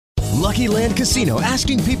Lucky Land Casino,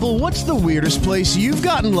 asking people, what's the weirdest place you've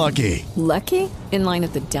gotten lucky? Lucky? In line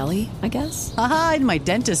at the deli, I guess? Aha, in my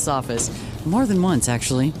dentist's office. More than once,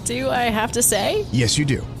 actually. Do I have to say? Yes, you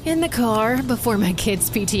do. In the car before my kids'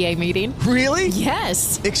 PTA meeting. Really?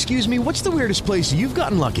 Yes. Excuse me, what's the weirdest place you've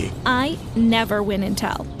gotten lucky? I never win and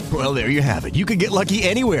tell. Well, there you have it. You can get lucky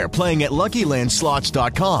anywhere, playing at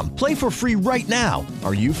LuckyLandSlots.com. Play for free right now.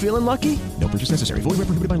 Are you feeling lucky? No purchase necessary. Void where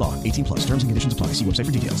prohibited by law. 18 plus. Terms and conditions apply. See website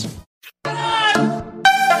for details.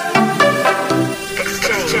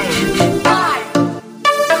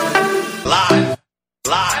 Live.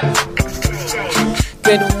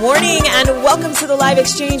 Good morning and welcome to the Live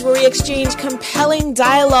Exchange, where we exchange compelling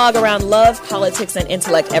dialogue around love, politics, and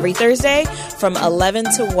intellect every Thursday from 11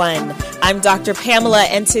 to 1. I'm Dr. Pamela,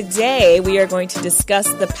 and today we are going to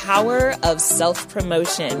discuss the power of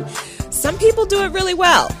self-promotion. Some people do it really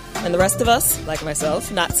well, and the rest of us, like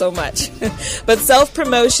myself, not so much. But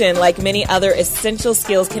self-promotion, like many other essential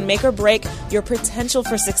skills, can make or break your potential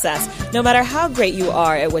for success, no matter how great you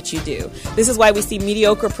are at what you do. This is why we see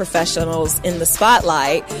mediocre professionals in the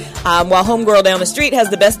spotlight, while homegirl down the street has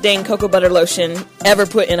the best dang cocoa butter lotion ever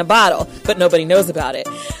put in a bottle, but nobody knows about it.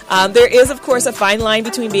 There is, of course, a fine line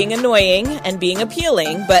between being annoying and being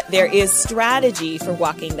appealing, but there is strategy for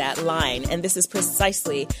walking that line, and this is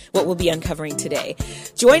precisely what we'll be uncovering today.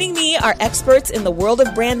 Joining me are experts in the world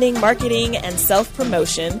of branding, marketing, and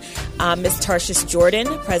self-promotion, Ms. Tarshish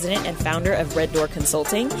Jordan, president and founder of Red Door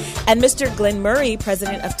Consulting, and Mr. Glenn Murray,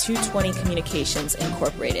 president of 220 Communications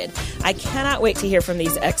Incorporated. I cannot wait to hear from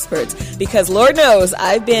these experts because Lord knows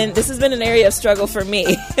this has been an area of struggle for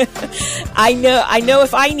me. I know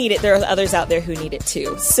if I need it, there are others out there who need it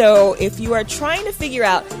too. So if you are trying to figure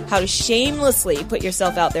out how to shamelessly put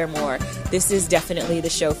yourself out there more, this is definitely the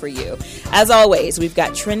show for you. As always, we've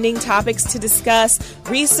got trending topics to discuss,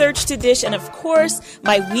 research to dish, and of course,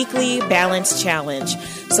 my weekly balance challenge.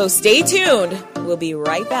 So stay tuned. We'll be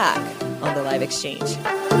right back on the Live Exchange.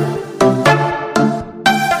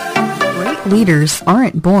 Great leaders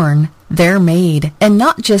aren't born. They're made, and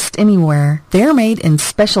not just anywhere. They're made in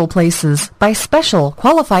special places by special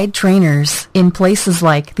qualified trainers in places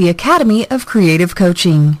like the Academy of Creative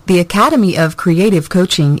Coaching. The Academy of Creative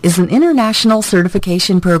Coaching is an international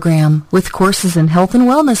certification program with courses in health and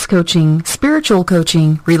wellness coaching, spiritual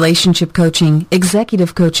coaching, relationship coaching,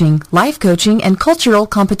 executive coaching, life coaching, and cultural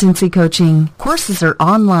competency coaching. Courses are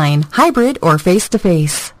online, hybrid, or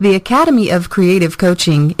face-to-face. The Academy of Creative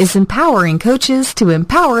Coaching is empowering coaches to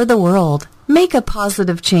empower the world. Make a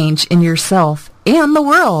positive change in yourself and the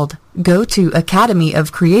world. Go to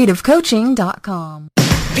academyofcreativecoaching.com.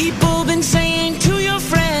 People been saying to your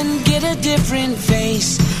friend, get a different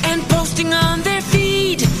face, and posting on their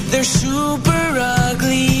feed, they're super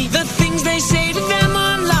ugly. The things they say to them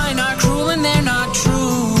online are cruel and they're not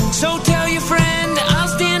true. So tell your friend, I'll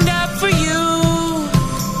stand up for you.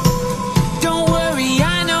 Don't worry,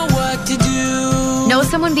 I know what to do. Know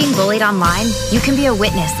someone being bullied online? You can be a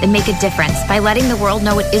witness and make a difference by letting the world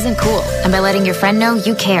know it isn't cool and by letting your friend know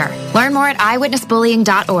you care. Learn more at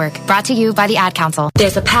eyewitnessbullying.org. Brought to you by the Ad Council.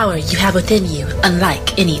 There's a power you have within you,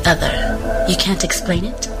 unlike any other. You can't explain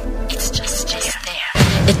it. It's just there.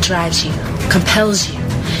 It drives you, compels you.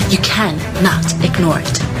 You cannot ignore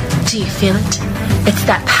it. Do you feel it? It's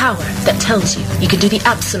that power that tells you you can do the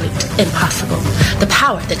absolute impossible. The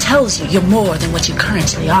power that tells you you're more than what you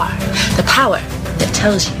currently are. The power that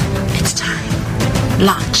tells you it's time.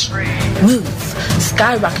 Launch, move,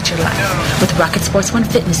 skyrocket your life with Rocket Sports One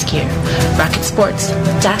fitness gear.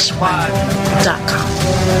 RocketSports-One.com.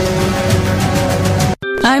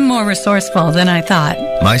 I'm more resourceful than I thought.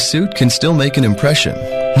 My suit can still make an impression.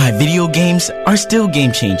 My video games are still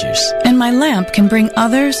game changers. And my lamp can bring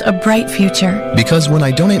others a bright future. Because when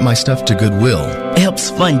I donate my stuff to Goodwill, it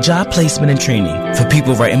helps fund job placement and training for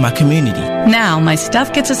people right in my community. Now my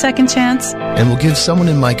stuff gets a second chance. And will give someone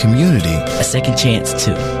in my community a second chance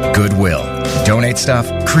too. Goodwill. Donate stuff,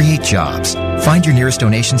 create jobs. Find your nearest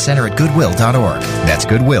donation center at goodwill.org. That's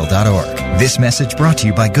goodwill.org. This message brought to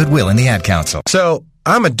you by Goodwill and the Ad Council. So,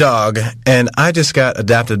 I'm a dog, and I just got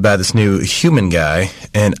adopted by this new human guy,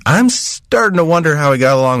 and I'm starting to wonder how he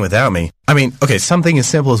got along without me. I mean, okay, something as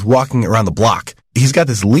simple as walking around the block. He's got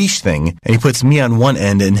this leash thing, and he puts me on one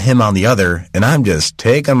end and him on the other, and I'm just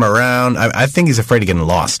taking him around. I think he's afraid of getting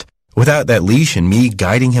lost. Without that leash and me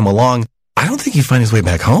guiding him along, I don't think he'd find his way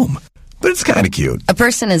back home. But it's kind of cute. A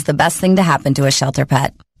person is the best thing to happen to a shelter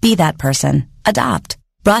pet. Be that person. Adopt.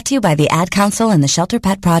 Brought to you by the Ad Council and the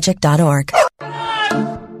ShelterPetProject.org.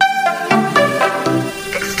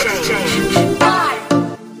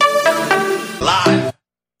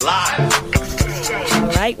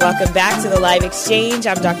 right, welcome back to the Live Exchange.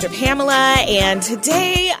 I'm Dr. Pamela, and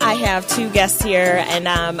today I have two guests here, and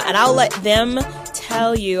I'll let them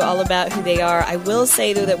tell you all about who they are. I will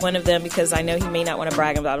say, though, that one of them, because I know he may not want to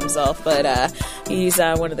brag about himself, but he's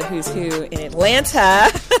one of the who's who in Atlanta.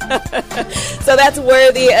 So that's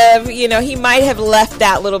worthy of, he might have left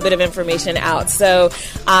that little bit of information out. So,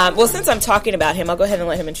 since I'm talking about him, I'll go ahead and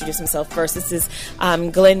let him introduce himself first. This is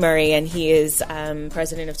Glenn Murray, and he is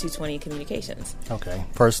president of 220 Communications. Okay.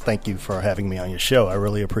 First, thank you for having me on your show. I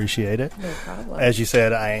really appreciate it. No problem. As you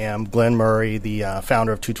said, I am Glenn Murray, the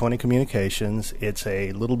founder of 220 Communications. It's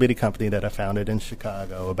a little bitty company that I founded in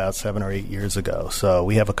Chicago about 7 or 8 years ago. So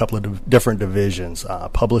we have a couple of different divisions,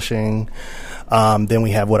 publishing. Then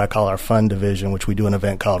we have what I call our fun division, which we do an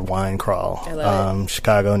event called Wine Crawl. I love it.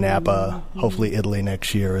 Chicago, Napa, hopefully Italy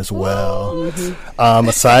next year as well.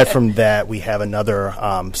 Aside from that, we have another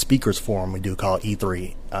speakers forum we do called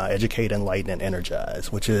E3, Educate, Enlighten, and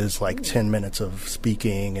Energize, which is like 10 minutes of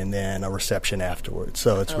speaking and then a reception afterwards.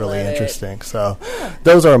 So it's really interesting. So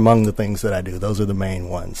those are among the things that I do. Those are the main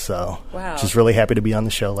ones. So just really happy to be on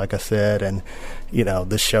the show, like I said. And,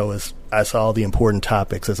 this show is, I saw all the important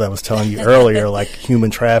topics, as I was telling you earlier, like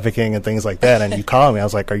human trafficking and things like that. And you called me. I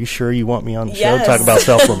was like, are you sure you want me on the show to talk about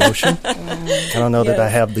self-promotion? I don't know that I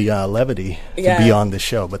have the levity to be on this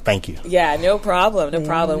show, but thank you. Yeah, no problem. No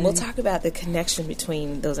problem. We'll talk about the connection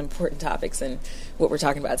between those important topics and what we're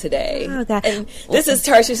talking about today. Oh, God. And this is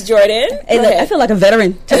Tarshish Jordan. Hey, look, I feel like a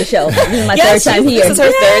veteran to the show. This is my third time here. This is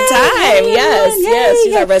her third time. Yes.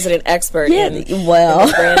 She's our resident expert in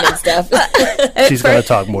branding stuff. She's going to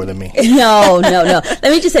talk more than me. No. Let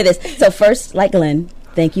me just say this. So first, like Glenn,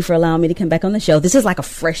 thank you for allowing me to come back on the show. This is like a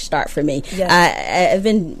fresh start for me. Yes. I've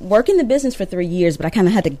been working the business for 3 years, but I kind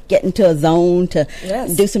of had to get into a zone to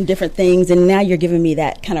do some different things. And now you're giving me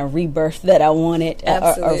that kind of rebirth that I wanted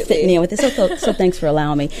or fitting in with it. So thanks for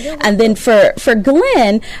allowing me. And then for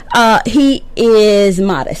Glenn, he is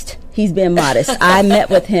modest. He's been modest. I met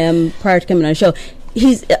with him prior to coming on the show.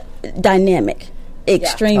 He's dynamic.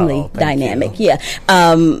 Extremely dynamic. You.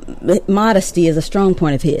 Modesty is a strong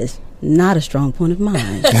point of his, not a strong point of mine.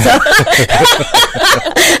 And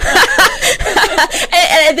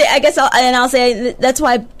I guess I'll say that's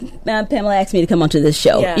why Pamela asked me to come onto this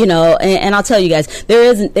show. And I'll tell you guys, there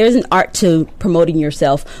is an art to promoting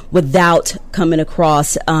yourself without coming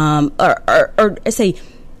across or say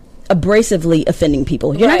abrasively offending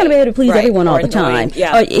people. You're not going to be able to please everyone all the time.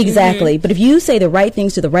 Exactly. But if you say the right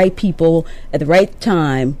things to the right people at the right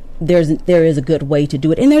time, there is a good way to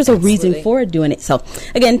do it, and there's a reason for doing it. So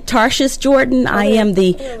again, Tarshish Jordan, I am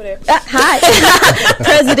the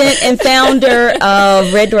president and founder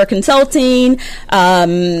of Red Door Consulting.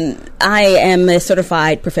 I am a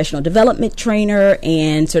certified professional development trainer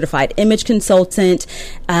and certified image consultant,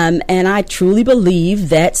 and I truly believe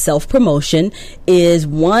that self-promotion is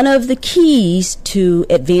one of the keys to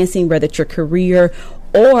advancing whether it's your career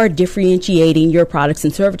or differentiating your products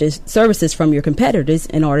and services from your competitors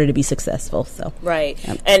in order to be successful. So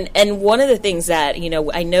and one of the things that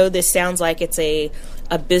I know this sounds like it's a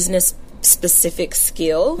business specific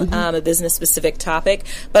skill, a business specific topic,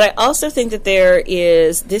 but I also think that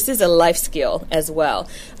this is a life skill as well.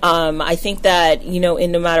 I think that,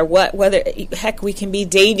 in no matter whether we can be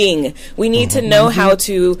dating, we need to know how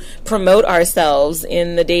to promote ourselves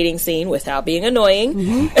in the dating scene without being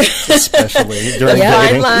annoying. Especially during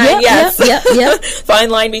dating.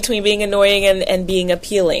 Fine line between being annoying and being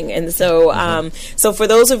appealing. And so, so for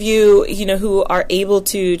those of you, who are able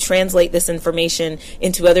to translate this information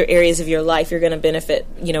into other areas of your life, you're going to benefit,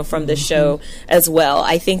 from this show as well.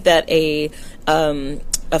 I think that a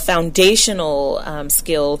foundational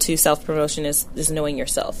skill to self-promotion is knowing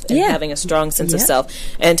yourself and having a strong sense of self.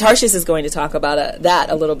 And Tarshish is going to talk about that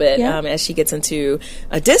a little bit as she gets into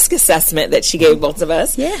a DISC assessment that she gave both of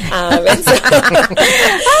us. So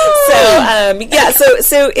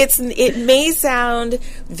it may sound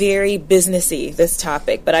very businessy, this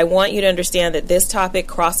topic, but I want you to understand that this topic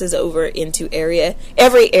crosses over into every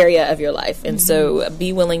area of your life, and so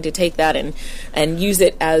be willing to take that and use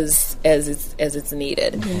it as it's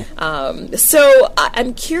needed. So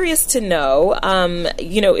I'm curious to know,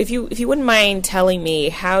 if you wouldn't mind telling me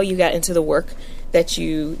how you got into the work that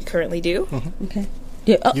you currently do. Okay.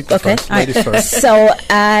 Ladies first. So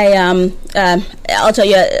I'll tell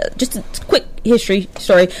you just a quick history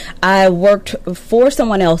story. I worked for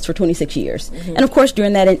someone else for 26 years, and of course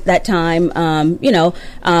during that time,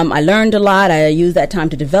 I learned a lot. I used that time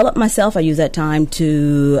to develop myself. I used that time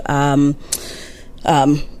to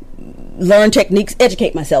learn techniques,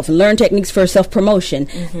 educate myself, and learn techniques for self-promotion.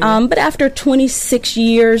 But after 26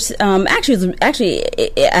 years, actually,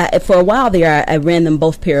 for a while there, I ran them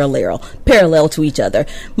both parallel to each other.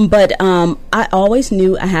 But I always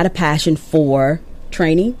knew I had a passion for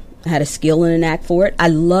training. I had a skill and a knack for it. I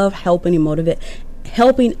love helping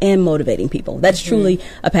and motivating people. That's truly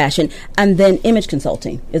a passion. And then image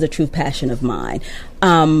consulting is a true passion of mine.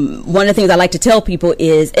 One of the things I like to tell people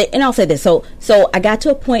is, and I'll say this, so I got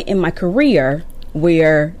to a point in my career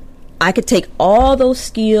where I could take all those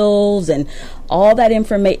skills and all that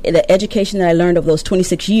information, the education that I learned over those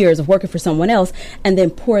 26 years of working for someone else, and then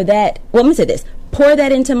pour that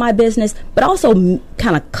into my business, but also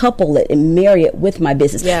kind of couple it and marry it with my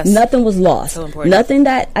business. Yes. Nothing was lost. So important. Nothing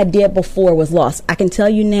that I did before was lost. I can tell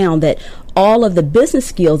you now that all of the business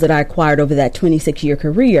skills that I acquired over that 26-year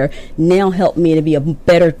career now help me to be a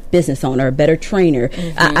better business owner, a better trainer.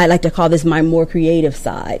 I like to call this my more creative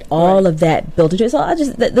side. All of that built into it. So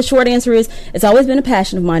the short answer is, it's always been a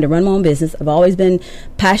passion of mine to run my own business. I've always been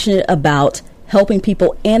passionate about helping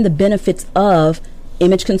people and the benefits of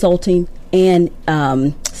image consulting and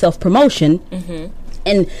self-promotion,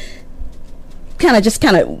 and kind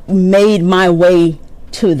of made my way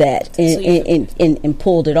to that and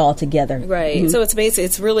pulled it all together. Right. So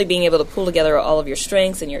it's really being able to pull together all of your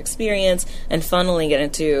strengths and your experience and funneling it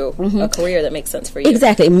into a career that makes sense for you.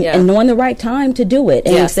 Exactly. And knowing the right time to do it.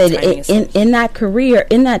 And yes, in that career,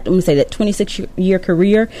 that 26-year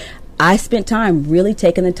career, I spent time really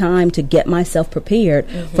taking the time to get myself prepared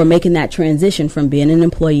for making that transition from being an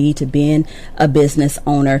employee to being a business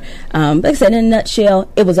owner. Like I said, in a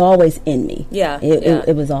nutshell, it was always in me.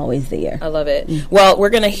 It was always there. I love it. Well, we're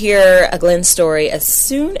going to hear a Glenn story as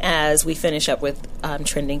soon as we finish up with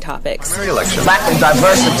trending topics. Lack of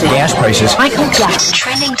diversity. Gas prices. Michael Jackson.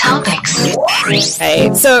 Trending topics.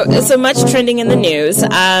 Hey, so much trending in the news.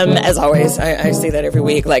 As always, I say that every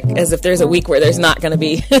week, like as if there's a week where there's not going to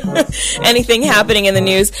be anything happening in the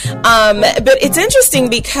news. But it's interesting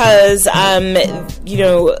because,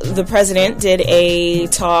 the president did a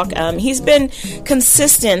talk. He's been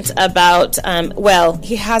consistent about,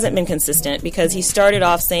 he hasn't been consistent because he started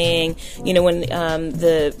off saying, when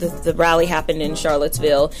the rally happened in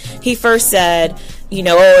Charlottesville, he first said, it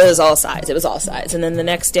was all sides. It was all sides. And then the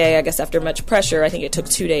next day, I guess after much pressure, I think it took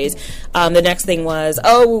 2 days, the next thing was,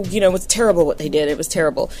 it was terrible what they did. It was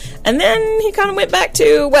terrible. And then he kind of went back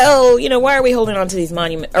to, why are we holding on to these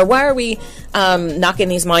monuments? Or why are we knocking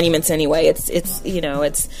these monuments anyway?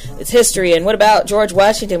 It's history. And what about George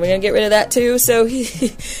Washington? We're going to get rid of that too? So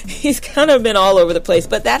he's kind of been all over the place.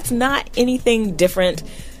 But that's not anything different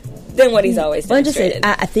than what he's always demonstrated.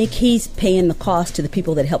 I think he's paying the cost to the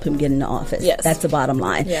people that help him get into office. Yes. That's the bottom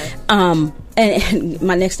line. Yeah. And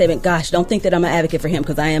my next statement, gosh, don't think that I'm an advocate for him,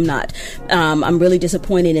 because I am not. I'm really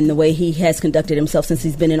disappointed in the way he has conducted himself since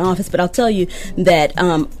he's been in office. But I'll tell you that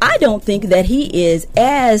I don't think that he is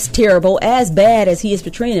as terrible, as bad as he is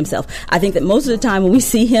portraying himself. I think that most of the time when we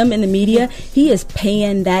see him in the media, he is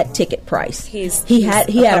paying that ticket price. He had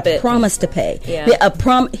a promise to pay. Yeah.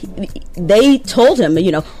 They told him,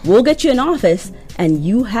 we'll get you in office, and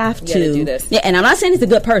you have to do this. Yeah, and I'm not saying he's a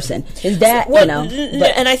good person. His dad,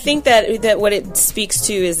 and I think that what it speaks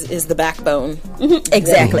to is the backbone.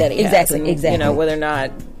 Exactly. Whether or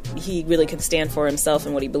not he really can stand for himself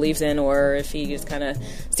and what he believes in, or if he just kind of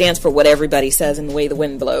stands for what everybody says and the way the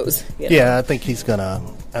wind blows. Yeah, I think he's gonna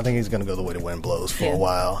go the way the wind blows for a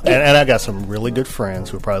while. And I got some really good friends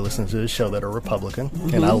who are probably listening to this show that are Republican,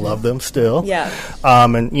 and I love them still. Yeah.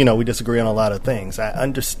 And we disagree on a lot of things. I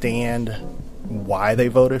understand why they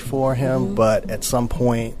voted for him, but at some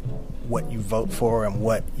point, what you vote for and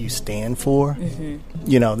what you stand for,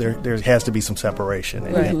 there has to be some separation,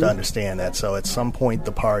 and you have to understand that. So at some point,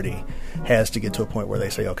 the party has to get to a point where they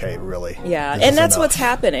say, okay, really? Yeah, and that's what's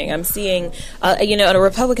happening. I'm seeing, a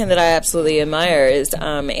Republican that I absolutely admire is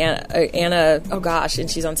Anna, oh gosh, and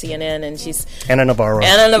she's on CNN, and she's... Anna Navarro.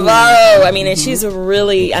 And she's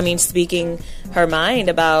really, speaking her mind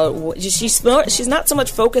about, she's not so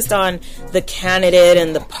much focused on the candidate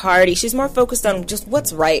and the party. She's more focused on just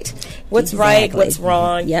what's right. What's right, what's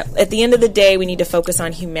wrong. Yep. At the end of the day, we need to focus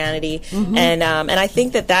on humanity. And I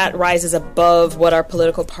think that rises above what our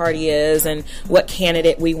political party is and what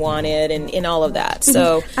candidate we wanted and all of that.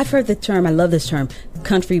 So I've heard the term, I love this term,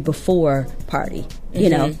 country before party.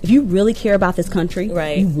 If you really care about this country,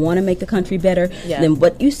 you want to make the country better, then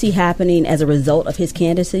what you see happening as a result of his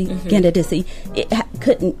candidacy,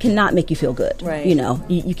 it cannot make you feel good. Right.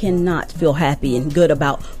 You cannot feel happy and good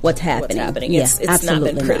about what's happening. Yeah, it's not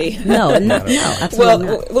been pretty. No, absolutely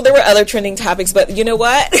not. Well, there were other trending topics, but you know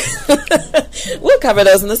what? We'll cover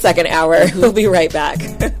those in the second hour. We'll be right back.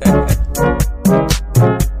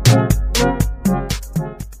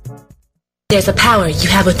 There's a power you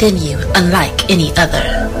have within you, unlike any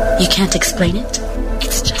other. You can't explain it.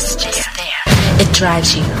 It's just there. It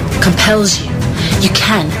drives you, compels you. You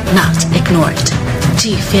cannot ignore it. Do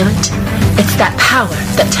you feel it? It's that power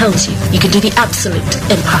that tells you you can do the absolute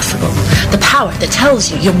impossible. The power that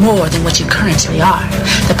tells you you're more than what you currently are.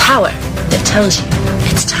 The power that tells you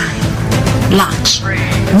it's time. Launch,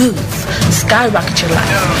 move, skyrocket your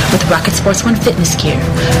life with Rocket Sports One fitness gear.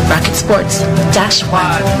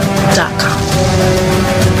 RocketSports-One.com.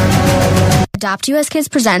 Adopt US Kids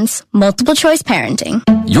presents Multiple Choice Parenting.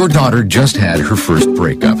 Your daughter just had her first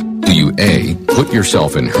breakup. Do you A, put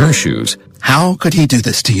yourself in her shoes? How could he do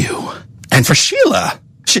this to you? And for Sheila,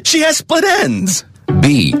 she has split ends.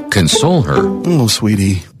 B, console her. Oh,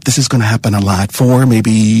 sweetie, this is going to happen a lot. 4,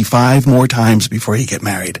 maybe 5 more times before you get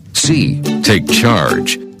married. C, take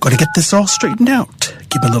charge. Got to get this all straightened out.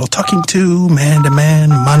 Give a little talking to, man to man,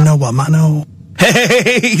 mano a mano.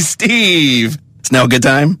 Hey, Steve! It's now a good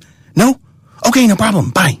time? No? Okay, no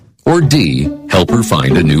problem. Bye. Or D, help her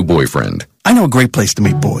find a new boyfriend. I know a great place to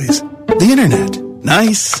meet boys. The internet.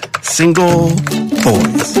 Nice, single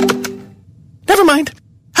boys. Never mind.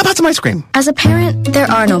 How about some ice cream? As a parent, there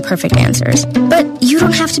are no perfect answers. But you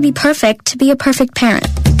don't have to be perfect to be a perfect parent.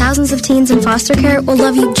 Thousands of teens in foster care will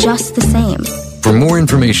love you just the same. For more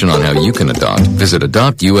information on how you can adopt, visit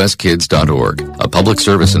adoptuskids.org. A public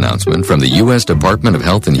service announcement from the U.S. Department of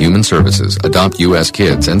Health and Human Services, Adopt U.S.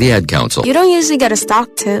 Kids, and the Ad Council. You don't usually get a stock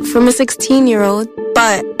tip from a 16-year-old,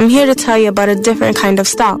 but I'm here to tell you about a different kind of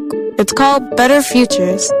stock. It's called Better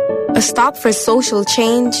Futures, a stock for social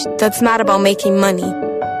change that's not about making money.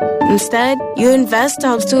 Instead, you invest to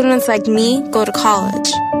help students like me go to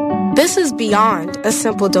college. This is beyond a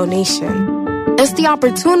simple donation. It's the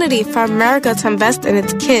opportunity for America to invest in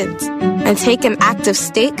its kids and take an active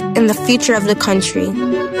stake in the future of the country.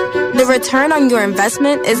 The return on your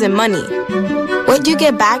investment isn't money. What you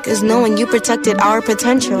get back is knowing you protected our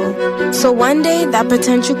potential. So one day, that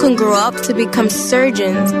potential can grow up to become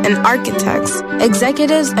surgeons and architects,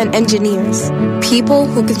 executives and engineers, people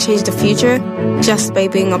who can change the future just by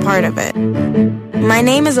being a part of it. My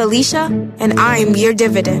name is Alicia, and I'm your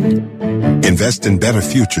dividend. Invest in better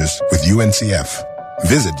futures with UNCF.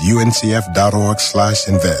 Visit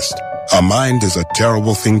uncf.org/invest. A mind is a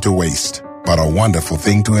terrible thing to waste, but a wonderful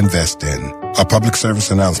thing to invest in. A public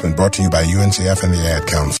service announcement brought to you by UNCF and the Ad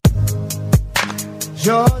Council.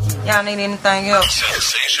 Y'all need anything else?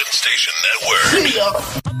 Sensation Station Network.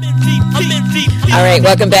 All right,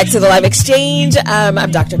 welcome back to the Live Exchange. I'm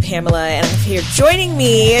Dr. Pamela, and I'm here joining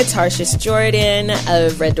me, Tarshish Jordan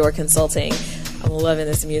of Red Door Consulting. I'm loving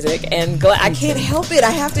this music, and I can't help it. I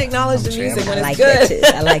have to acknowledge the music when it's good.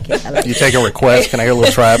 I like it. You taking requests? Can I hear a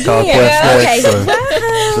little Tribe Called Quest next?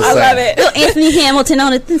 I love it. Little Anthony Hamilton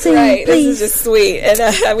on it. Right, please. This is just sweet.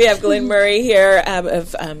 And we have Glenn Murray here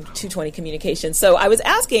of 220 Communications. So I was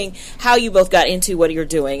asking how you both got into what you're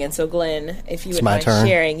doing, and so Glenn, if you would mind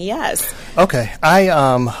sharing. Yes. Okay. I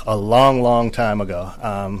a long time ago,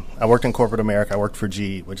 I worked in corporate America. I worked for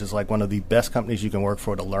GE, which is like one of the best companies you can work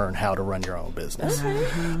for to learn how to run your own business.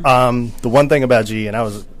 The one thing about GE, and I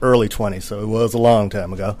was early 20s, so it was a long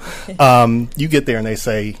time ago, you get there and they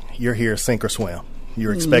say, you're here sink or swim.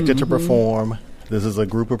 You're expected to perform. This is a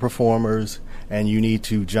group of performers, and you need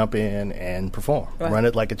to jump in and perform. Right. Run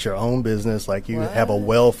it like it's your own business, like you have a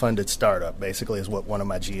well-funded startup, basically, is what one of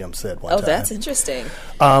my GMs said one time. Oh, that's interesting.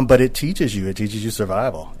 But it teaches you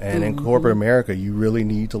survival. And in corporate America, you really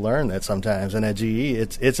need to learn that sometimes. And at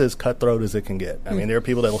GE, it's as cutthroat as it can get. I mean, there are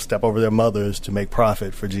people that will step over their mothers to make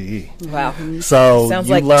profit for GE. Wow. So sounds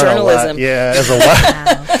you like learn journalism. A lot. Yeah,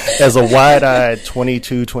 as a wide-eyed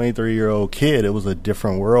 22, 23-year-old kid, it was a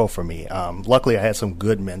different world for me. Luckily, I had some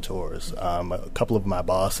good mentors. A couple of my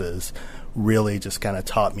bosses really just kind of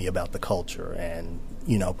taught me about the culture and,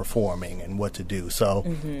 performing and what to do. So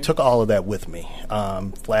took all of that with me.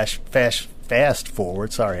 Fast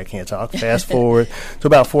forward, sorry, I can't talk. Fast forward to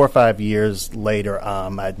about 4 or 5 years later,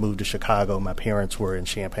 I'd moved to Chicago. My parents were in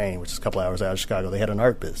Champaign, which is a couple hours out of Chicago. They had an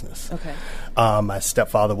art business. Okay. My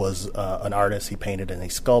stepfather was an artist. He painted and he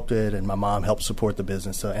sculpted, and my mom helped support the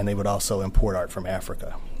business, and they would also import art from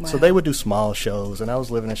Africa. Wow. So they would do small shows, and I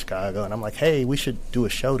was living in Chicago, and I'm like, hey, we should do a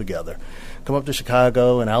show together. Come up to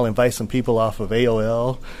Chicago, and I'll invite some people off of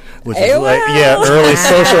AOL, which is like, early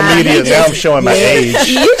social media. Now I'm showing my age.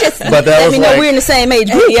 You just but that was we're in the same age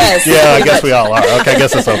group. Yes. Yeah, I guess we all are. Okay, I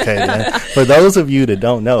guess it's okay then. For those of you that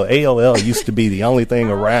don't know, AOL used to be the only thing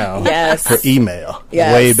around for email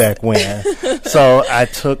way back when. So I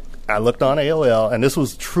looked on AOL, and this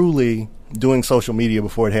was truly doing social media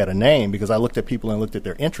before it had a name, because I looked at people and looked at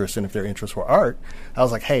their interests, and if their interests were art, I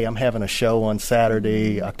was like, hey, I'm having a show on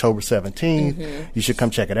Saturday, October 17th. You should come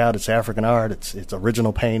check it out. It's African art. It's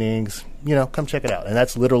original paintings. You know, come check it out. And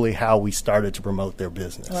that's literally how we started to promote their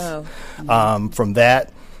business. Wow. From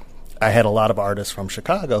that, I had a lot of artists from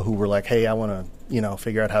Chicago who were like, hey, I want to,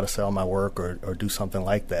 figure out how to sell my work or do something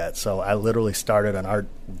like that. So I literally started an art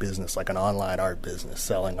business, like an online art business,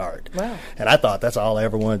 selling art. Wow. And I thought that's all I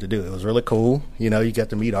ever wanted to do. It was really cool. You got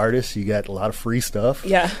to meet artists. You got a lot of free stuff.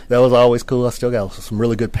 Yeah. That was always cool. I still got some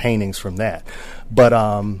really good paintings from that. But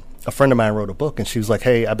a friend of mine wrote a book, and she was like,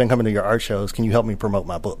 hey, I've been coming to your art shows. Can you help me promote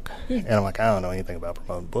my book? And I'm like, I don't know anything about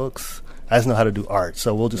promoting books. I just know how to do art,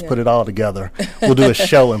 so we'll just put it all together. We'll do a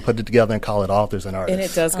show and put it together and call it Authors and Artists. And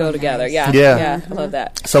it does go together, Yeah. I love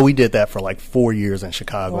that. So we did that for like 4 years in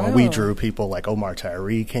Chicago, and we drew people like Omar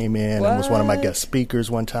Tyree came in and was one of my guest speakers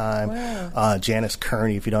one time. Janice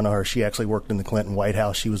Kearney, if you don't know her, she actually worked in the Clinton White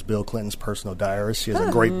House. She was Bill Clinton's personal diarist. She has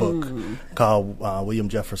a great book called William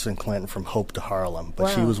Jefferson Clinton, From Hope to Harlem.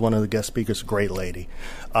 But she was one of the guest speakers, a great lady.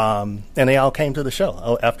 And they all came to the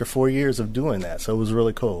show after 4 years of doing that, so it was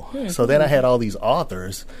really cool. So then I had all these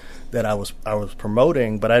authors that I was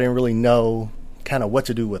promoting, but I didn't really know kind of what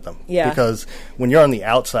to do with them. Yeah. Because when you're on the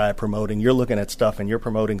outside promoting, you're looking at stuff and you're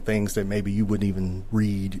promoting things that maybe you wouldn't even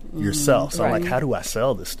read yourself. So I'm like, how do I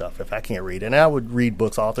sell this stuff if I can't read? And I would read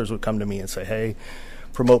books. Authors would come to me and say, hey,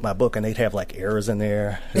 promote my book, and they'd have like errors in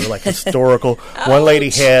there. They were like historical. One lady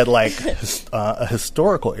had like a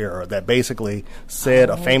historical error that basically said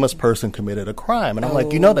a famous person committed a crime, and I'm like,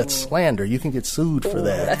 that's slander. You can get sued for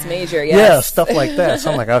that. That's major. Yes. Yeah, stuff like that.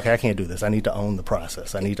 So I'm like, okay, I can't do this. I need to own the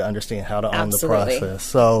process. I need to understand how to own the process.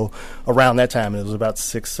 So around that time, it was about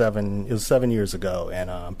 7 years ago,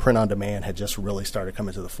 and print on demand had just really started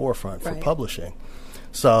coming to the forefront for publishing.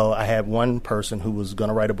 So I had one person who was going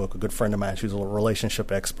to write a book, a good friend of mine. She was a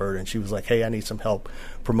relationship expert, and she was like, hey, I need some help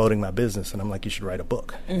promoting my business. And I'm like, you should write a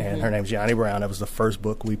book. And her name's Yanni Brown. That was the first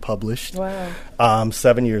book we published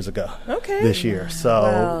 7 years ago this year.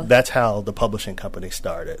 So that's how the publishing company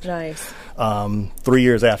started. Nice. 3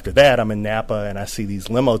 years after that, I'm in Napa, and I see these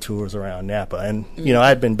limo tours around Napa. And,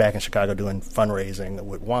 I'd been back in Chicago doing fundraising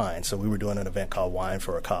with wine. So we were doing an event called Wine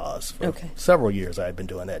for a Cause. For several years I had been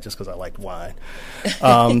doing that just because I liked wine.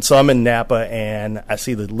 So I'm in Napa, and I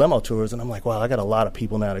see the limo tours, and I'm like, wow, I got a lot of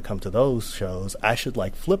people now to come to those shows. I should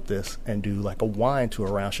flip this and do like a wine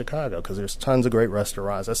tour around Chicago, because there's tons of great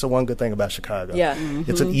restaurants. That's the one good thing about Chicago. Yeah.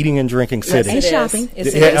 It's an eating and drinking city. And shopping.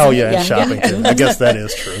 And shopping too. I guess that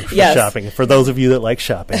is true. Shopping. For those of you that like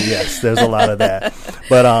shopping, yes, there's a lot of that.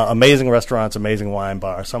 But amazing restaurants, amazing wine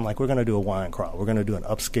bars. So I'm like, we're going to do a wine crawl. We're going to do an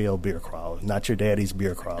upscale beer crawl, not your daddy's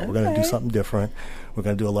beer crawl. We're going to do something different. We're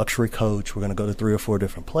going to do a luxury coach. We're going to go to 3 or 4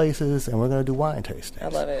 different places, and we're going to do wine tastings. I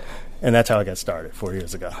love it. And that's how I got started 4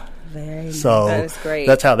 years ago. Very nice. So that is great.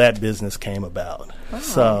 That's how that business came about.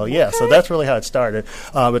 So that's really how it started.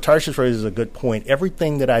 But Tarshish raises a good point.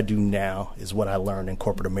 Everything that I do now is what I learned in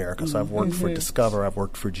corporate America. So I've worked for Discover. I've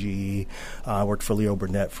worked for GE. I worked for Leo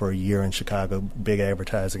Burnett for a year in Chicago, big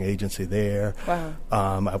advertising agency there. Wow.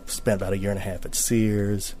 I've spent about 1.5 years at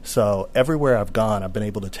Sears. So everywhere I've gone, I've been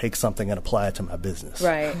able to take something and apply it to my business.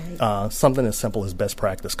 Right. Something as simple as best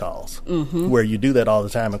practice calls, where you do that all the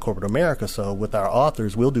time in corporate America. So with our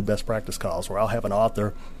authors, we'll do best practice calls where I'll have an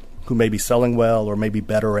author who may be selling well or may be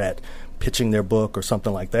better at pitching their book or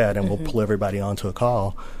something like that, and we'll pull everybody onto a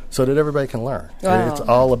call so that everybody can learn. Wow. It's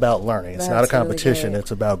all about learning. It's not a competition. Really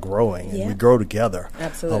it's about growing, and we grow together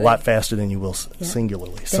a lot faster than you will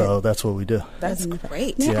singularly. So that's what we do. That's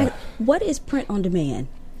great. Now, what is print on demand?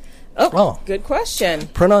 Oh, good question.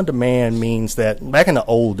 Print on demand means that back in the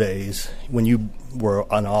old days, when you were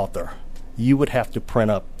an author, you would have to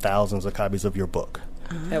print up thousands of copies of your book.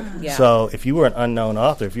 So if you were an unknown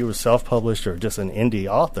author, if you were self-published or just an indie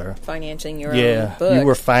author, financing your own book, you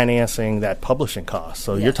were financing that publishing cost.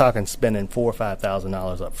 So you're talking spending $4,000 or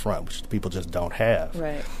 $5,000 up front, which people just don't have.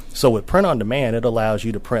 Right. So with print on demand, it allows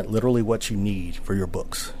you to print literally what you need for your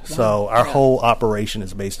books. Wow. So our whole operation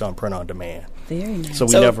is based on print on demand. Very nice. So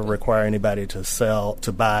we never require anybody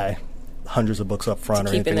to buy hundreds of books up front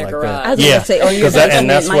or anything like that. I was going to say, or and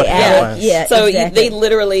that's what happens. So they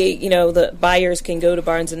literally, the buyers can go to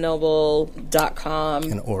BarnesandNoble.com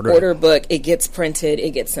and order a book. It gets printed.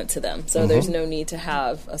 It gets sent to them. So there's no need to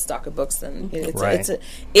have a stock of books. And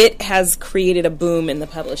it has created a boom in the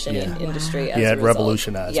publishing industry. It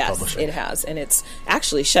revolutionized publishing. Yes, it has, and it's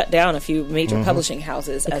actually shut down a few major publishing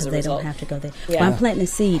houses because as a result. They don't have to go there. Yeah. Well, I'm planting a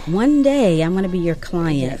seed. One day I'm going to be your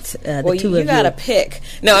client. Well, you got to pick.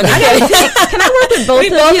 No, I'm kidding. Can I work with both we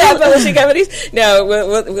of both you? have publishing companies. No,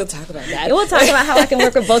 we'll talk about that. We'll talk about how I can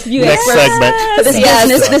work with both of you. Next segment. For this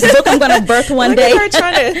business, this book I'm going to birth one day.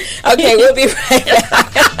 Okay, we'll be right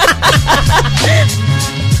back.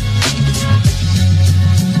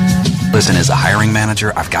 Listen, as a hiring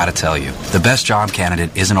manager, I've got to tell you, the best job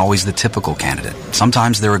candidate isn't always the typical candidate.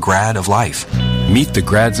 Sometimes they're a grad of life. Meet the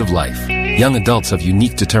grads of life. Young adults of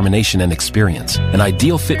unique determination and experience. An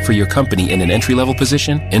ideal fit for your company in an entry-level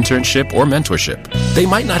position, internship, or mentorship. They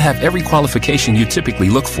might not have every qualification you typically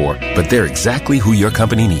look for, but they're exactly who your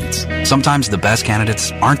company needs. Sometimes the best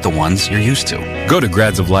candidates aren't the ones you're used to. Go to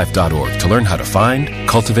gradsoflife.org to learn how to find,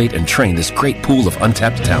 cultivate, and train this great pool of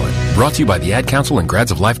untapped talent. Brought to you by the Ad Council and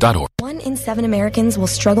gradsoflife.org. 1 in 7 Americans will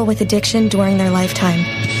struggle with addiction during their lifetime.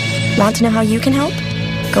 Want to know how you can help?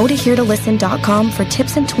 Go to heretolisten.com for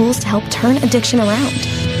tips and tools to help turn addiction around.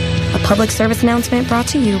 A public service announcement brought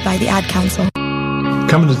to you by the Ad Council.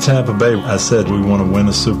 Coming to Tampa Bay, I said we want to win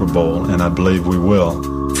a Super Bowl, and I believe we will.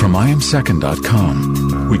 From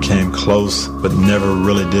IamSecond.com. We came close, but never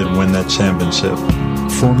really did win that championship.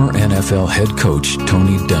 Former NFL head coach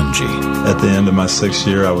Tony Dungy. At the end of my 6th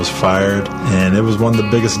year, I was fired, and it was one of the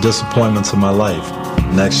biggest disappointments of my life.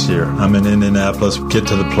 Next year, I'm in Indianapolis, get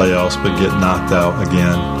to the playoffs, but get knocked out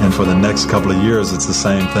again. And for the next couple of years, it's the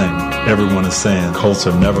same thing. Everyone is saying Colts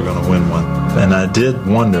are never going to win one. And I did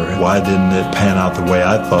wonder, why didn't it pan out the way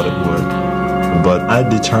I thought it would? But I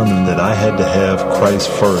determined that I had to have Christ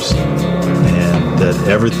first, and that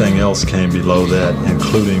everything else came below that,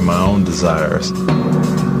 including my own desires.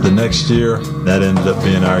 The next year, that ended up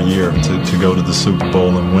being our year to go to the Super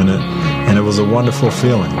Bowl and win it. And it was a wonderful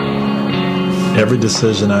feeling. Every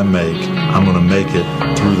decision I make, I'm going to make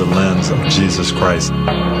it through the lens of Jesus Christ,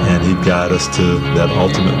 and He'd guide us to that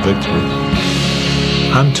ultimate victory.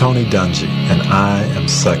 I'm Tony Dungy, and I am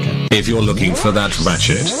second. If you're looking for that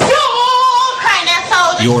ratchet,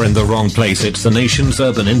 you're in the wrong place. It's the nation's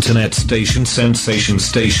urban internet station, Sensation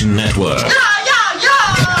Station Network.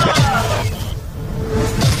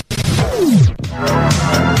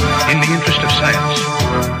 In the interest of science.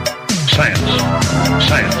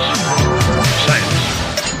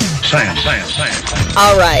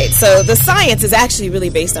 All right, so the science is actually really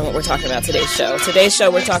based on what we're talking about today's show. Today's show,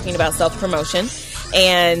 we're talking about self-promotion.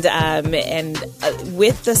 And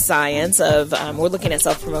with the science of, we're looking at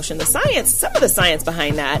self-promotion, the science, some of the science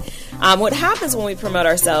behind that, what happens when we promote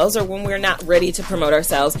ourselves or when we're not ready to promote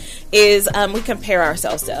ourselves is we compare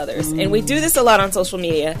ourselves to others. And we do this a lot on social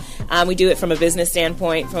media. We do it from a business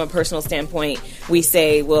standpoint, from a personal standpoint. We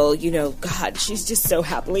say, well, you know, God, she's just so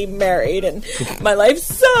happily married and my life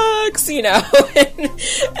sucks, you know.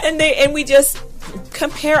 and we just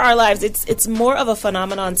compare our lives. It's more of a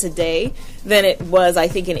phenomenon today than it was, I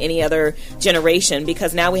think, in any other generation,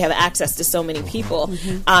 because now we have access to so many people.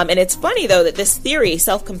 And it's funny, though, that this theory,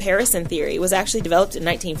 self-comparison theory, was actually developed in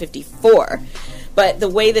 1954. But the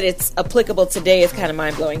way that it's applicable today is kind of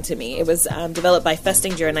mind-blowing to me. It was developed by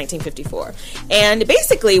Festinger in 1954. And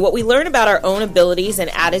basically, what we learn about our own abilities and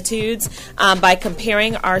attitudes by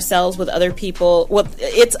comparing ourselves with other people, well,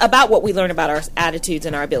 it's about what we learn about our attitudes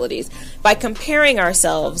and our abilities by comparing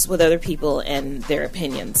ourselves with other people and their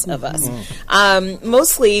opinions of us.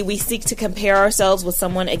 Mostly, we seek to compare ourselves with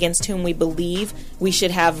someone against whom we believe we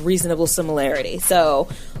should have reasonable similarity. So,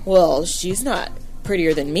 well, she's not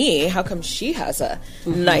prettier than me, how come she has a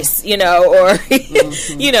nice, you know, or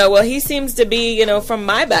you know, well, he seems to be, you know, from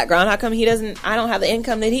my background, how come I don't have the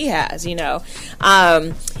income that he has, you know.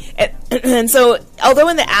 And so although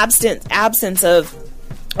in the absence of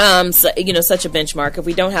so, you know, such a benchmark, if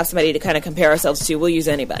we don't have somebody to kind of compare ourselves to, we'll use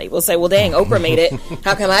anybody. We'll say, well, dang, Oprah made it.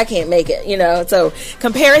 How come I can't make it? You know, so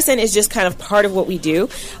comparison is just kind of part of what we do.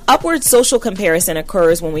 Upward social comparison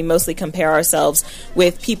occurs when we mostly compare ourselves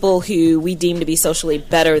with people who we deem to be socially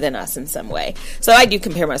better than us in some way. So I do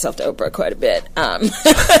compare myself to Oprah quite a bit. Downward.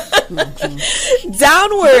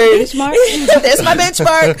 There's my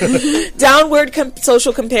benchmark. Downward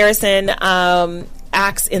social comparison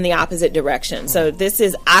acts in the opposite direction. So this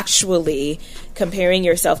is actually comparing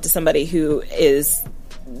yourself to somebody who is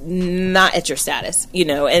not at your status, you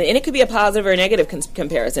know, and it could be a positive or a negative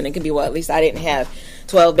comparison. It could be, well, at least I didn't have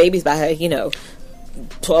 12 babies by, you know,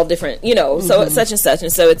 12 different, you know, so it's such and such.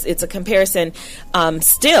 And so it's a comparison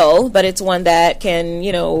still, but it's one that can,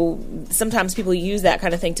 you know, sometimes people use that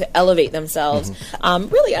kind of thing to elevate themselves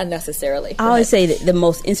really unnecessarily. I always say that the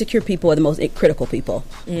most insecure people are the most critical people,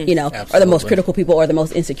 you know, Absolutely. or the most critical people are the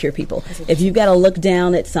most insecure people. If you've got to look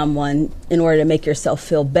down at someone in order to make yourself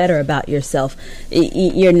feel better about yourself,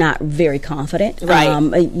 you're not very confident.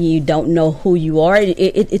 Right. You don't know who you are.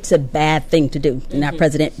 It's a bad thing to do. Not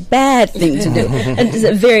president, bad thing to do. It's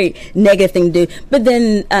a very negative thing to do. But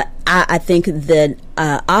then I think the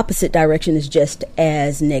opposite direction is just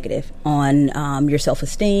as negative on your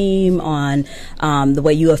self-esteem, on the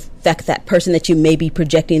way you affect that person that you may be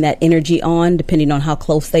projecting that energy on, depending on how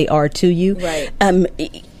close they are to you. Right.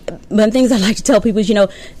 One of the things I like to tell people is,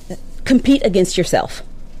 compete against yourself.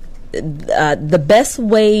 The best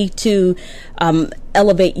way to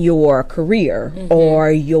elevate your career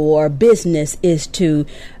or your business is to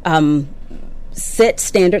set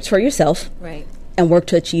standards for yourself, right, and work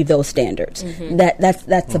to achieve those standards. That's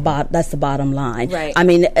the bottom line. Right. I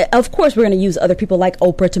mean, of course, we're going to use other people like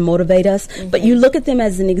Oprah to motivate us, but you look at them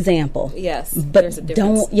as an example. Yes, but there's a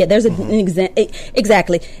difference. there's an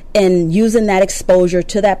exactly, and using that exposure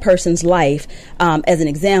to that person's life as an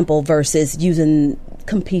example versus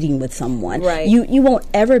competing with someone. Right. You won't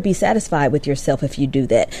ever be satisfied with yourself if you do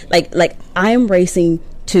that. Like I am racing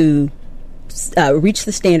to reach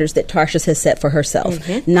the standards that Tarshish has set for herself,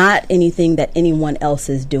 not anything that anyone else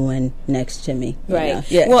is doing next to me. Right.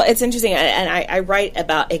 Yeah. Well, it's interesting, and I write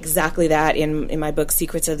about exactly that in my book,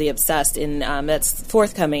 Secrets of the Obsessed, that's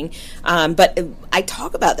forthcoming. But I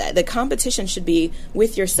talk about that. The competition should be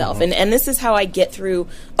with yourself, and this is how I get through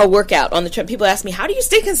a workout on the treadmill. People ask me, how do you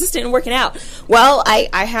stay consistent in working out? Well,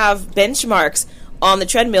 I have benchmarks on the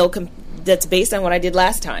treadmill that's based on what I did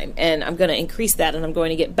last time, and I'm going to increase that, and I'm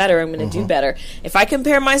going to get better. I'm going to do better. If I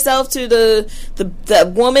compare myself to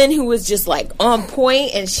the woman who was just like on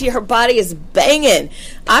point and her body is banging,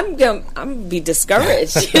 I'm gonna be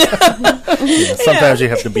discouraged. Sometimes you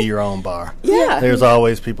have to be your own bar. Yeah, there's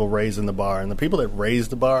always people raising the bar, and the people that raise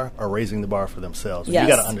the bar are raising the bar for themselves. Yes.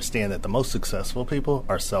 You got to understand that the most successful people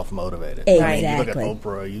are self-motivated. Exactly. I mean, you look at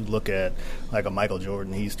Oprah, you look at like a Michael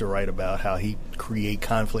Jordan. He used to write about how he create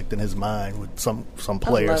conflict in his mind with some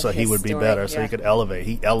player so he would be better, so he could elevate.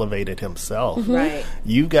 He elevated himself. Right.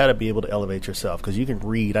 You've got to be able to elevate yourself, because you can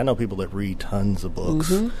read. I know people that read tons of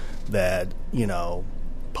books that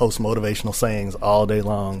post motivational sayings all day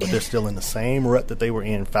long, but they're still in the same rut that they were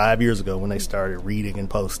in 5 years ago when they started reading and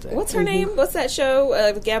posting. What's her name? What's that show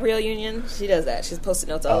with Gabrielle Union? She does that. She's posted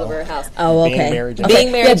notes all over her house. Oh, okay. Being Mary Jane.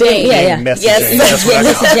 Being Mary Jane. Messy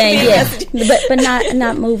Jane. But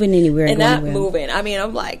not moving anywhere. And not moving. I mean,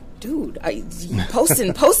 I'm like, dude, posting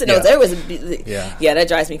notes. There was that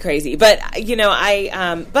drives me crazy. But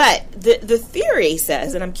but the theory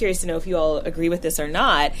says, and I'm curious to know if you all agree with this or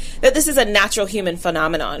not, that this is a natural human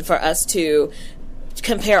phenomenon for us to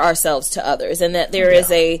compare ourselves to others, and that there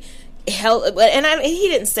is a he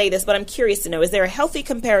didn't say this, but I'm curious to know, is there a healthy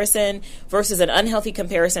comparison versus an unhealthy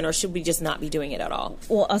comparison, or should we just not be doing it at all?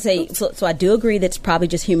 Well, I'll say, so I do agree that's probably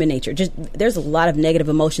just human nature. Just there's a lot of negative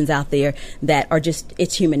emotions out there that are just,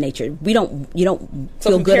 it's human nature. You don't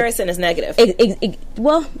feel good. Comparison is negative.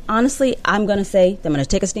 Well, honestly, I'm going to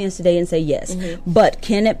take a stance today and say yes. But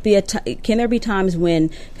can there be times when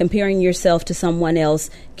comparing yourself to someone else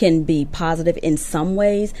can be positive in some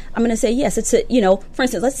ways? I'm going to say yes. It's for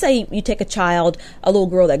instance, let's say you take a little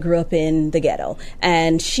girl that grew up in the ghetto,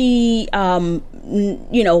 and she,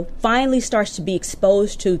 finally starts to be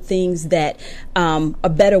exposed to things that a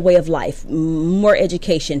better way of life, more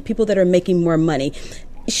education, people that are making more money.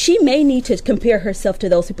 She may need to compare herself to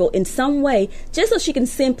those people in some way, just so she can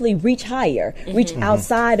simply reach higher, reach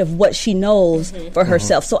outside of what she knows for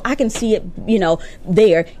herself. So I can see it,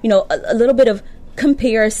 there, a little bit of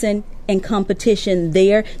comparison and competition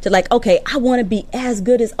there to like, okay, I want to be as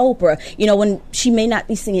good as Oprah, when she may not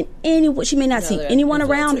be seeing she may not see anyone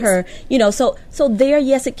around her, so there,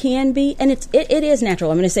 yes, it can be, and it is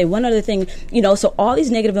natural. I'm going to say one other thing, so all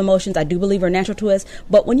these negative emotions I do believe are natural to us,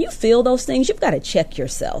 but when you feel those things, you've got to check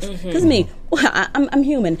yourself, because I'm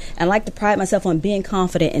human, and I like to pride myself on being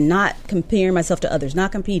confident and not comparing myself to others,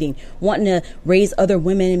 not competing, wanting to raise other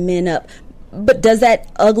women and men up. But does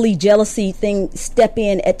that ugly jealousy thing step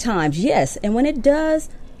in at times? Yes. And when it does,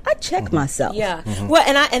 I check myself. Yeah. Well,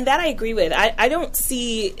 and that I agree with. I don't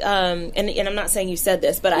see, and I'm not saying you said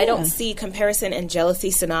this, but I don't see comparison and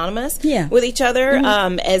jealousy synonymous with each other.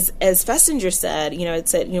 As Festinger said, it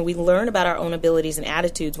said, we learn about our own abilities and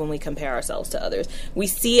attitudes when we compare ourselves to others. We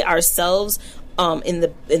see ourselves in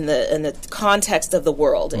the context of the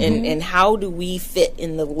world, and how do we fit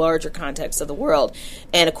in the larger context of the world?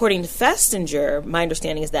 And according to Festinger, my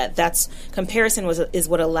understanding is that comparison is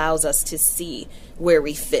what allows us to see where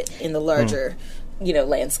we fit in the larger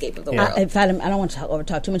landscape of the world. I don't want to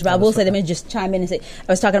overtalk too much, but I will say, let me just chime in and say,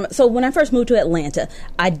 I was talking about, so when I first moved to Atlanta,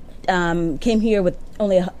 I came here with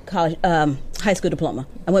only a college, high school diploma.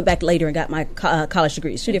 I went back later and got my college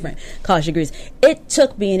degrees, 2 different college degrees. It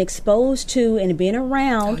took being exposed to and being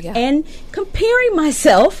around and comparing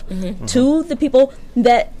myself to the people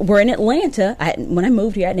that were in Atlanta. When I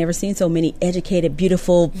moved here, I'd never seen so many educated,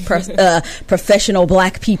 beautiful, professional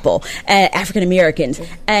black people, African Americans.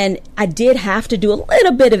 And I did have to do a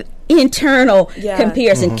little bit of internal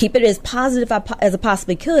comparison, keep it as positive as I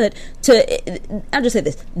possibly could. I'll just say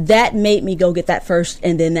this: that made me go get that first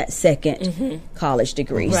and then that second college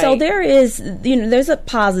degree. Right. So there is, there's a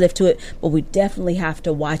positive to it, but we definitely have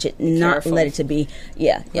to watch it, not let it to be.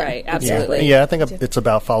 Right, absolutely. Yeah, I think it's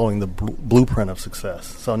about following the blueprint of success.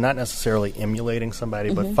 So not necessarily emulating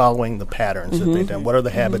somebody, but following the patterns that they've done. What are the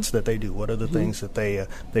habits that they do? What are the things that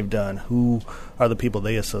they've done? Who are the people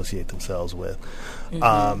they associate themselves with?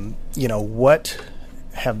 What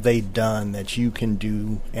have they done that you can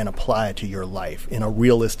do and apply to your life in a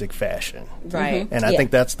realistic fashion? Right. And I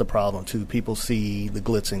think that's the problem, too. People see the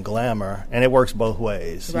glitz and glamour, and it works both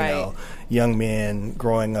ways. Right. You know, young men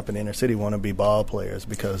growing up in the inner city want to be ball players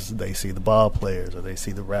because they see the ball players or they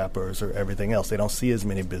see the rappers or everything else. They don't see as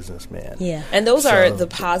many businessmen. Yeah. And those are the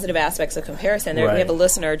positive aspects of comparison. We have a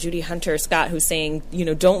listener, Judy Hunter Scott, who's saying,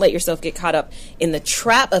 don't let yourself get caught up in the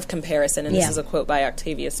trap of comparison. And this is a quote by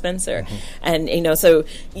Octavia Spencer. And, so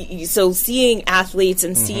seeing athletes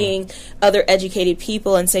and seeing other educated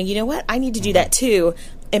people and saying, you know what, I need to do that too.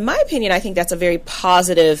 In my opinion, I think that's a very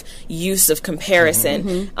positive use of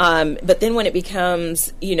comparison. But then when it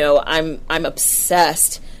becomes, I'm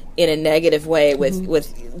obsessed in a negative way with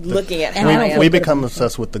looking at how I am. We become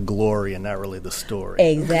obsessed with the glory and not really the story.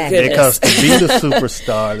 Exactly. Because to be the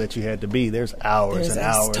superstar that you had to be, there's hours and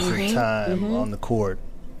hours of time on the court.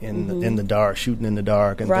 In the dark, shooting in the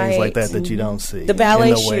dark, and things like that you don't see. The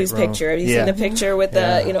ballet shoes picture. Have you seen the picture with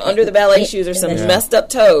the under the ballet shoes are some messed up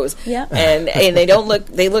toes, and they don't look.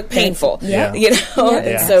 They look painful. And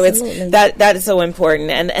so it's that is so important.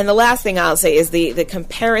 And the last thing I'll say is the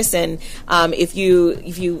comparison. If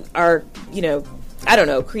you are I don't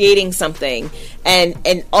know, creating something,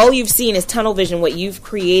 and all you've seen is tunnel vision, what you've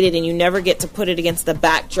created, and you never get to put it against the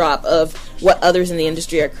backdrop of what others in the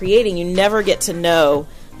industry are creating. You never get to know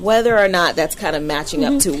whether or not that's kind of matching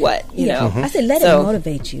up to what, I said let it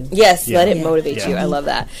motivate you. Yes, let it motivate you. I love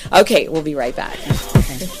that. Okay, we'll be right back.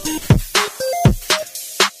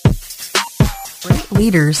 Great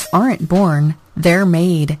leaders aren't born. They're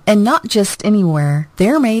made, and not just anywhere.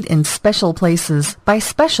 They're made in special places by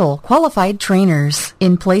special qualified trainers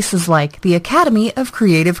in places like the Academy of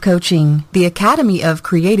Creative Coaching. The Academy of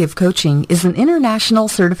Creative Coaching is an international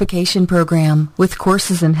certification program with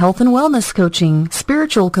courses in health and wellness coaching,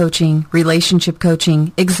 spiritual coaching, relationship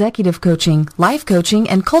coaching, executive coaching, life coaching,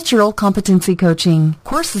 and cultural competency coaching.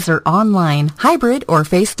 Courses are online, hybrid, or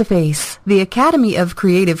face-to-face. The Academy of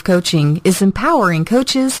Creative Coaching is empowering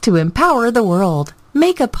coaches to empower the world.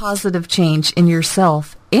 Make a positive change in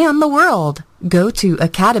yourself and the world. Go to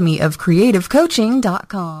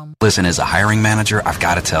academyofcreativecoaching.com. Listen, as a hiring manager, I've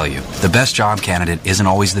got to tell you, the best job candidate isn't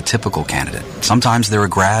always the typical candidate. Sometimes they're a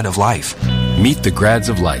grad of life. Meet the grads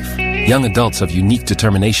of life. Young adults of unique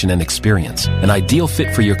determination and experience. An ideal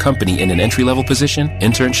fit for your company in an entry-level position,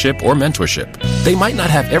 internship, or mentorship. They might not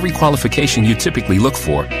have every qualification you typically look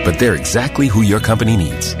for, but they're exactly who your company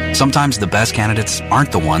needs. Sometimes the best candidates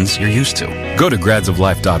aren't the ones you're used to. Go to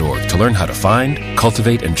gradsoflife.org to learn how to find,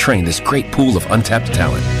 cultivate, and train this great pool of untapped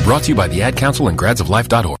talent. Brought to you by the Ad Council and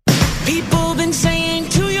gradsoflife.org. People been saying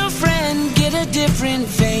to your friend, get a different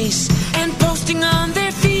face, and posting on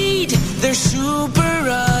their feed, they're super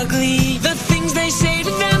ugly. The things they say to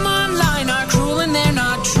them online are cruel and they're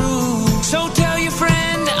not true. So tell your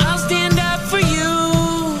friend, I'll stand up for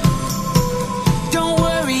you. Don't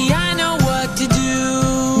worry, I know what to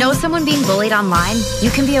do. Know someone being bullied online?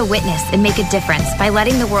 You can be a witness and make a difference by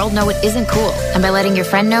letting the world know it isn't cool and by letting your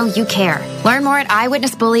friend know you care. Learn more at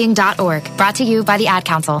eyewitnessbullying.org. Brought to you by the Ad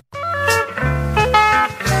Council.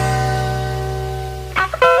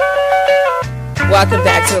 Welcome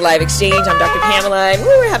back to the Live Exchange. I'm Dr. Pamela, and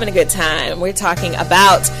we're having a good time. We're talking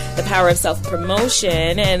about the power of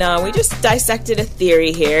self-promotion, and we just dissected a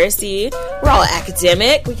theory here. See, we're all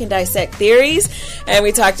academic. We can dissect theories, and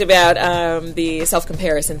we talked about the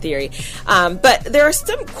self-comparison theory. But there are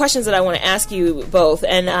some questions that I want to ask you both,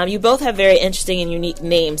 and you both have very interesting and unique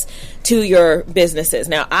names to your businesses.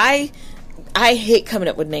 Now, I I hate coming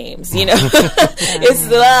up with names, you know.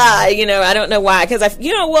 It's you know, I don't know why, because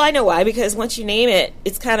I know why, because once you name it,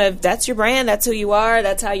 it's kind of, that's your brand, that's who you are,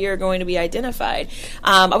 that's how you're going to be identified.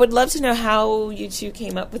 I would love to know how you two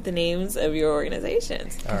came up with the names of your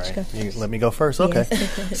organizations. All right, let me go first. Okay.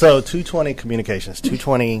 So 220 Communications,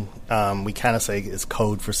 220, we kind of say is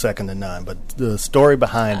code for second to none, but the story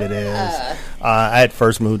behind it is I had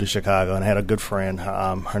first moved to Chicago and I had a good friend.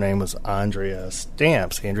 Her name was Andrea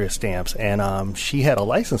Stamps, and she had a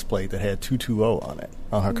license plate that had 220 on it,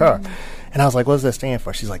 on her car. And I was like, what does that stand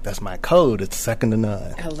for? She's like, that's my code. It's second to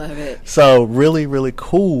none. I love it. So really, really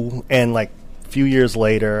cool. And like a few years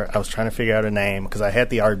later, I was trying to figure out a name because I had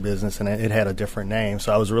the art business and it had a different name.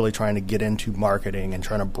 So I was really trying to get into marketing and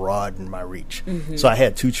trying to broaden my reach. So I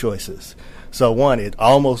had two choices. So one, it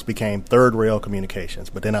almost became Third Rail Communications,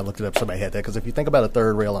 but then I looked it up, somebody had that, because if you think about a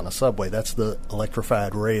third rail on a subway, that's the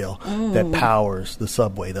electrified rail that powers the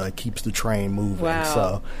subway, that keeps the train moving. Wow.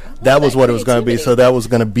 So that was what it was going to be. So that was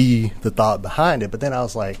going to be the thought behind it. But then I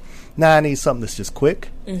was like, nah, I need something that's just quick,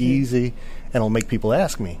 easy, and it'll make people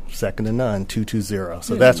ask me. Second to none, 220.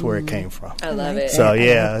 So that's where it came from. I love it. So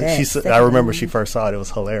yeah, I remember she first saw it. It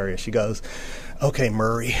was hilarious. She goes, okay,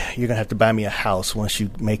 Murray, you're going to have to buy me a house once you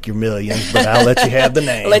make your millions, but I'll let you have the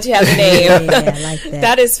name. I'll let you have the name. Yeah, I like that.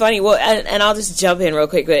 That is funny. Well, and I'll just jump in real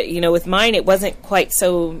quick. But, you know, with mine, it wasn't quite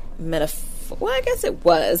so well, I guess it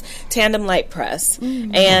was Tandem Light Press,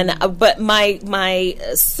 and but my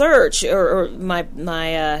search or my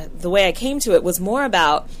the way I came to it was more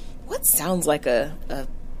about what sounds like a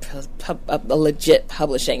legit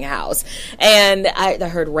publishing house, and I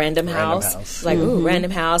heard Random House. Like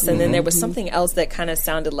Random House, and then there was something else that kind of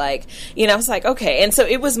sounded like, you know, I was like, okay, and so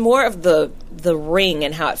it was more of the ring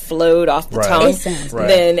and how it flowed off the tongue.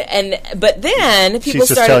 But then people she's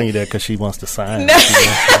just started telling you that because she wants to sign. No.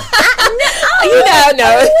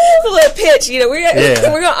 It's a little pitch. You know, we're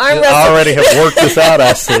gonna arm wrestle. I already have worked this out.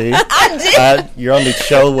 I see. I did. You're on the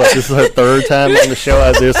show. This is her third time on the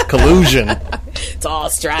show. There's collusion. It's all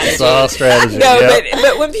strategy. No,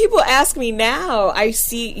 but when people ask me now, I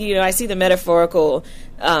see the metaphorical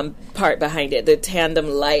part behind it, the tandem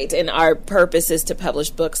light, and our purpose is to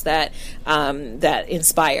publish books that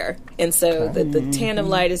inspire. And so the tandem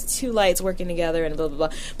light is two lights working together, and blah blah blah.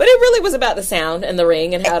 But it really was about the sound and the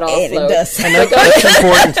ring and how it all flowed. And that's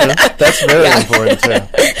important too. That's very important too.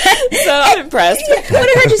 So I'm impressed. When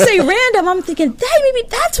I heard you say random, I'm thinking, maybe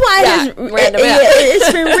that's why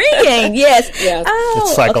it's been ringing. Yes. Oh,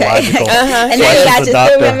 it's psychological. Okay. And then I just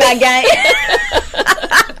threw in my game.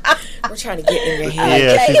 We're trying to get in your head.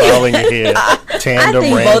 Yeah, she's all in your head. Tandem, I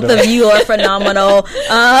think random. both of you are phenomenal.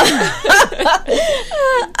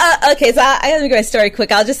 Okay, so I have a great story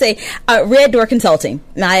quick. I'll just say Red Door Consulting.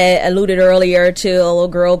 I alluded earlier to a little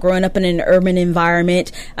girl growing up in an urban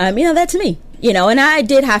environment. That's me. You know, and I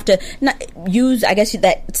did have to use, I guess,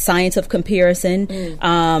 that science of comparison.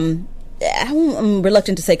 I'm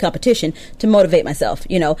reluctant to say competition, to motivate myself,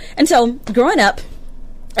 you know. And so growing up,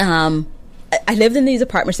 I lived in these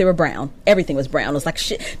apartments. They were brown. Everything was brown. It was like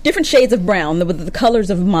different shades of brown, the colors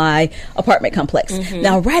of my apartment complex.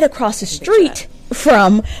 Now, right across the street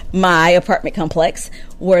from my apartment complex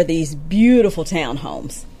were these beautiful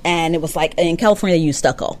townhomes. And it was like, in California, they use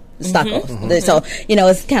stucco. So, you know,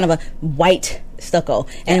 it's kind of a white stucco.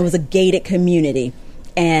 And it was a gated community.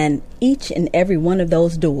 And each and every one of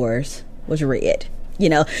those doors was red. You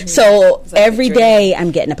know, so every day I'm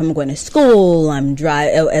getting up, I'm going to school, I'm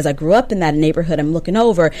driving. As I grew up in that neighborhood, I'm looking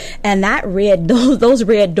over, and those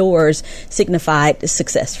red doors signified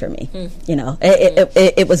success for me. You know,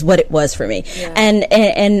 it was what it was for me. Yeah.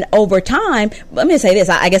 And over time, let me say this.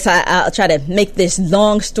 I guess I'll try to make this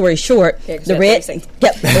long story short. The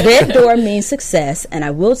red door means success, and I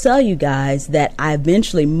will tell you guys that I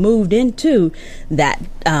eventually moved into that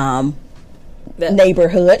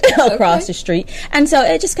neighborhood across the street, and so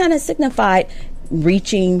it just kind of signified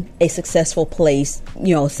reaching a successful place,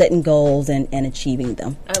 you know, setting goals and achieving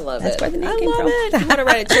them. I love That's it. Where the name came from. If you want to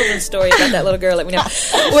write a children's story about that little girl, let me know.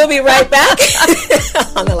 We'll be right back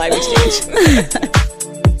on the Live Exchange.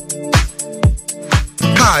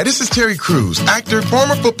 Hi, this is Terry Crews, actor,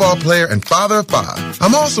 former football player, and father of 5.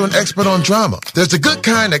 I'm also an expert on drama. There's the good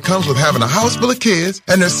kind that comes with having a house full of kids,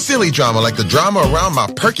 and there's silly drama like the drama around my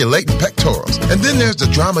percolating pectorals. And then there's the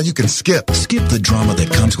drama you can skip. Skip the drama that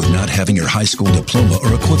comes with not having your high school diploma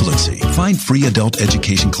or equivalency. Find free adult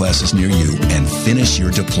education classes near you and finish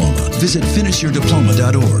your diploma. Visit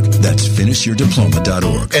finishyourdiploma.org. That's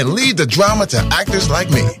finishyourdiploma.org. And leave the drama to actors like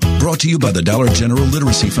me. Brought to you by the Dollar General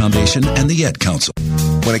Literacy Foundation and the Ed Council.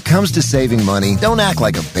 When it comes to saving money, don't act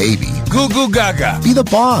like a baby. Goo goo gaga. Be the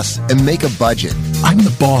boss and make a budget. I'm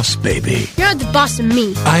the boss, baby. You're not the boss of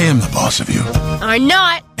me. I am the boss of you. Are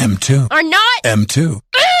not. M2. Are not. M2.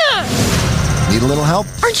 Need a little help?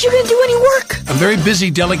 Aren't you going to do any work? I'm very busy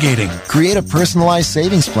delegating. Create a personalized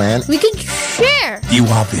savings plan. We could share. You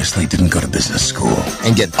obviously didn't go to business school.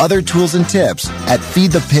 And get other tools and tips at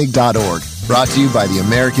feedthepig.org. Brought to you by the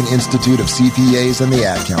American Institute of CPAs and the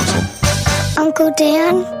Ad Council. Uncle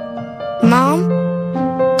Dan? Mom?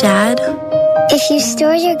 Dad? If you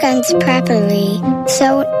store your guns properly,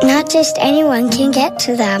 so not just anyone can get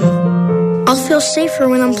to them. I'll feel safer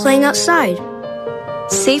when I'm playing outside.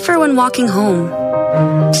 Safer when walking home.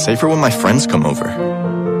 Safer when my friends come over.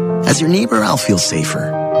 As your neighbor, I'll feel safer.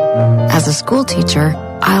 As a school teacher,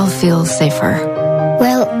 I'll feel safer.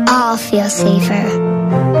 We'll all feel safer.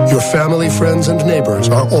 Your family, friends, and neighbors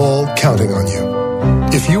are all counting on you.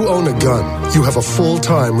 If you own a gun, you have a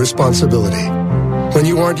full-time responsibility. When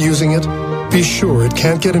you aren't using it, be sure it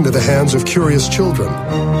can't get into the hands of curious children,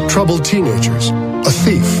 troubled teenagers, a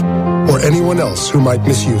thief, or anyone else who might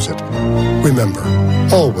misuse it. Remember,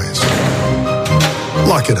 always,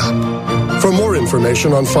 lock it up. For more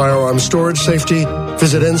information on firearm storage safety,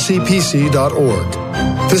 visit ncpc.org.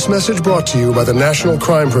 This message brought to you by the National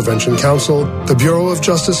Crime Prevention Council, the Bureau of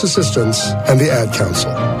Justice Assistance, and the Ad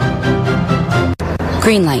Council.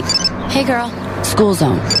 Green light. Hey girl. School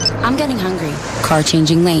zone. I'm getting hungry. Car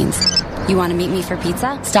changing lanes. You want to meet me for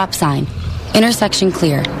pizza? Stop sign. Intersection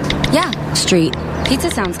clear. Yeah, street. Pizza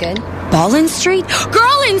sounds good. Ball in street?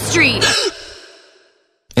 Girl in street!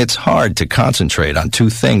 It's hard to concentrate on two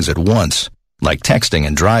things at once, like texting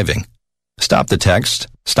and driving. Stop the text,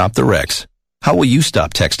 stop the wrecks. How will you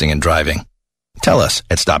stop texting and driving? Tell us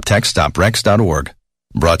at stoptextstopwrecks.org.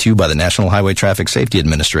 Brought to you by the National Highway Traffic Safety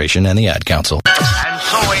Administration and the Ad Council. And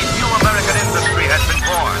so a new American industry has been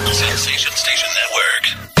born. Sensation Station Network.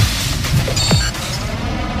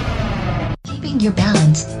 Keeping your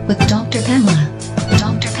balance with Dr. Pamela.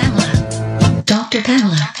 Dr. Pamela. Dr.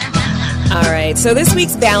 Pamela. All right, so this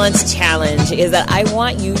week's balance challenge is that I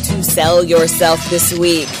want you to sell yourself this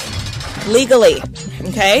week. Legally,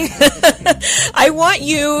 okay? I want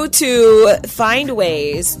you to find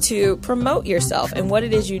ways to promote yourself and what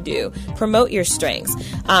it is you do. Promote your strengths.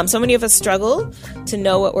 So many of us struggle to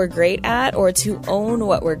know what we're great at or to own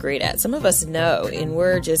what we're great at. Some of us know, and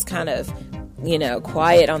we're just kind of,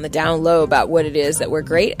 quiet on the down low about what it is that we're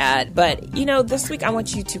great at. But, this week I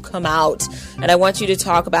want you to come out and I want you to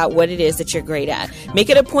talk about what it is that you're great at.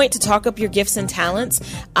 Make it a point to talk up your gifts and talents,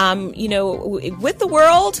 with the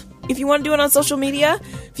world. If you want to do it on social media,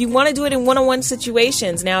 if you want to do it in one-on-one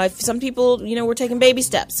situations. Now, if some people, we're taking baby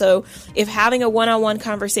steps. So if having a one-on-one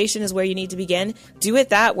conversation is where you need to begin, do it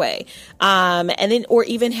that way. And then, or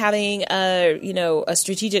even having a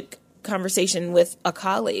strategic conversation with a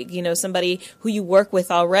colleague, somebody who you work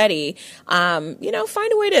with already, find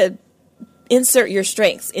a way to insert your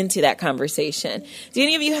strengths into that conversation. Do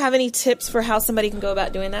any of you have any tips for how somebody can go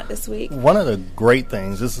about doing that this week? One of the great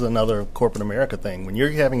things, this is another corporate America thing, when you're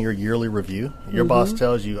having your yearly review, your boss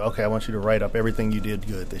tells you, okay, I want you to write up everything you did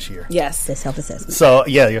good this year. Yes. The self-assessment. So,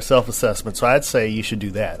 yeah, your self-assessment. So I'd say you should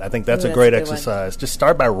do that. I think that's a great exercise. Just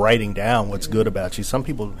start by writing down what's good about you. Some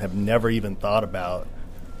people have never even thought about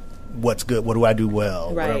what's good, what do I do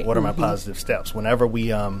well, right. what are my positive steps. Whenever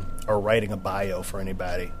we are writing a bio for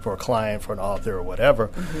anybody, for a client, for an author or whatever,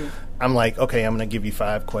 I'm like, okay, I'm going to give you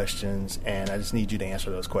 5 questions and I just need you to answer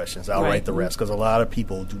those questions. I'll write the rest, because a lot of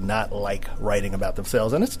people do not like writing about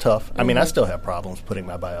themselves, and it's tough. I mean, I still have problems putting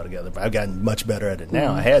my bio together, but I've gotten much better at it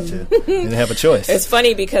now. I had to. Didn't have a choice. It's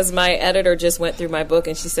funny because my editor just went through my book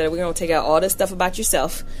and she said, we're going to take out all this stuff about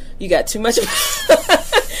yourself. You got too much about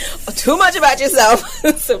yourself.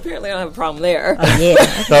 So apparently I don't have a problem there. Oh,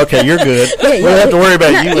 yeah. Okay, you're good. We don't have to worry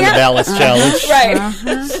about you in the balance challenge. Right.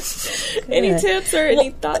 Any tips or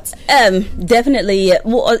any thoughts? Definitely.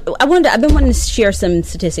 Well, I've been wanting to share some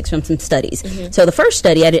statistics from some studies. So the first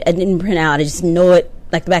study I didn't print out. I just know it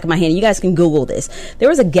like the back of my hand. You guys can Google this. There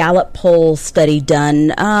was a Gallup poll study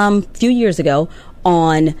done a few years ago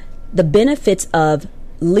on the benefits of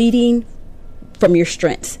leading from your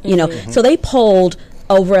strengths. So they polled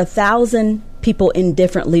over 1,000 people in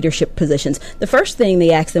different leadership positions. The first thing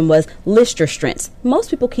they asked them was, list your strengths. Most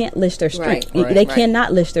people can't list their strengths. They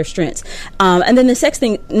cannot list their strengths. And then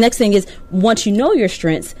the next thing is, once you know your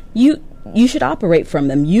strengths, you should operate from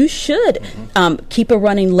them. You should keep a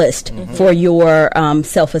running list for your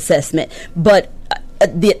self-assessment. But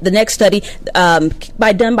the next study, done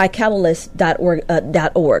by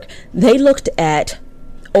Catalyst.org, they looked at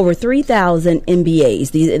over 3,000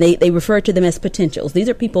 MBAs. They refer to them as potentials. These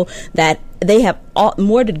are people that they have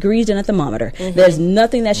more degrees than a thermometer. There's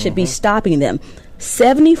nothing that should be stopping them.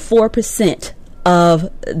 74% of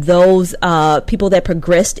those people that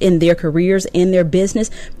progressed in their careers, in their business,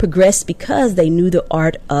 progressed because they knew the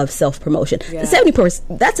art of self-promotion. Yeah. The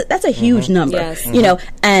 70%, that's a huge number, Yes. you know,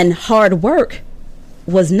 and hard work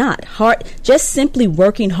was not hard. Just simply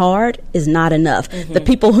working hard is not enough. The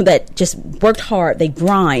people that just worked hard, they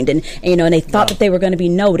grind, and you know, and they thought that they were going to be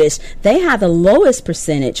noticed, they have the lowest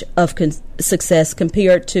percentage of success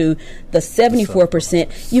compared to the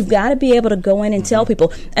 74%. You've got to be able to go in and tell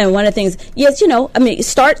people. And one of the things, yes, you know, I mean,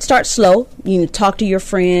 start slow. You know, talk to your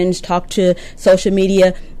friends, talk to social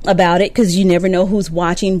media about it, because you never know who's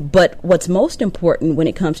watching. But what's most important when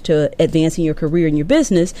it comes to advancing your career and your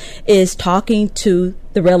business is talking to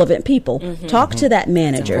the relevant people. Talk to that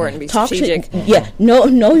manager. It's important to be Talk strategic.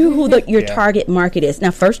 know who your target market is. Now,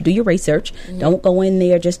 first, do your research. Don't go in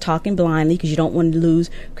there just talking blindly, because you don't want to lose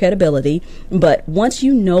credibility. But once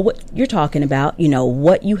you know what you're talking about, you know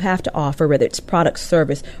what you have to offer, whether it's product,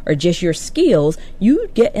 service, or just your skills, you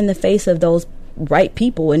get in the face of those right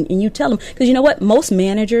people and you tell them, because you know what, most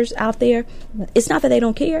managers out there, it's not that they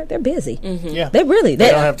don't care, they're busy. Yeah, they don't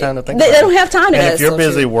have time to think they about it. don't have time to and if you're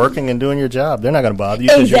busy working and doing your job, they're not going to bother you,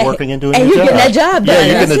 because you're working and doing your job. Getting that job done. Yeah,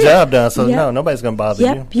 you're getting the job done, so Yep. no, nobody's going to bother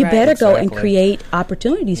you. You better go and Exactly. create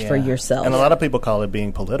opportunities for yourself. And a lot of people call it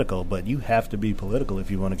being political, but you have to be political if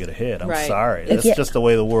you want to get ahead. I'm Right. sorry, that's just the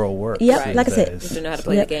way the world works. Yep, these like I said, days. You have to know how to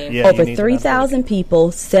play the game. Yeah, you over need to know how to play 3,000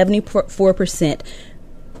 people, 74%.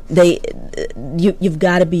 You've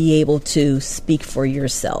got to be able to speak for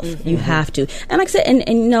yourself. You have to. And like I said,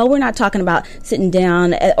 and no, we're not talking about sitting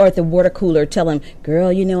down or at the water cooler telling,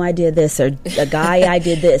 girl, you know I did this, or a guy, I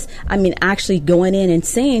did this. I mean, actually going in and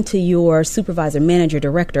saying to your supervisor, manager,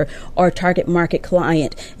 director, or target market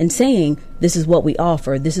client, and saying, this is what we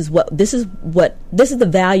offer. This is the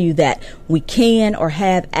value that we can or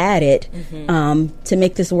have added to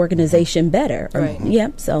make this organization better. Right. Yeah,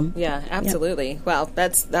 absolutely. Wow,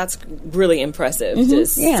 that's really impressive.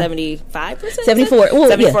 Just 75%, 74,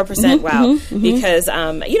 74%. Wow, Mm-hmm. because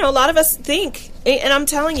you know, a lot of us think, and I'm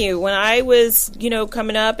telling you, when I was, you know,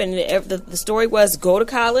 coming up, and the story was go to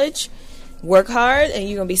college, work hard, and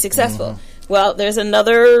you're gonna be successful. Well, there's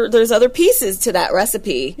other pieces to that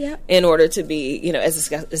recipe in order to be, you know, as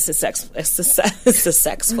successful. That's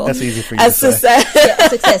easy for you to say.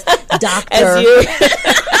 Success, doctor.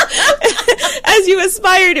 As you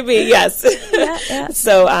aspire to be, yes.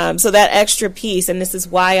 So that extra piece, and this is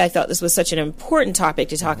why I thought this was such an important topic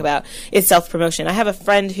to talk about, is self-promotion. I have a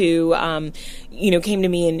friend who, you know, came to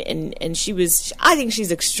me and I think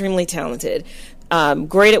she's extremely talented.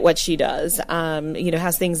 Great at what she does, you know,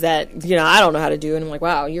 has things that, you know, I don't know how to do. And I'm like,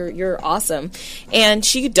 wow, you're awesome. And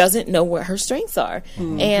she doesn't know what her strengths are.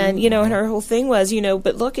 And, you know, and her whole thing was, you know,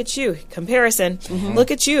 but look at you, comparison.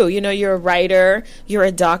 Look at you, you know, you're a writer, you're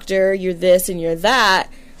a doctor, you're this and you're that.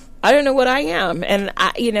 I don't know what I am. And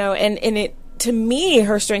I, you know, and it, to me,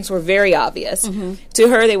 her strengths were very obvious. To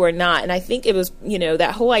her, they were not. And I think it was, you know,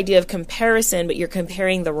 that whole idea of comparison, but you're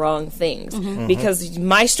comparing the wrong things. Because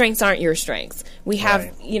my strengths aren't your strengths. We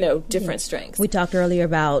have, you know, different strengths. We talked earlier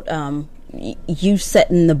about you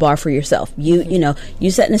setting the bar for yourself. You know,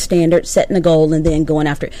 you setting a standard, setting a goal, and then going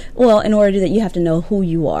after it. Well, in order to do that, you have to know who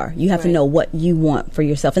you are. You have to know what you want for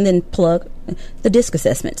yourself. And then plug the DISC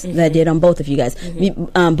assessments that I did on both of you guys.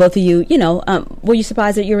 Both of you, you know, were you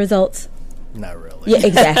surprised at your results? Not really. Yeah,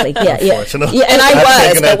 exactly. Yeah. Unfortunately. Yeah, and I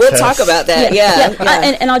was, but we'll talk about that. Yeah.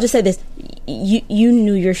 And I'll just say this. You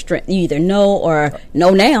knew your strength. You either know or know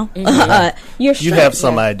now. Your strength. You have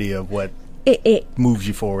some idea of what it moves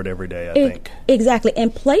you forward every day, I think. Exactly.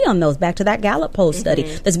 And play on those. Back to that Gallup poll study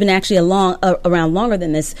that's been actually around longer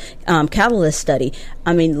than this Catalyst study.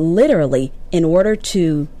 I mean, literally, in order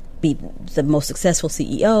to be the most successful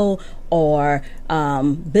CEO or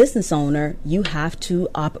business owner, you have to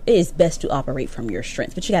it's best to operate from your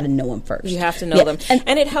strengths, but you got to know them first. You have to know them,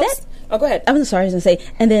 and it helps. Go ahead. I'm sorry, I was going to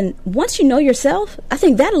say, and then once you know yourself, I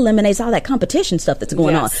think that eliminates all that competition stuff that's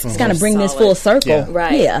going on. It's kind of bring this full circle,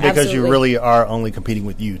 right? Yeah, because absolutely. you really are only competing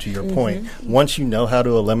with you. To your point, once you know how to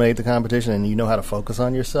eliminate the competition and you know how to focus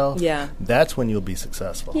on yourself, that's when you'll be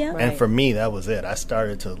successful. Yeah. And for me, that was it. I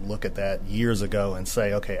started to look at that years ago and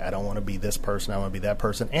say, okay, I don't want to be this person, I want to be that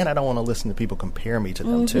person, and I don't want to listen to people compare me to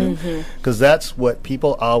them too, because that's what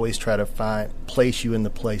people always try to place you in the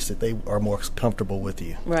place that they are more comfortable with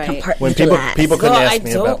you. Right. When people couldn't ask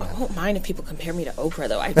me about. I don't mind if people compare me to Oprah,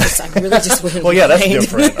 though. I really just wouldn't. Well, yeah, that's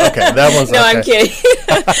different. Okay, that one's no, okay. I'm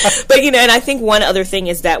kidding. But you know, and I think one other thing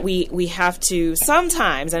is that we have to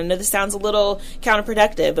sometimes. I know this sounds a little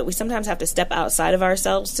counterproductive, but we sometimes have to step outside of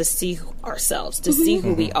ourselves to see ourselves, to see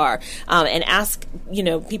who we are, and ask, you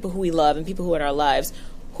know, people who we love and people who are in our lives,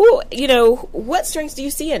 what strengths do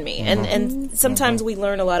you see in me? And sometimes we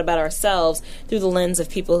learn a lot about ourselves through the lens of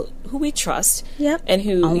people who we trust and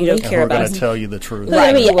who care about us. Who are going to tell you the truth.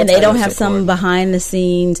 Right. And they don't have some behind the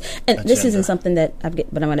scenes. And this isn't something that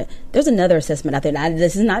but I'm going to, there's another assessment out there. Now,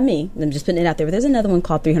 this is not me. I'm just putting it out there. But there's another one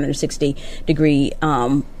called 360 degree.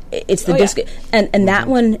 It's the DISC, and that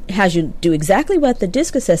one has you do exactly what the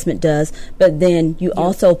DISC assessment does, but then you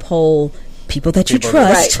also poll people that you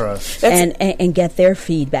trust, and get their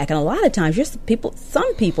feedback. And a lot of times, some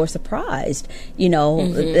people are surprised.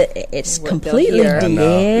 It's completely different.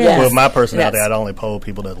 Well, my personality, I'd only poll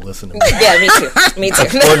people that listen to me. Yeah, me too. Me too.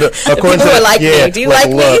 According people are like me. Do you like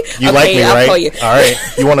me? You like me, I'll right? call you. All right.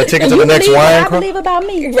 You want a ticket to the next wine crawl? I believe about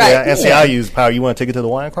me. Right. Yeah, and see, I use power. You want a ticket to the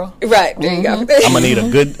wine crawl? Right. There you go. I'm going to need a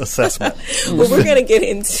good assessment. Well, we're going to get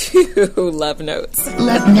into Love Notes.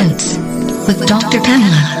 Love Notes with Dr.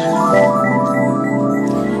 Pamela.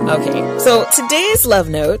 Okay, so today's love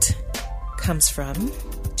note comes from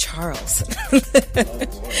Charles.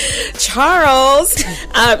 Charles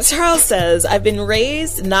says, I've been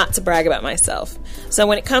raised not to brag about myself. So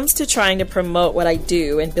when it comes to trying to promote what I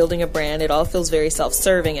do and building a brand, it all feels very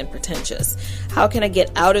self-serving and pretentious. How can I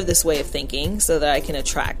get out of this way of thinking so that I can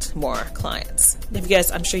attract more clients?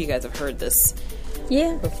 I'm sure you guys have heard this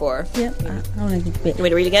before. Yeah. I don't know. You want me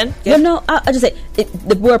to read again? Well, no, I'll just say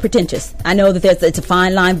the word pretentious. I know that it's a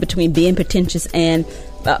fine line between being pretentious and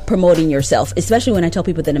promoting yourself, especially when I tell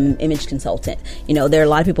people that I'm an image consultant. There are a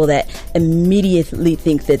lot of people that immediately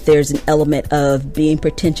think that there's an element of being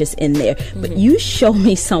pretentious in there. But you show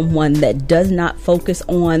me someone that does not focus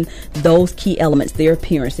on those key elements, their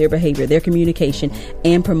appearance, their behavior, their communication,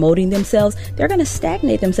 and promoting themselves, they're going to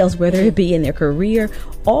stagnate themselves, whether it be in their career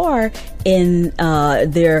or in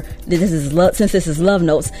since this is love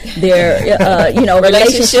notes, their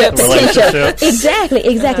relationship potential. Exactly.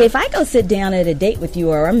 If I go sit down at a date with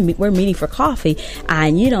you, or we're meeting for coffee,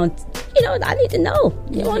 and you don't, I need to know.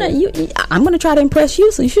 I'm going to try to impress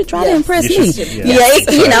you, so you should try to impress me. But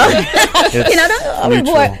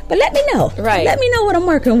let me know. Right. Let me know what I'm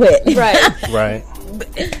working with. Right. Right.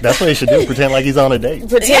 That's what he should do. Pretend like he's on a date.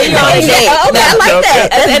 Pretend you're on a date. I like that.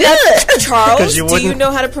 That's good. Charles, do you know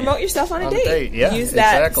how to promote yourself on a date? Yeah, use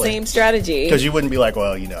that same strategy. Because you wouldn't be like,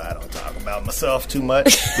 well, I don't talk about myself too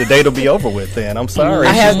much. The date will be over with then. I'm sorry.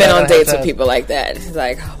 I have been on dates with people like that. It's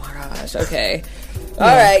like, oh my gosh, okay. All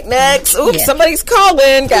right, next. Oops, somebody's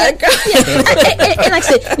calling. Gotta go. And like I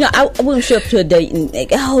said, I wouldn't show up to a date and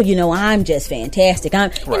think, I'm just fantastic. I'm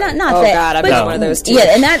not that. God, I've been one of those too.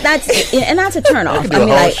 Yeah, and that's a turn off.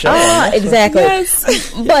 Exactly.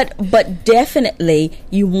 Yes. But definitely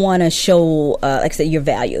you want to show, like I said, your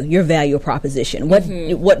value proposition.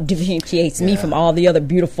 What differentiates me from all the other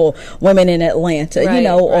beautiful women in Atlanta?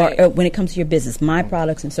 Or when it comes to your business, my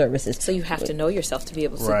products and services. So you have to know yourself to be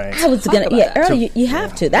able to. Right. I was gonna earlier. You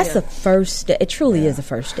have to. That's the first step. It truly is the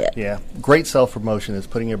first step. Yeah. Great self-promotion is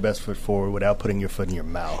putting your best foot forward without putting your foot in your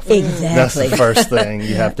mouth. Exactly. That's the first thing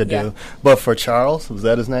you have to do. Yeah. But for Charles, was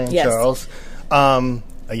that his name? Yes. Charles.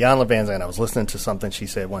 Iyanla Vanzant, I was listening to something she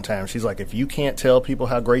said one time. She's like, if you can't tell people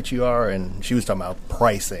how great you are, and she was talking about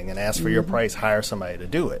pricing and ask for your price, hire somebody to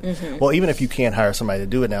do it. Well, even if you can't hire somebody to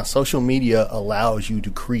do it now, social media allows you to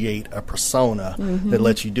create a persona that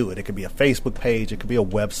lets you do it. It could be a Facebook page, it could be a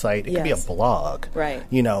website, it could be a blog. Right.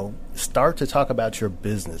 Start to talk about your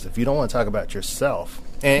business. If you don't want to talk about yourself,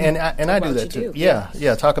 and I do that too.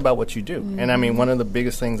 Yeah, talk about what you do. And I mean, one of the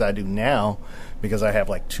biggest things I do now, because I have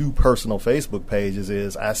like 2 personal Facebook pages,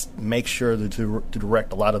 is I make sure to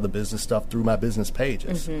direct a lot of the business stuff through my business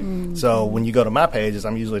pages. So when you go to my pages,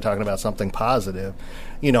 I'm usually talking about something positive,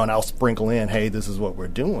 and I'll sprinkle in, hey, this is what we're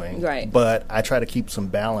doing. Right. But I try to keep some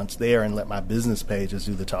balance there and let my business pages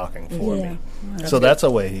do the talking for me. So that's a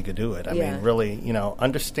way he could do it. I mean, really,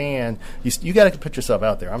 understand, you got to put yourself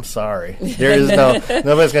out there. I'm sorry. There is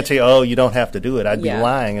nobody's going to tell you, oh, you don't have to do it. I'd be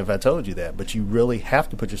lying if I told you that. But you really have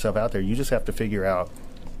to put yourself out there. You just have to figure out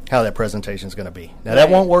how that presentation is going to be. Now, that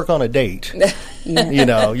won't work on a date.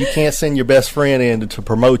 You can't send your best friend in to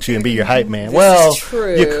promote you and be your hype man. Well,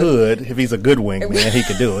 you could. If he's a good wingman, he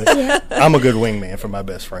could do it. I'm a good wingman for my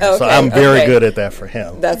best friend, so I'm very good at that for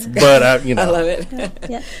him. That's good. But, I love it.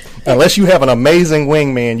 Unless you have an amazing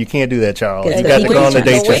wingman, you can't do that, Charles. You got to go on the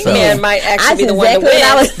date yourself. The wingman might actually be the one to win. What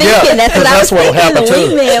I was thinking. That's what happened too.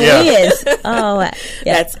 The wingman wins. Oh,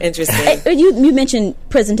 that's interesting. You mentioned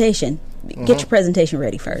presentation. Get your presentation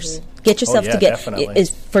ready first. Get yourself definitely.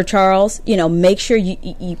 Is for Charles. Make sure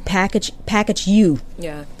you package you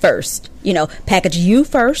first. Package you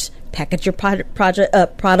first. package your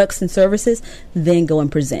products and services, then go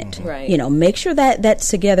and present. Right. Make sure that that's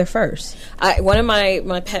together first. One of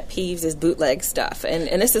my pet peeves is bootleg stuff.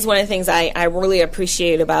 And this is one of the things I really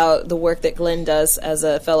appreciate about the work that Glenn does as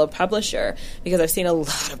a fellow publisher, because I've seen a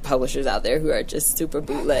lot of publishers out there who are just super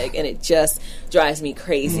bootleg, and it just drives me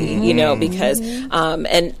crazy, because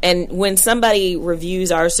and when somebody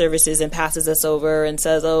reviews our services and passes us over and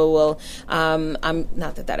says, oh, well, I'm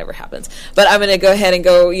not that ever happens, but I'm going to go ahead and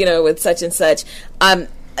go, with such and such.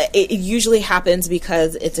 It usually happens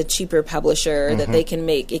because it's a cheaper publisher that they can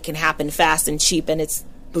make. It can happen fast and cheap, and it's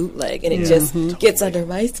bootleg, and it just gets under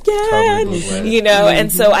my skin, and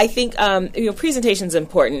so I think presentation is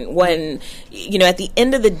important when at the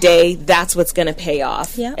end of the day, that's what's going to pay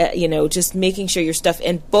off. Just making sure your stuff,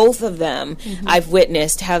 and both of them I've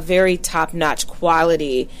witnessed have very top-notch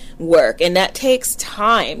quality work, and that takes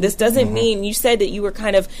time. This doesn't mean, you said that you were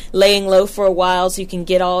kind of laying low for a while so you can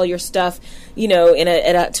get all your stuff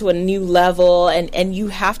to a new level, and you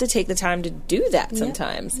have to take the time to do that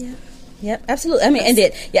sometimes. Yep, absolutely.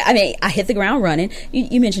 I hit the ground running.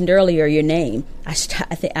 You mentioned earlier your name. I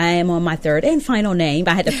think I am on my third and final name.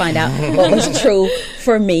 I had to find out what was true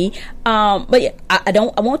for me. But I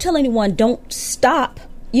won't tell anyone, don't stop.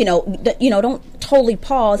 Don't totally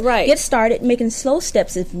pause. Right. Get started, making slow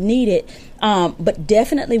steps if needed. But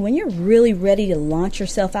definitely, when you're really ready to launch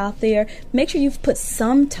yourself out there, make sure you've put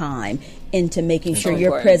some time into making sure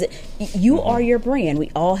you're present. You are your brand. We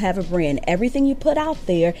all have a brand. Everything you put out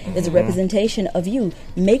there is a representation of you.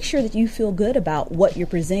 Make sure that you feel good about what you're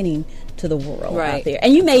presenting to the world out there.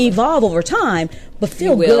 And you may evolve over time, but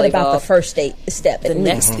feel good about the first step. The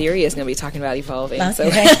next theory is going to be talking about evolving. Okay. So.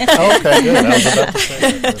 Okay, good. I was about to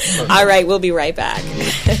say that. All right, we'll be right back.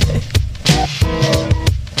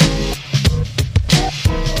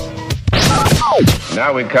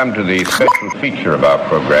 Now we come to the special feature of our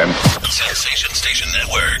program. Sensation Station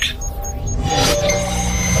Network.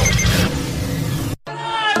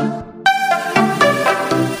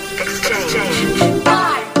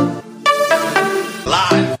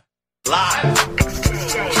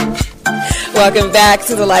 Welcome back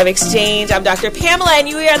to the Live Exchange. I'm Dr. Pamela, and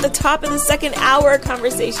you are at the top of the second hour.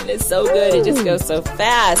 Conversation is so good. It just goes so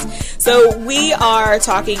fast. So we are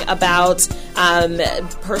talking about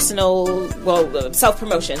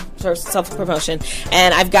self-promotion.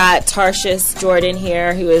 And I've got Tarshis Jordan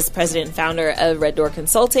here, who is president and founder of Red Door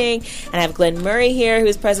Consulting. And I have Glenn Murray here, who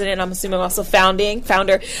is president, I'm assuming also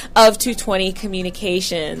founder of 220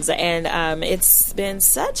 Communications. And it's been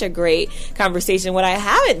such a great conversation. What I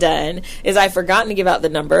haven't done is I've forgotten to give out the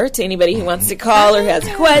number to anybody who wants to call or who has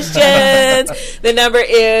questions. The number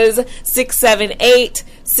is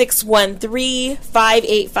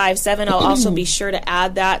 678-613-5857. I'll also be sure to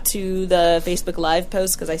add that to the Facebook Live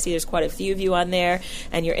post, because I see there's quite a few of you on there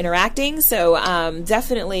and you're interacting. So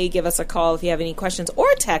definitely give us a call if you have any questions,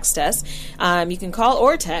 or text us. You can call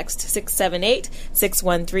or text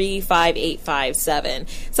 678-613-5857.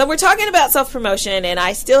 So we're talking about self-promotion, and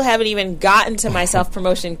I still haven't even gotten to my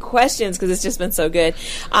self-promotion questions because it's just been so good.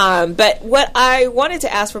 But what I wanted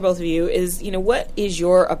to ask for both of you is, what is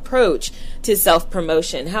your approach to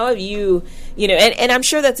self-promotion? How have you, and I'm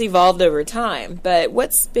sure that's evolved over time, but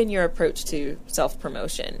what's been your approach to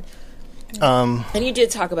self-promotion? And you did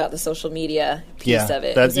talk about the social media piece of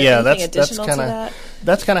it. Is there anything additional to that?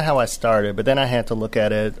 That's kind of how I started, but then I had to look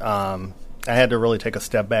at it. I had to really take a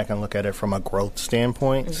step back and look at it from a growth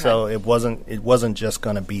standpoint. Okay. So it wasn't just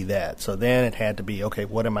going to be that. So then it had to be, okay,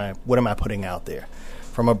 what am I putting out there?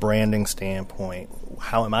 From a branding standpoint,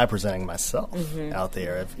 how am I presenting myself out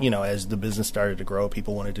there? As the business started to grow,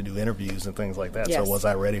 people wanted to do interviews and things like that. Yes. So was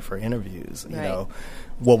I ready for interviews? Right.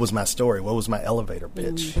 What was my story? What was my elevator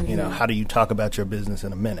pitch? How do you talk about your business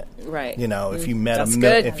in a minute? Right. If you met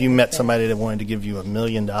somebody that wanted to give you $1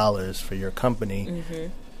 million for your company,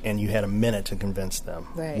 and you had a minute to convince them,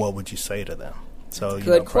 what would you say to them? So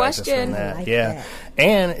good question. That. Like that.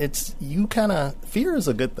 And it's fear is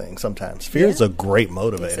a good thing sometimes. Fear is a great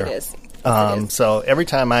motivator. Yes, it is. So every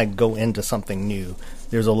time I go into something new,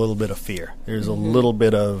 there's a little bit of fear. There's a little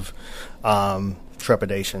bit of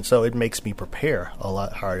trepidation. So it makes me prepare a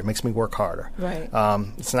lot harder. It makes me work harder. Right.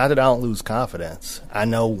 It's not that I don't lose confidence. I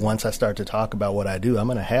know once I start to talk about what I do, I'm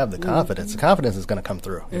going to have the confidence. The confidence is going to come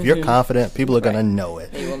through. If you're confident, people are going to know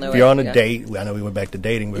it. They will know if you're on a date, I know we went back to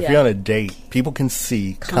dating, but if you're on a date, people can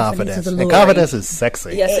see confidence. And confidence is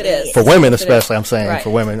sexy. Yes, it is. For women especially, I'm saying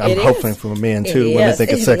for women. I'm hoping for men too. Women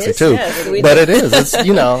think it's sexy too. But it is. It's,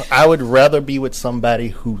 I would rather be with somebody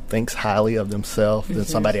who thinks highly of themselves than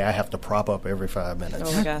somebody I have to prop up every 5 5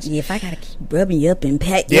 minutes. Oh my gosh. Yeah, if I gotta keep rubbing you up and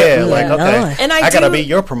pat you Yeah, up, like, okay. Lord. And I gotta be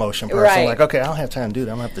your promotion person. Right. Like, okay, I don't have time to do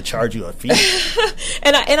that. I'm gonna have to charge you a fee.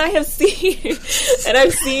 And I have seen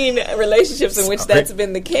I've seen relationships in which that's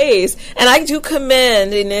been the case. And I do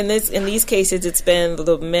commend, and in these cases, it's been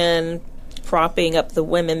the men propping up the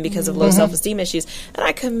women because of low self-esteem issues. And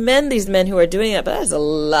I commend these men who are doing that, but that's a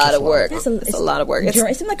lot of work. It's a lot of work. It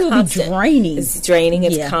seems like it would be draining. It's draining.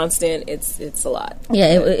 It's constant. It's a lot.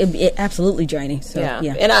 Yeah, it absolutely draining. So, yeah.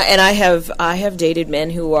 And I have dated men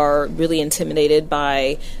who are really intimidated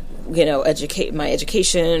by my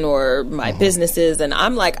education or my businesses, and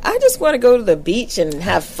I'm like, I just want to go to the beach and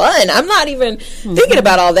have fun. I'm not even thinking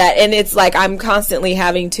about all that, and it's like I'm constantly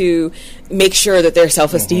having to make sure that their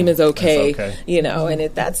self-esteem is okay,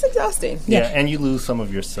 and that's exhausting. Yeah, and you lose some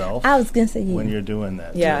of yourself. I was gonna say when you're doing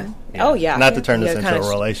that. Yeah. Too. Oh yeah. Not to turn this into a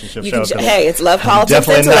relationship show. Hey, it's love, politics,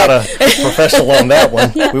 definitely not a professional on that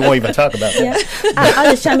one. We won't even talk about that.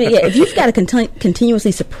 I'll just chime in. If you've got to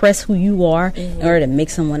continuously suppress who you are in order to make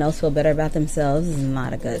someone else feel better about themselves, it's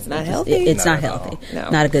not a good. It's not healthy. It's not healthy. No.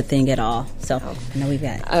 Not a good thing at all. So we've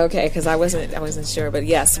got it. Okay, because I wasn't sure, but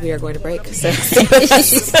yes, we are going to break. So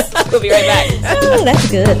we'll be right back. Oh, that's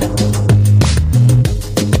good.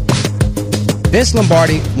 Vince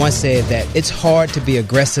Lombardi once said that it's hard to be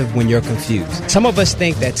aggressive when you're confused. Some of us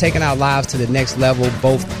think that taking our lives to the next level,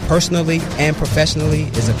 both personally and professionally,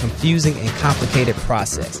 is a confusing and complicated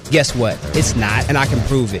process. Guess what? It's not, and I can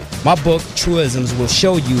prove it. My book, Truisms, will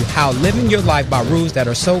show you how living your life by rules that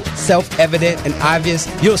are so self-evident and obvious,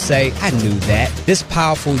 you'll say, I knew that. This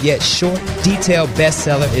powerful yet short, detailed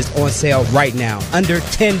bestseller is on sale right now, under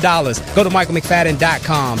 $10. Go to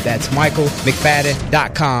michaelmcfadden.com. That's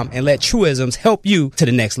michaelmcfadden.com, and let Truisms help you to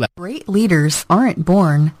the next level. Great leaders aren't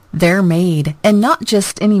born. They're made, and not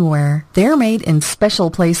just anywhere. They're made in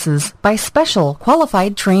special places by special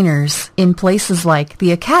qualified trainers in places like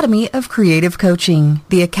the Academy of Creative Coaching.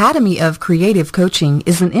 The Academy of Creative Coaching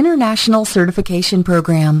is an international certification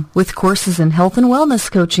program with courses in health and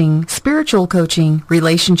wellness coaching, spiritual coaching,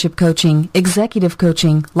 relationship coaching, executive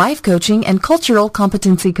coaching, life coaching, and cultural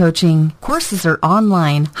competency coaching. Courses are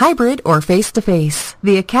online, hybrid, or face-to-face.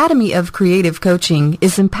 The Academy of Creative Coaching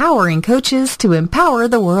is empowering coaches to empower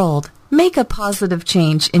the world. Make a positive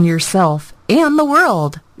change in yourself and the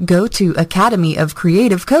world. Go to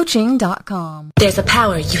academyofcreativecoaching.com. There's a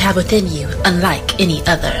power you have within you unlike any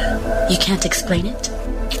other. You can't explain it.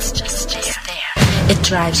 It's just there. It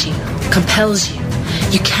drives you, compels you.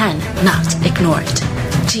 You cannot ignore it.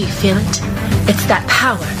 Do you feel it? It's that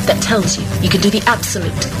power that tells you you can do the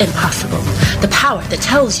absolute impossible. The power that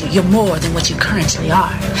tells you you're more than what you currently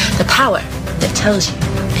are. The power that tells you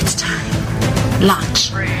it's time.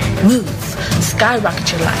 Launch, move,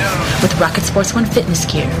 skyrocket your life with Rocket Sports One fitness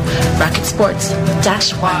gear.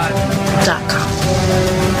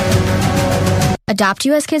 RocketSports-1.com. Adopt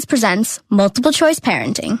US Kids presents Multiple Choice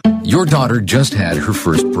Parenting. Your daughter just had her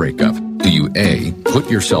first breakup. Do you A, put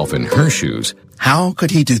yourself in her shoes? How could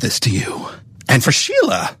he do this to you? And for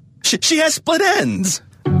Sheila, she has split ends.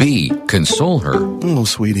 B, console her. Oh,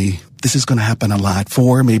 sweetie, this is going to happen a lot.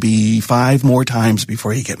 4, maybe 5 more times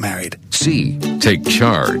before you get married. C, take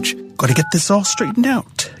charge. Got to get this all straightened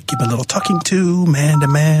out. Keep a little talking to, man to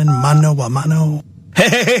man, mano a mano.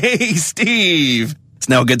 Hey, Steve. It's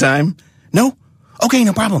now a good time? No? Okay,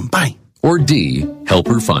 no problem. Bye. Or D, help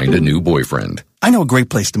her find a new boyfriend. I know a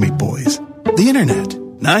great place to meet boys. The internet.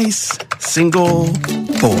 Nice, single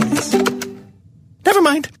boys. Never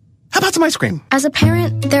mind. How about some ice cream? As a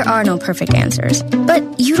parent, there are no perfect answers. But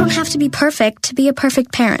you don't have to be perfect to be a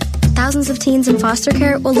perfect parent. Thousands of teens in foster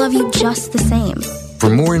care will love you just the same. For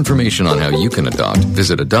more information on how you can adopt,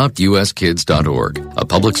 visit adoptuskids.org. A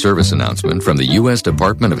public service announcement from the U.S.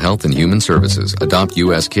 Department of Health and Human Services, Adopt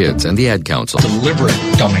U.S. Kids, and the Ad Council. Deliberate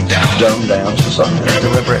dumbing down. Dumb down society.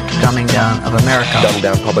 Deliberate dumbing down of America. Dumb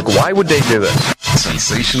down public. Why would they do this?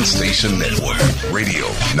 Sensation Station Network. Radio,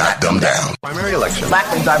 not dumbed down. Primary election.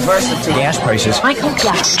 Lack of diversity. Gas prices. Michael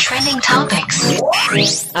Jackson. Trending topics.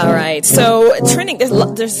 All right. So trending,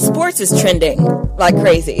 there's sports is trending like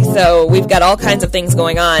crazy. So we've got all kinds of things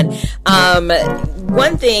going on.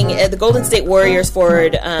 One thing, the Golden State Warriors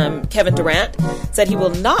forward Kevin Durant said he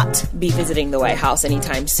will not be visiting the White House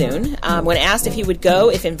anytime soon. When asked if he would go,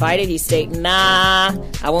 if invited, he stated, nah,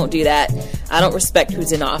 I won't do that. I don't respect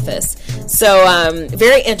who's in office. So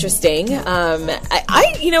very interesting.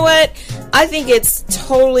 You know what? I think it's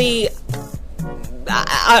totally...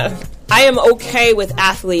 I am okay with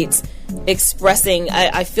athletes expressing.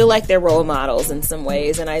 I feel like they're role models in some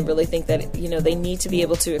ways, and I really think that they need to be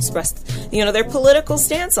able to express their political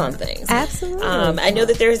stance on things. Absolutely. I know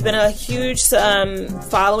that there has been a huge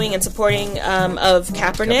following and supporting of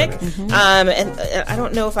Kaepernick. And I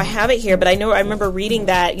don't know if I have it here, but I remember reading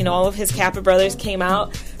that all of his Kappa brothers came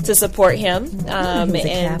out to support him.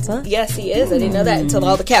 And yes, he is. I didn't know that until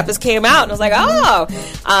all the Kappas came out, and I was like, oh.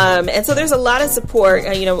 And so there's a lot of support,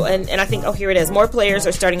 and I think, here it is. More players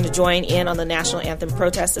are starting to join in on the national anthem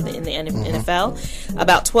protest in the NFL.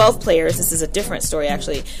 About 12 players, this is a different story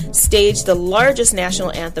actually, staged the largest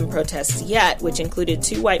national anthem protest yet, which included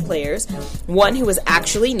 2 white players, one who was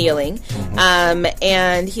actually kneeling,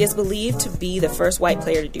 and he is believed to be the first white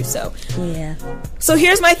player to do so. Yeah. So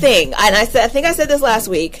here's my thing, and I think I said this last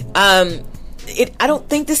week. I don't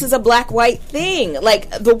think this is a black-white thing. Like,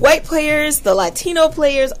 the white players, the Latino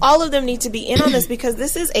players, all of them need to be in on this because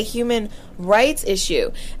this is a human rights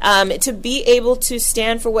issue. To be able to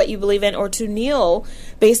stand for what you believe in or to kneel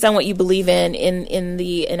based on what you believe in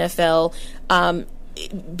the NFL,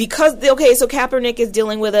 because, so Kaepernick is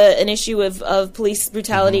dealing with an issue of police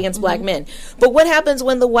brutality against black men. But what happens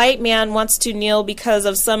when the white man wants to kneel because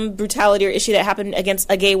of some brutality or issue that happened against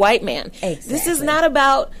a gay white man? Exactly. This is not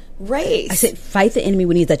about race. I said, fight the enemy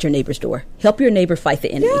when he's at your neighbor's door. Help your neighbor fight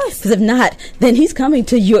the enemy. Yes. Because if not, then he's coming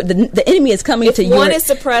to your. The enemy is coming to your. If one is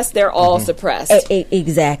suppressed, they're all suppressed.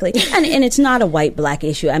 Exactly, and it's not a white-black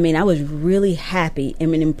issue. I mean, I was really happy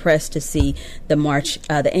and impressed to see the march,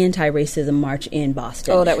 the anti-racism march in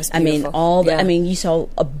Boston. Oh, that was beautiful. I mean, you saw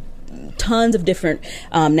tons of different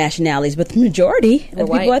nationalities, but the majority of the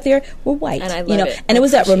people out there were white. And I love it. And it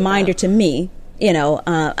was that reminder to me.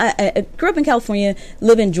 I grew up in California,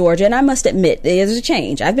 live in Georgia, and I must admit, there's a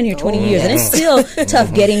change. I've been here 20 years, and it's still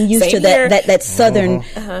tough getting used to that southern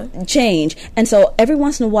change. And so every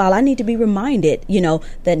once in a while, I need to be reminded,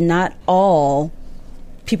 that not all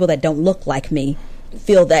people that don't look like me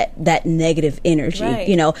feel that negative energy,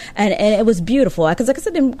 and it was beautiful because, like I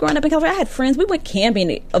said, growing up in California, I had friends. We went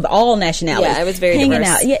camping of all nationalities. Yeah, it was very hanging diverse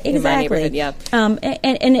out. Yeah, exactly. In my neighborhood, yeah.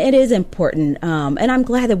 And it is important, and I'm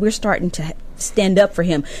glad that we're starting to stand up for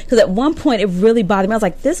him because at one point it really bothered me. I was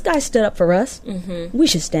like, this guy stood up for us. We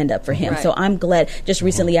should stand up for him. Right. So I'm glad. Just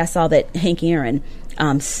recently, I saw that Hank Aaron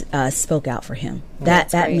spoke out for him.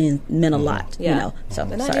 That meant a lot. So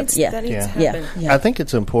that needs to happen. I think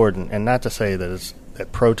it's important, and not to say that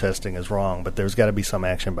protesting is wrong, but there's got to be some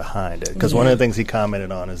action behind it. Because one of the things he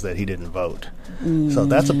commented on is that he didn't vote. So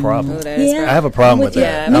that's a problem. I have a problem with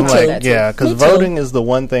that. I'm like, because voting is the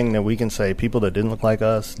one thing that we can say people that didn't look like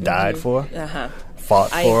us died for, fought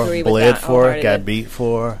for, bled for, got beat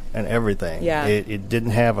for, and everything. Yeah. It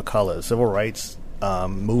didn't have a color. The civil rights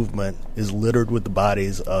movement is littered with the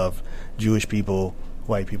bodies of Jewish people,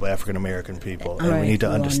 white people, African American people, and we need to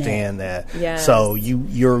understand that. Yes. So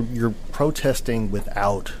you're protesting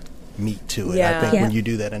without meat to it. I think when you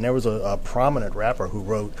do that, and there was a prominent rapper who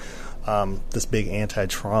wrote this big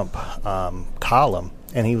anti-Trump column,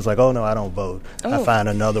 and he was like, "Oh no, I don't vote. I find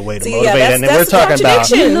another way to motivate." And then we're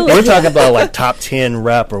talking about like top 10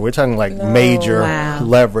 rapper. We're talking like major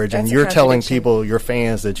leverage, and you're telling people, your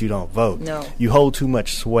fans, that you don't vote. No. You hold too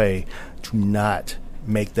much sway to not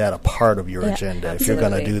make that a part of your agenda. Absolutely. If you're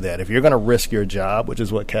going to do that, if you're going to risk your job, which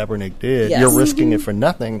is what Kaepernick did, you're risking it for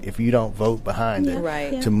nothing if you don't vote behind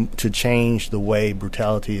it to change the way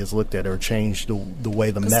brutality is looked at or change the way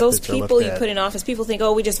the methods are looked at. Those people you put in office, people think,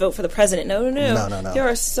 we just vote for the president. No. There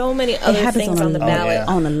are so many other things on the ballot.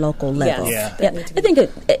 On a local level. Yes. I think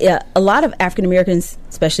a lot of African Americans,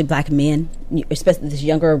 especially black men, especially this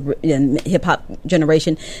younger hip-hop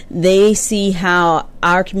generation, they see how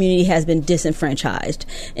our community has been disenfranchised,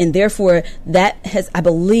 and therefore that has, I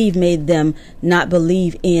believe, made them not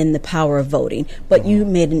believe in the power of voting. But you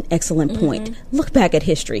made an excellent point. Look back at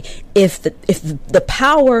history. If the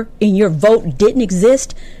power in your vote didn't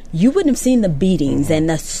exist, you wouldn't have seen the beatings and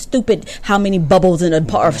the stupid how many bubbles in a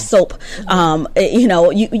bar of soap.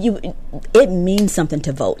 It means something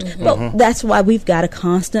to vote. But that's why we've got to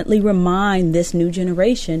constantly remind this new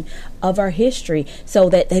generation of our history so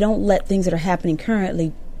that they don't let things that are happening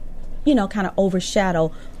currently, kind of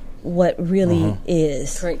overshadow what really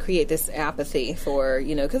is. Create this apathy for,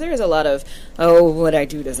 because there is a lot of, what I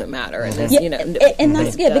do doesn't matter. And this, and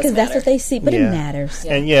that's good because that's what they see, but it matters.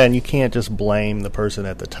 And you can't just blame the person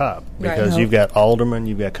at the top because you've got aldermen,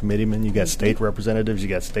 you've got committeemen, you've got state representatives,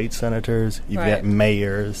 you've got state senators, you've got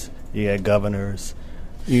mayors, you got governors.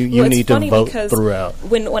 You need to vote throughout.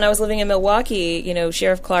 When I was living in Milwaukee,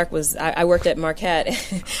 Sheriff Clark was. I worked at Marquette,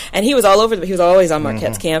 and he was all over. He was always on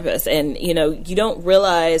Marquette's campus, and you don't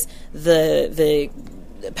realize the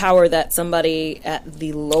power that somebody at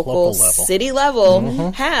the local city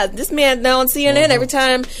level has. This man now on CNN every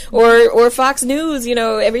time, or Fox News,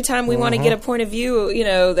 every time we want to get a point of view,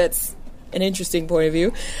 that's an interesting point of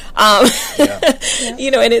view. And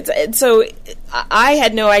so I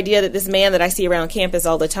had no idea that this man that I see around campus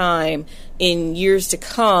all the time in years to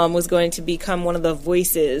come was going to become one of the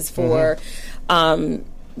voices for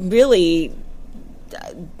really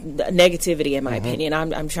negativity, in my opinion.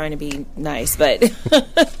 I'm trying to be nice, but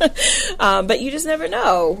but you just never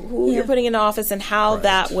know who you're putting in office and how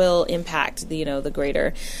that will impact the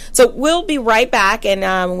greater. So we'll be right back, and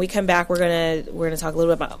when we come back, we're gonna talk a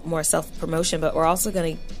little bit about more self-promotion, but we're also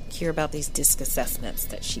gonna hear about these DISC assessments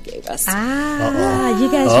that she gave us. You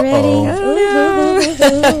guys ready?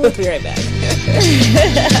 We'll be right back.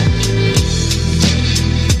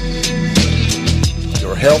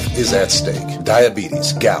 Your health is at stake.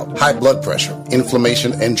 Diabetes, gout, high blood pressure,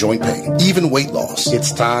 inflammation, and joint pain, even weight loss.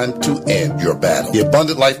 It's time to end your battle. The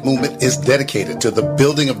Abundant Life Movement is dedicated to the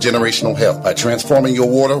building of generational health by transforming your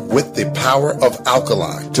water with the power of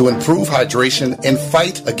alkaline to improve hydration and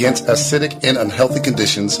fight against acidic and unhealthy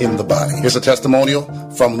conditions in the body. Here's a testimonial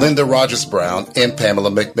from Linda Rogers Brown and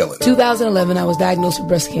Pamela McMillan. 2011, I was diagnosed with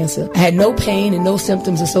breast cancer. I had no pain and no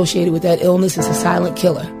symptoms associated with that illness. It's a silent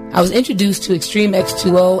killer. I was introduced to Extreme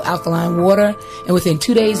X2O alkaline water, and within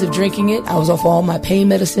 2 days of drinking it, I was off all my pain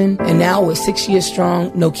medicine, and now we're 6 years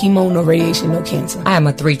strong, no chemo, no radiation, no cancer. I am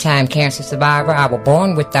a 3-time cancer survivor. I was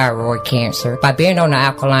born with thyroid cancer. By being on the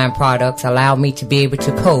alkaline products allowed me to be able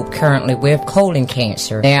to cope currently with colon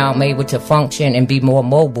cancer. Now I'm able to function and be more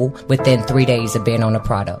mobile within 3 days of being on the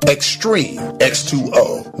product. Extreme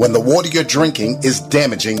X2O, when the water you're drinking is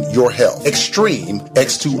damaging your health. Extreme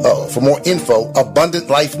X2O. For more info,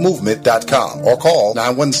 AbundantLifeMovement.com or call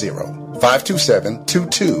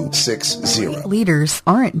 910-527-2260. Leaders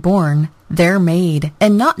aren't born. They're made,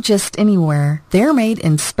 and not just anywhere. They're made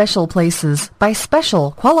in special places by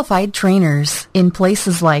special qualified trainers in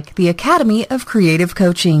places like the Academy of Creative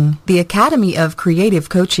Coaching. The Academy of Creative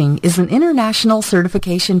Coaching is an international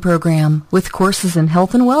certification program with courses in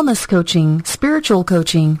health and wellness coaching, spiritual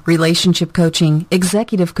coaching, relationship coaching,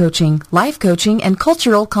 executive coaching, life coaching, and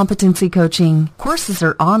cultural competency coaching. Courses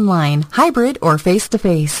are online, hybrid, or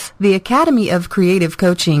face-to-face. The Academy of Creative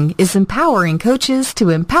Coaching is empowering coaches to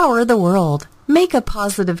empower the world. Make a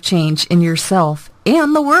positive change in yourself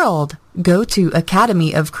and the world. Go to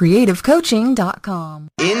academyofcreativecoaching.com.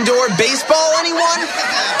 Indoor baseball, anyone?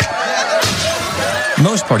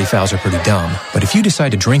 Most party fouls are pretty dumb, but if you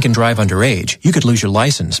decide to drink and drive underage, you could lose your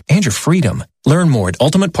license and your freedom. Learn more at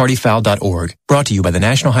ultimatepartyfoul.org. Brought to you by the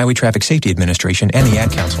National Highway Traffic Safety Administration and the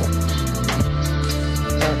Ad Council.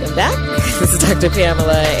 Welcome back. This is Dr.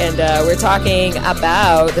 Pamela, and we're talking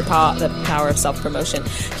about the power of self-promotion.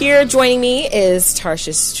 Here joining me is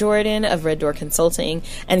Tarshish Jordan of Red Door Consulting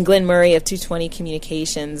and Glenn Murray of 220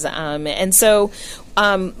 Communications. And so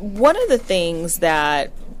one of the things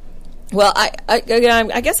that, well, I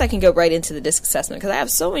guess I can go right into the DISC assessment because I have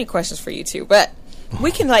so many questions for you too, but we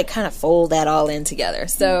can kind of fold that all in together.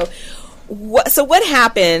 So what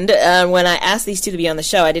happened when I asked these two to be on the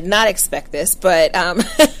show? I did not expect this, but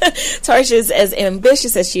Tarshish, as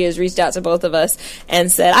ambitious as she is, reached out to both of us and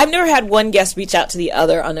said, I've never had one guest reach out to the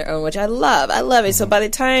other on their own, which I love. I love it. So by the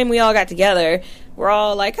time we all got together, we're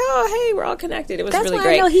all like, oh, hey, we're all connected. It was really great. That's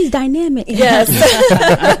why I know he's dynamic. Yes.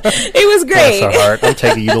 It was great. Bless her heart. I'm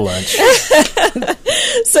taking you to lunch.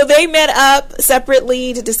 So they met up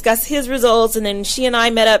separately to discuss his results, and then she and I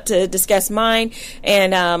met up to discuss mine.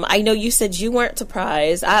 And I know you said you weren't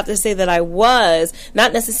surprised. I have to say that I was,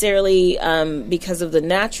 not necessarily because of the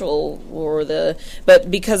natural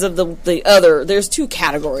but because of the other. There's two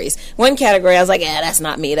categories. One category, I was like, that's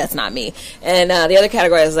not me. And the other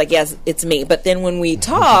category, I was like, yes, it's me. But then when we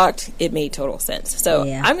talked, it made total sense. So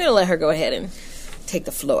I'm going to let her go ahead and take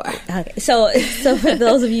the floor. Okay. So for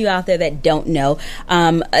those of you out there that don't know,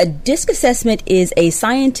 a DISC assessment is a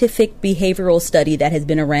scientific behavioral study that has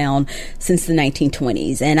been around since the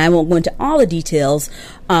 1920s. And I won't go into all the details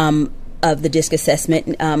of the DISC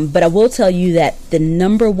assessment, but I will tell you that the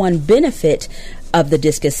number one benefit of the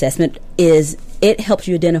DISC assessment is it helps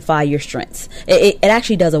you identify your strengths. It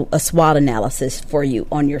actually does a SWOT analysis for you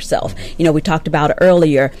on yourself. You know, we talked about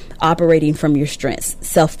earlier, operating from your strengths,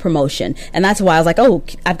 self-promotion. And that's why I was like, oh,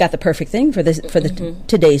 I've got the perfect thing for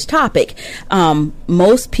today's topic.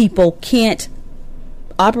 Most people can't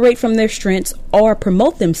operate from their strengths or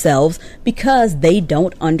promote themselves because they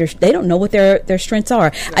don't know what their strengths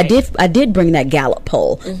are. Right. I did bring that Gallup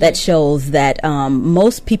poll that shows that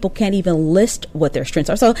most people can't even list what their strengths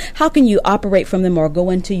are. So how can you operate from them or go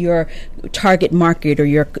into your target market or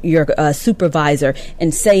your supervisor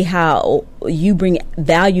and say how you bring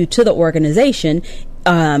value to the organization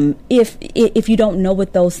if you don't know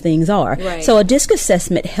what those things are? Right. So a DISC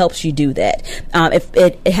assessment helps you do that. If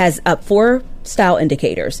it has 4 style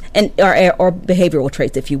indicators and or behavioral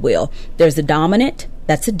traits, if you will. There's the dominant,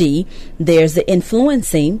 that's a D. There's the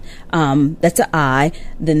influencing, that's a I.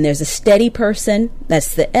 Then there's a steady person,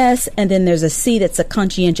 that's the S. And then there's a C, that's a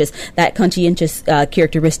conscientious. That conscientious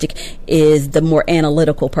characteristic is the more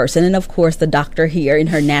analytical person. And of course, the doctor here in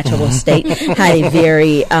her natural state had a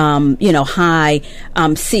very, high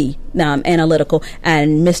C. Analytical.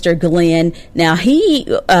 And Mr. Glenn, now he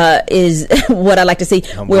is what I like to see.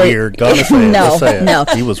 Weird. Go to say it. No.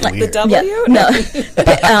 He was like weird. The W? No.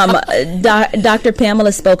 Dr.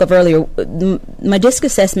 Pamela spoke of earlier. My DISC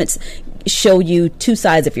assessments show you 2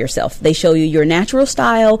 sides of yourself. They show you your natural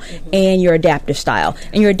style and your adaptive style.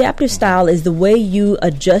 And your adaptive style is the way you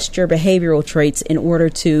adjust your behavioral traits in order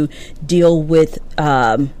to deal with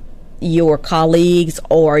your colleagues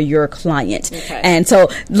or your client. Okay. And so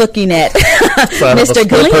looking at Mr.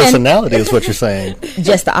 Glenn, personality is what you're saying.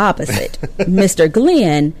 Just the opposite. Mr.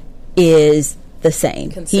 Glenn is the same.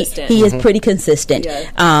 Consistent. He is pretty consistent.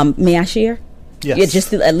 Yeah. May I share? Yes. Yeah,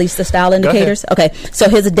 just at least the style indicators. Okay. So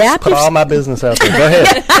his adaptive. Put all my business out there. Go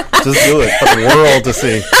ahead. Just do it for the world to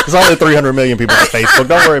see. There's only 300 million people on Facebook.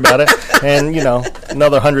 Don't worry about it. And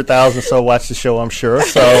another 100,000 so watch the show, I'm sure.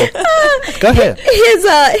 So go ahead.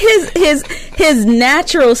 His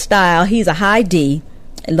natural style. He's a high D,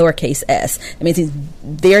 lowercase s. That means he's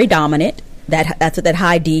very dominant. That's what that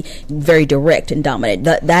high D, very direct and dominant.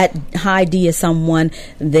 That high D is someone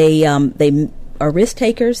they are risk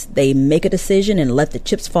takers. They make a decision and let the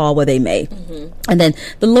chips fall where they may. And then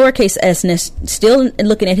the lowercase s, still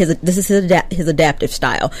looking at his adaptive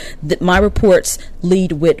style. My reports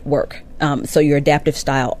lead with work. So your adaptive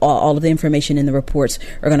style, all of the information in the reports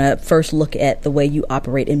are going to first look at the way you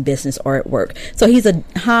operate in business or at work. So he's a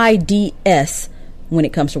high DS when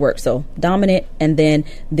it comes to work. So dominant, and then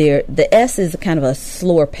the S is kind of a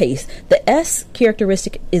slower pace. The S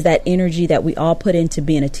characteristic is that energy that we all put into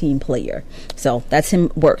being a team player. So that's him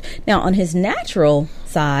work. Now on his natural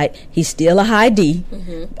side, he's still a high D,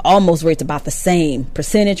 almost rates about the same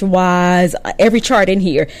percentage wise. Every chart in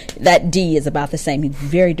here, that D is about the same. He's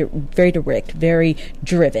very very direct, very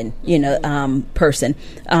driven, person.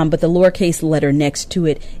 But the lowercase letter next to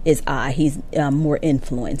it is I. He's more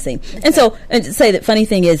influencing. And so, and to say that funny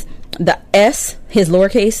thing is the S, his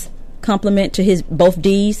lowercase complement to his both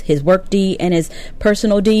D's, his work D and his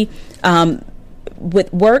personal D.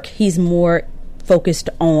 With work, he's more focused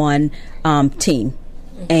on team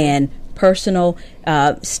and personal,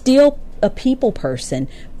 still a people person,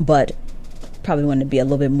 but probably want to be a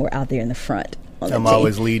little bit more out there in the front. I'm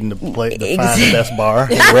always leading to find the best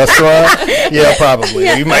bar in the restaurant. Yeah, probably.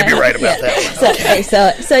 Yeah. You might be right about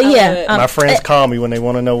that. So yeah. My friends call me when they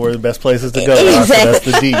want to know where the best places to go. Exactly. So that's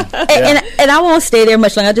the D. Yeah. And I won't stay there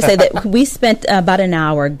much longer. I'll just say that we spent about an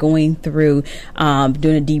hour going through doing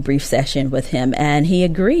a debrief session with him, and he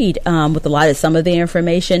agreed with a lot of some of the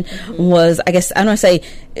information was, I guess, I don't want to say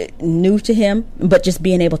new to him, but just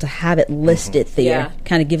being able to have it listed there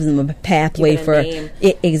kind of gives him a pathway for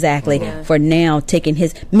for now taking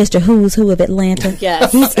his Mr. Who's Who of Atlanta.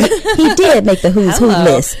 Yes. He did make the Who's Who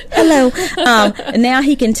list. Hello. Now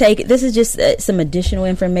he can take, this is just some additional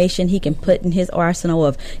information he can put in his arsenal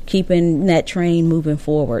of keeping that train moving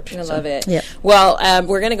forward. I love it. Yep. Well,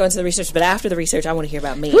 we're going to go into the research, but after the research, I want to hear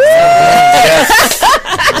about me. Yes.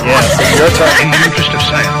 Yes. Your turn. In the interest of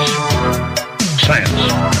science.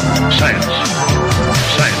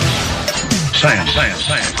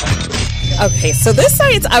 Okay, so this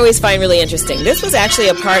science I always find really interesting. This was actually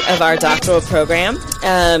a part of our doctoral program,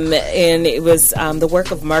 and it was the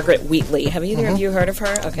work of Margaret Wheatley. Have either of you heard of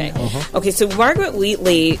her? Okay. Okay, so Margaret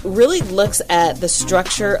Wheatley really looks at the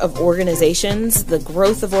structure of organizations, the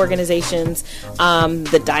growth of organizations,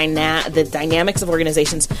 the dynamics of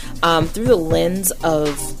organizations through the lens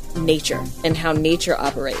of nature and how nature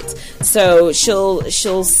operates. So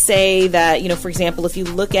she'll say that, for example, if you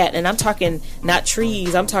look at, and I'm talking not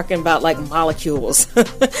trees, I'm talking about like molecules.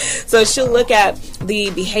 So she'll look at the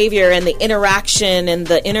behavior and the interaction and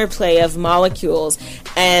the interplay of molecules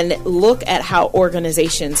and look at how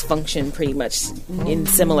organizations function pretty much in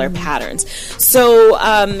similar patterns. So,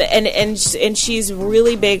 and she's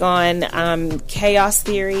really big on chaos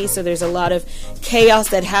theory. So there's a lot of chaos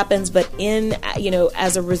that happens, but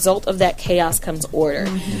as a result of that chaos comes order.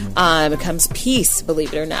 It comes peace,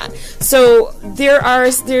 believe it or not. So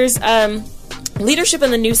there's Leadership in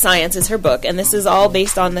the New Science is her book, and this is all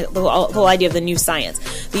based on the whole idea of the new science.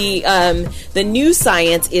 The new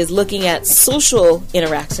science is looking at social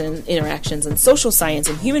interactions and social science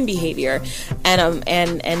and human behavior,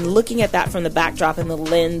 and looking at that from the backdrop and the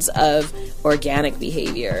lens of organic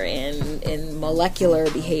behavior and molecular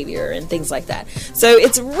behavior and things like that. So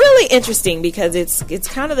it's really interesting because it's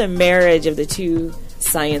kind of the marriage of the two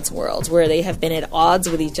science worlds where they have been at odds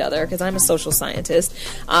with each other, because I'm a social scientist.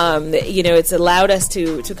 It's allowed us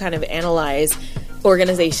to kind of analyze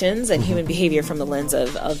organizations and human behavior from the lens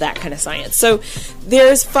of that kind of science. So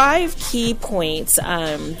there's 5 key points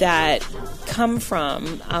that come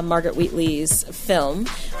from Margaret Wheatley's film,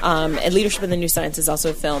 and Leadership in the New Science is also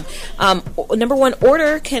a film. Number 1,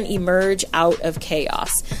 order can emerge out of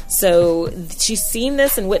chaos. So she's seen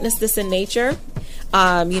this and witnessed this in nature.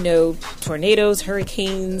 Tornadoes,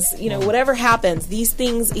 hurricanes, whatever happens, these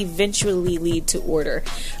things eventually lead to order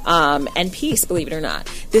and peace, believe it or not.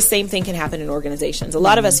 This same thing can happen in organizations. A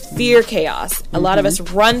lot of us fear chaos. A lot of us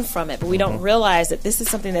run from it, but we don't realize that this is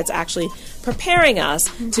something that's actually preparing us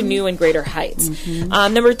to new and greater heights.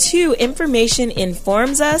 Number 2, information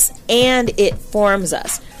informs us and it forms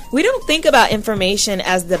us. We don't think about information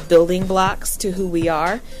as the building blocks to who we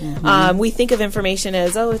are. We think of information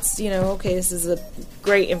as, it's, okay, this is a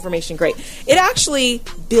great information, great. It actually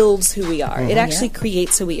builds who we are. It actually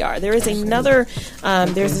creates who we are. There is another,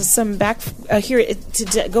 there's some back here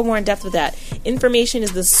to go more in depth with that. Information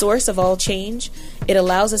is the source of all change. It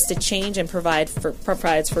allows us to change and provides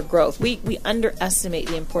for growth. We underestimate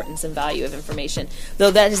the importance and value of information,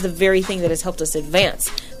 though that is the very thing that has helped us advance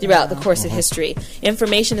throughout the course of history.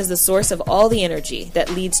 Information is the source of all the energy that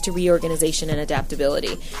leads to reorganization and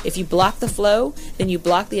adaptability. If you block the flow, then you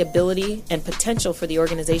block the ability and potential for the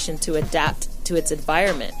organization to adapt to its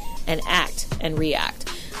environment and act and react.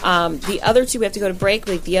 The other 2, we have to go to break,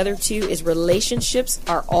 but the other 2 is relationships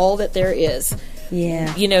are all that there is.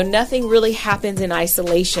 Yeah. Nothing really happens in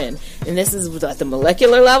isolation. And this is at the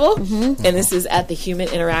molecular level, and this is at the human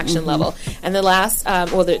interaction level. And the last,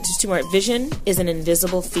 there's 2 more. Vision is an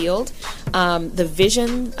invisible field. The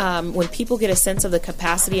vision, when people get a sense of the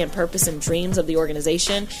capacity and purpose and dreams of the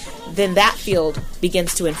organization, then that field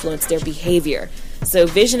begins to influence their behavior. So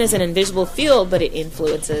vision is an invisible field, but it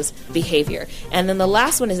influences behavior. And then the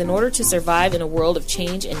last one is, in order to survive in a world of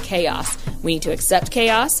change and chaos, we need to accept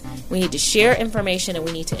chaos, we need to share information, and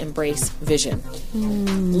we need to embrace vision.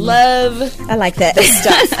 Love. I like that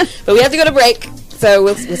stuff. But we have to go to break, so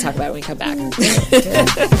we'll talk about it when we come back. There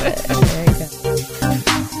you go.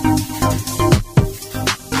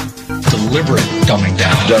 Deliberate dumbing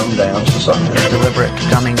down. Dumb down society. Deliberate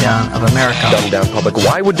dumbing down of America. Dumb down public.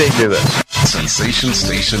 Why would they do this? Sensation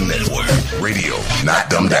Station Network. Radio, not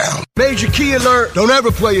dumbed down. Major key alert. Don't ever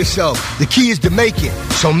play yourself. The key is to make it.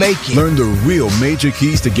 So make it. Learn the real major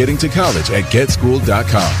keys to getting to college at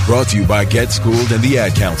GetSchooled.com. Brought to you by Get Schooled and the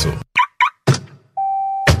Ad Council.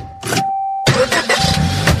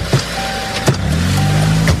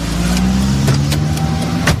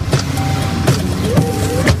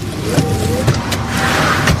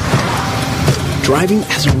 Driving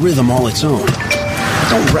has a rhythm all its own.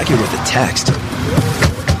 Don't wreck it with a text.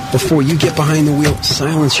 Before you get behind the wheel,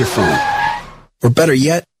 silence your phone. Or better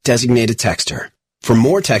yet, designate a texter. For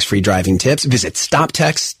more text-free driving tips, visit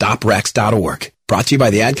StopTextStopWrecks.org. Brought to you by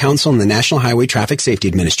the Ad Council and the National Highway Traffic Safety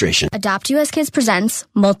Administration. Adopt US Kids presents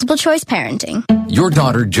Multiple Choice Parenting. Your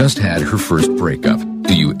daughter just had her first breakup.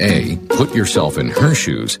 Do you A, put yourself in her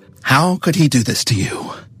shoes? How could he do this to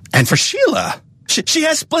you? And for Sheila, she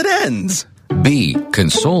has split ends. B,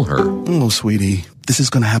 console her. Oh, sweetie, this is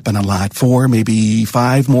going to happen a lot. 4, maybe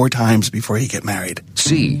 5 more times before you get married.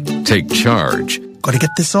 C, take charge. Got to get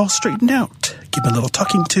this all straightened out. Give a little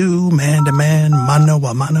talking to, man to man, mano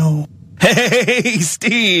a mano. Hey,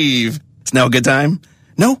 Steve! It's now a good time?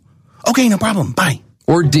 No? Okay, no problem. Bye.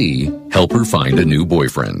 Or D, help her find a new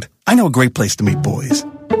boyfriend. I know a great place to meet boys.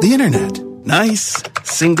 The internet. Nice,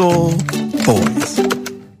 single boys.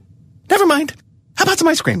 Never mind. How about some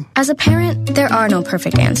ice cream? As a parent, there are no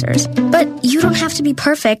perfect answers. But you don't have to be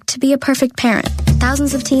perfect to be a perfect parent.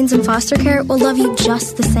 Thousands of teens in foster care will love you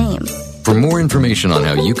just the same. For more information on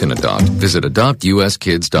how you can adopt, visit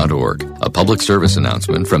adoptuskids.org. A public service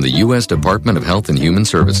announcement from the U.S. Department of Health and Human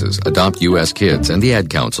Services, Adopt U.S. Kids, and the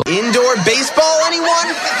Ad Council. Indoor baseball,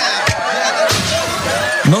 anyone?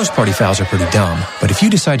 Most party fouls are pretty dumb, but if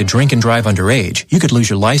you decide to drink and drive underage, you could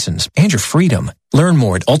lose your license and your freedom. Learn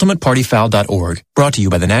more at ultimatepartyfoul.org. Brought to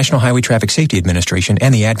you by the National Highway Traffic Safety Administration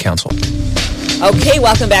and the Ad Council. Okay,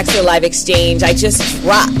 welcome back to the Live Exchange. I just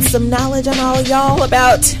dropped some knowledge on all y'all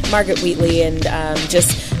about Margaret Wheatley and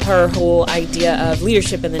just her whole idea of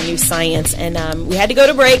leadership in the new science. And we had to go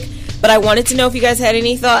to break, but I wanted to know if you guys had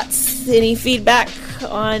any thoughts, any feedback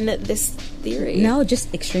on this theory. No,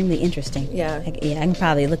 just extremely interesting. Yeah. I can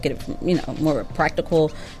probably look at it from, more of a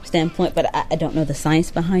practical standpoint, but I don't know the science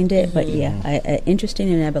behind it. But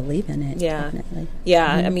interesting, and I believe in it. Yeah. Definitely.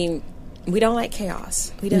 Yeah, Mm-hmm. I mean, we don't like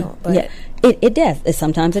chaos. We don't. But yeah, it does.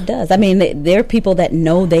 Sometimes it does. I mean, there are people that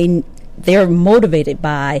know they're motivated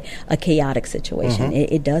by a chaotic situation.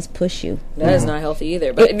 Mm-hmm. It does push you. That is not healthy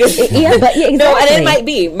either. But exactly. No, and it might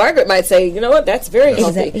be. Margaret might say, you know what, that's very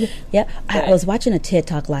healthy. Exactly. Yeah. I was watching a TED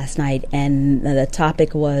Talk last night, and the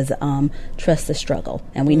topic was trust the struggle.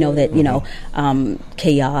 And we know that,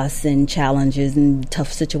 chaos and challenges and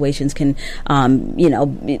tough situations can,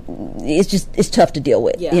 it's tough to deal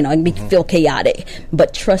with. Yeah. It can feel chaotic.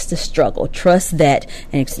 But trust the struggle. Trust that,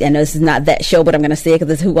 and I know this is not that show, but I'm going to say it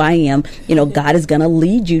because it's who I am. God is going to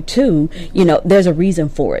lead you to, there's a reason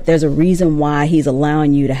for it. There's a reason why he's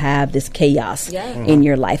allowing you to have this chaos in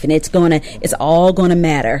your life. And it's all going to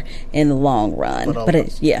matter in the long run. A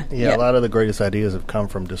lot of the greatest ideas have come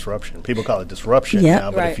from disruption. People call it disruption now,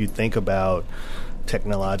 but if you think about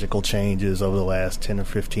technological changes over the last 10 or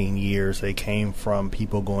 15 years, they came from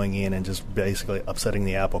people going in and just basically upsetting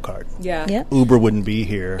the apple cart. Yeah. Yep. Uber wouldn't be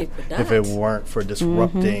here if it weren't for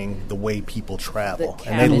disrupting the way people travel.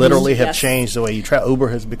 And they literally have changed the way you travel. Uber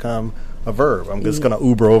has become a verb. I'm just going to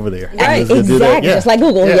Uber over there. Right. Exactly. Just like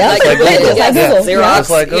Google. Just like Google.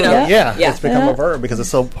 Just like Google. It's become a verb because it's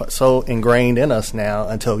so ingrained in us now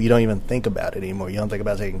until you don't even think about it anymore. You don't think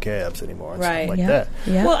about taking cabs anymore and stuff like that.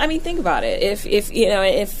 Yeah. Well, I mean, think about it.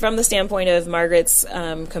 If from the standpoint of Margaret's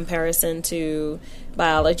comparison to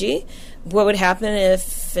biology, what would happen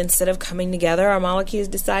if instead of coming together, our molecules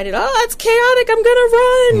decided, it's chaotic, I'm going to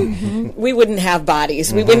run? Mm-hmm. We wouldn't have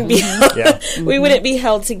bodies. We wouldn't be we wouldn't be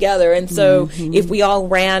held together. And so if we all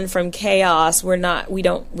ran from chaos, we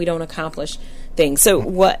don't accomplish things. So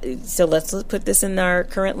let's put this in our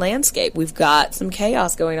current landscape. We've got some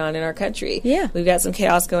chaos going on in our country. Yeah. We've got some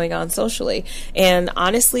chaos going on socially. And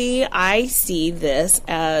honestly, I see this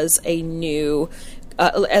as a new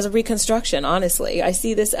as a reconstruction, honestly. I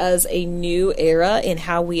see this as a new era in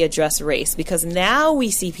how we address race, because now we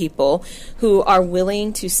see people who are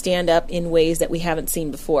willing to stand up in ways that we haven't seen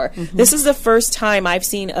before. Mm-hmm. This is the first time I've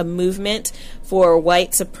seen a movement for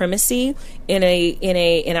white supremacy in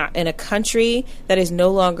a country that is no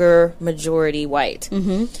longer majority white.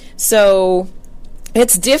 Mm-hmm. So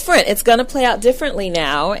it's different. It's going to play out differently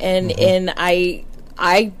now, and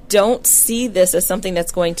I don't see this as something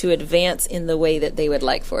that's going to advance in the way that they would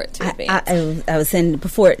like for it to advance. I was saying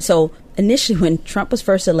before, so initially when Trump was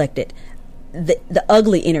first elected, the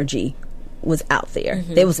ugly energy was out there.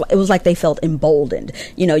 Mm-hmm. It was like they felt emboldened.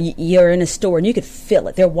 You're in a store and you could feel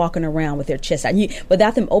it. They're walking around with their chest out.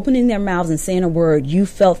 Without them opening their mouths and saying a word, you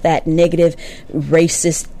felt that negative,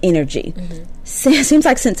 racist energy. Mm-hmm. Seems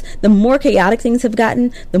like since the more chaotic things have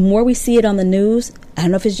gotten, the more we see it on the news. I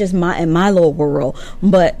don't know if it's just in my little world,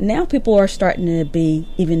 but now people are starting to be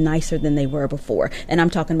even nicer than they were before. And I'm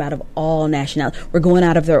talking about of all nationalities. We're going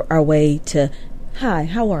out of our way to, hi,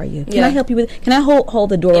 how are you? Can I help you with? Can I hold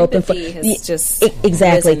the door open for?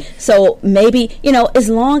 Exactly. Risen. So maybe as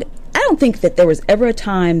long. I don't think that there was ever a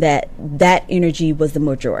time that energy was the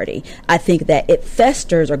majority. I think that it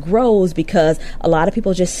festers or grows because a lot of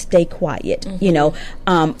people just stay quiet.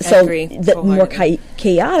 Mm-hmm. So the more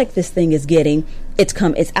chaotic this thing is getting,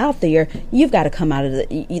 it's out there. You've got to come out of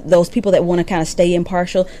those people that want to kind of stay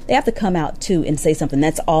impartial. They have to come out too and say something.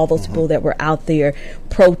 That's all those people that were out there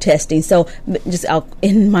protesting. So just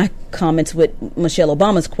in my comments with Michelle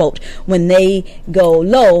Obama's quote, when they go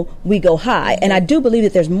low, we go high. And I do believe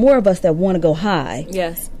that there's more of us that want to go high.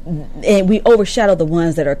 Yes. And we overshadow the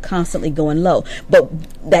ones that are constantly going low. But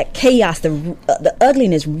that chaos, the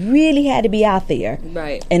ugliness really had to be out there.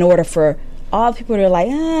 Right. In order for all the people that are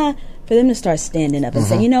like, for them to start standing up and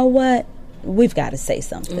say, you know what? We've got to say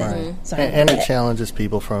something. Right. And it challenges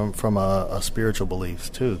people from a spiritual beliefs,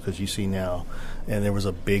 too, because you see now and there was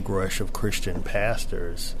a big rush of Christian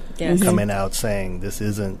pastors Yes. coming out saying this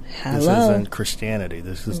isn't Christianity.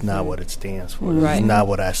 This is not what it stands for. This is not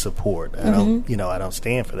what I support. I don't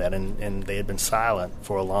stand for that. And they had been silent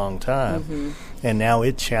for a long time, and now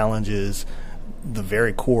it challenges the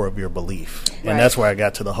very core of your belief. And that's where I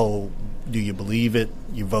got to the whole: do you believe it?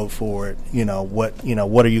 You vote for it. What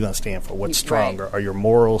are you going to stand for? What's stronger? Are your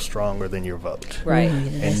morals stronger than your vote? Right.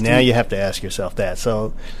 And now you have to ask yourself that.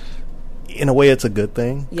 So, in a way, it's a good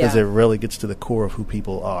thing because it really gets to the core of who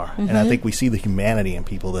people are. And I think we see the humanity in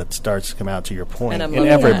people that starts to come out, to your point, in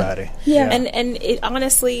everybody. And it,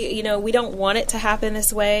 honestly, we don't want it to happen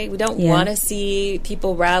this way. We don't want to see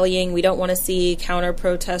people rallying. We don't want to see counter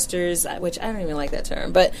protesters, which I don't even like that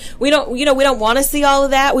term, but we don't want to see all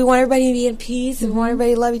of that. We want everybody to be in peace and we want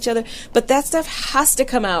everybody to love each other. But that stuff has to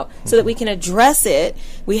come out so that we can address it.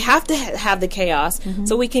 We have to have the chaos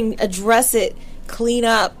so we can address it, clean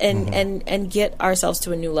up and get ourselves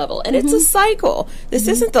to a new level. And it's a cycle. This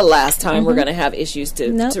isn't the last time we're going to have issues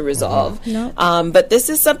to resolve. But this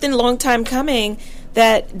is something long time coming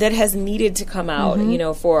that has needed to come out,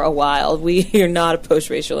 for a while. We are not a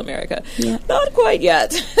post-racial America. Not quite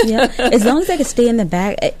yet. As long as they could stay in the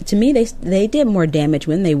back, to me, they did more damage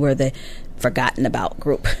when they were the forgotten about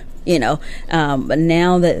group. But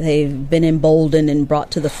now that they've been emboldened and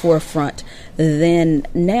brought to the forefront, then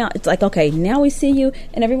now it's like, okay, now we see you,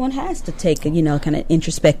 and everyone has to take a, kind of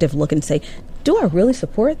introspective look and say, do I really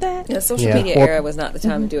support that? The social media era was not the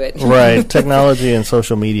time to do it. Right. Technology and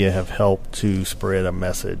social media have helped to spread a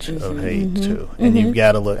message of hate, too. And you've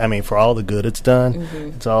got to look, for all the good it's done,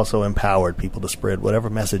 it's also empowered people to spread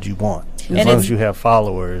whatever message you want. As long as you have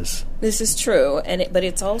followers. This is true, but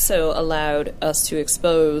it's also allowed us to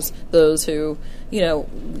expose those who, so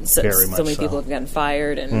many people have gotten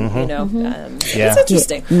fired, and it's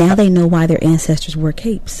interesting. Now they know why their ancestors wore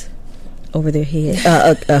capes over their head,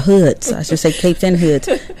 hoods. I should say capes and hoods.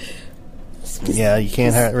 Yeah, you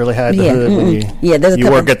can't really hide the hood when you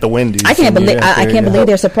work at the Wendy's. I can't believe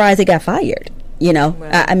they're surprised they got fired. You go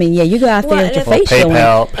out there with your face showing.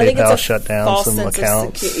 PayPal shut down some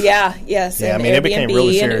accounts. It became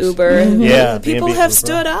really serious. And Uber. People have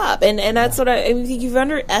stood up, and that's what I think. You've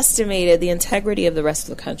underestimated the integrity of the rest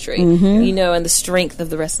of the country, and the strength of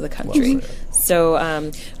the rest of the country.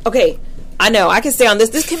 So, okay. I know I can stay on this.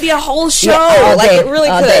 This can be a whole show, it really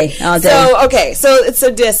could. All day. So okay, so it's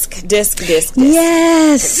a disc.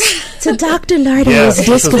 Yes, to Dr. Lardo's disc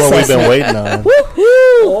this is what we've been waiting on.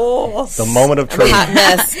 The moment of truth. Hot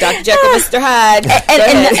mess, Dr. Jekyll, Mr. Hyde.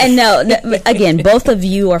 And no, again, both of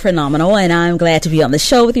you are phenomenal, and I'm glad to be on the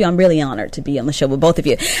show with you. I'm really honored to be on the show with both of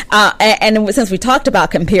you. And since we talked about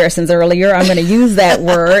comparisons earlier, I'm going to use that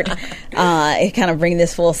word. It kind of bring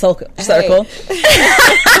this full circle.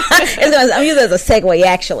 I'm using it as a segue,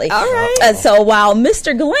 actually. All right. So while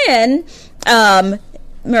Mr. Glenn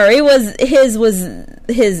Murray was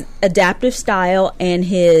his adaptive style and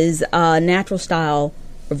his natural style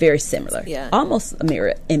were very similar. Yeah. Almost a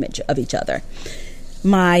mirror image of each other.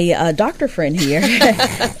 My doctor friend here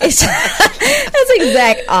is that's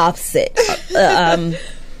exact opposite. And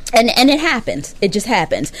it happens. It just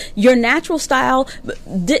happens. Your natural style,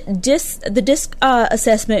 the DISC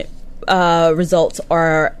assessment results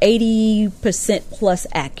are 80% plus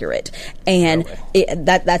accurate, and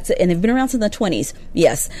that's they've been around since the 20s.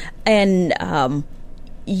 Yes, and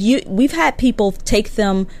we've had people take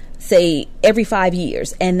them, say, every 5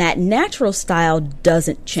 years, and that natural style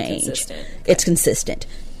doesn't change. It's consistent.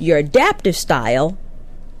 Your adaptive style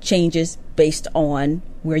changes based on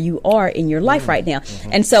where you are in your life right now.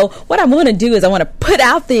 And so what I want to do is I want to put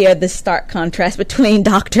out there the stark contrast between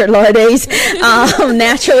Dr. Larde's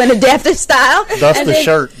natural and adaptive style. That's the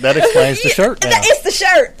shirt. That explains the shirt now. It's the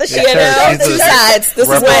shirt. The shirt. Two sides.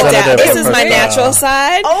 This is my natural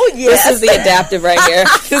side. Oh, yes. This is the adaptive right here.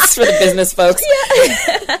 This is for the business folks.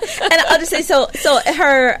 Yeah. And I'll just say, so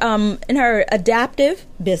her in her adaptive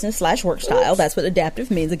business / work style, that's what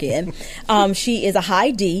adaptive means again, she is a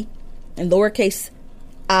high D and lowercase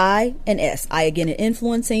I and S. I again in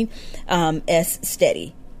influencing, S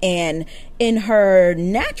steady. And in her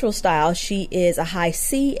natural style, she is a high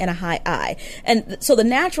C and a high I. And so the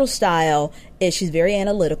natural style is she's very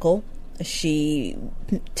analytical. She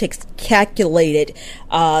takes calculated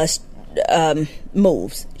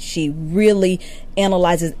moves. She really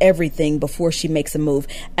analyzes everything before she makes a move,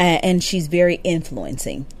 and she's very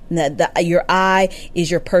influencing. Your I is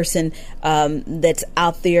your person that's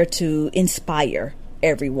out there to inspire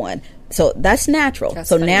everyone. So that's natural.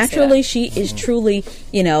 So naturally, she is truly,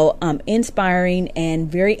 inspiring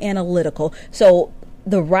and very analytical. So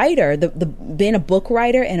the writer, the being a book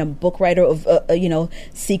writer and a book writer of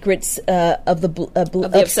secrets of the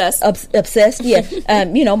obsessed, yeah,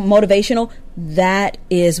 motivational. That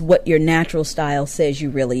is what your natural style says you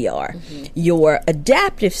really are. Mm-hmm. Your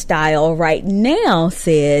adaptive style right now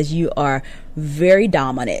says you are very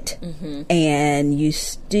dominant, mm-hmm. and you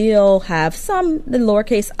still have the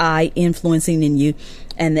lowercase I influencing in you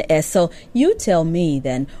and the S. So you tell me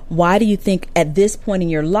then, why do you think at this point in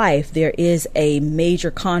your life there is a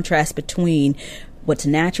major contrast between what's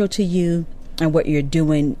natural to you and what you're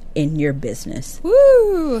doing in your business?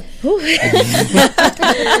 Woo!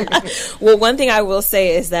 Well, one thing I will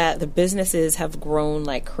say is that the businesses have grown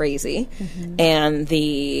like crazy, mm-hmm. and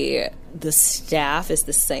the staff is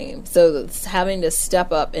the same. So it's having to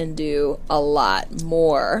step up and do a lot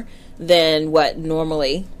more than what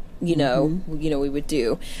normally, mm-hmm. We would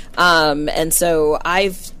do. And so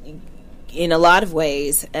I've, in a lot of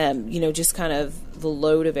ways, just kind of the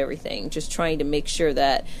load of everything, just trying to make sure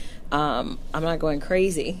that I'm not going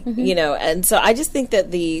crazy, mm-hmm. And so I just think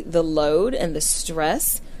that the load and the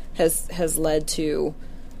stress has led to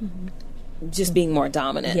mm-hmm. just being more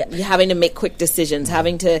dominant, having to make quick decisions,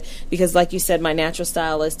 because like you said, my natural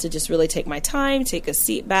style is to just really take my time, take a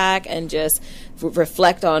seat back, and just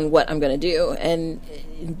reflect on what I'm going to do. And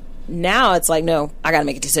now it's like, no, I got to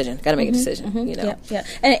make a decision. Mm-hmm. Yeah.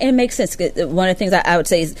 And it makes sense. One of the things I would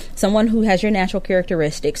say is someone who has your natural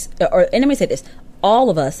characteristics, and let me say this,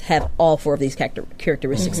 all of us have all four of these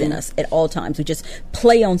characteristics mm-hmm. in us at all times. We just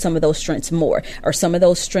play on some of those strengths more, or some of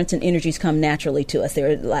those strengths and energies come naturally to us.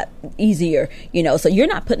 They're a lot easier, So you're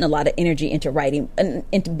not putting a lot of energy into writing,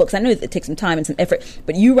 into books. I know it takes some time and some effort,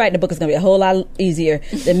 but you writing a book is going to be a whole lot easier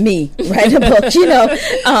than me writing a book,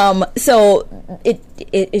 So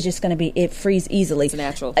it's just going to be, it frees easily. It's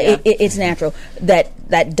natural. Yeah. It's natural.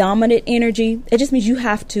 That dominant energy, it just means you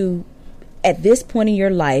have to, at this point in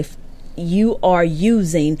your life, you are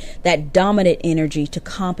using that dominant energy to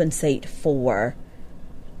compensate for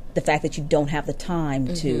the fact that you don't have the time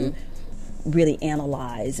mm-hmm. to really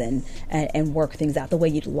analyze and work things out the way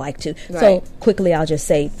you'd like to. Right. So quickly, I'll just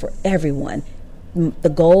say for everyone, the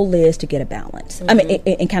goal is to get a balance. Mm-hmm. I mean,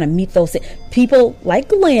 and kind of meet those people like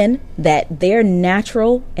Glenn, that their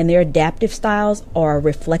natural and their adaptive styles are a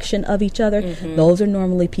reflection of each other. Mm-hmm. Those are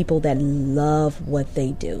normally people that love what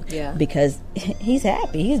they do, because he's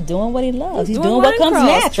happy. He's doing what he loves. He's doing what comes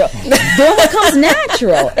natural. Doing what comes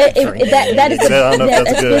natural. That is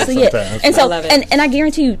basically it. And so, and I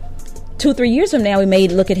guarantee you, 2-3 years from now, we may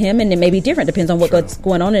look at him and it may be different. Depends on what's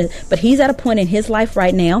going on. But he's at a point in his life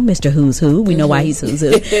right now, Mr. Who's Who. We know why he's Who's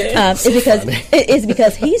Who. It's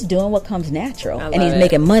because he's doing what comes natural, and he's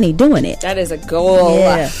making money doing it. That is a goal.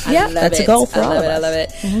 Yeah, that's a goal for all of us. I love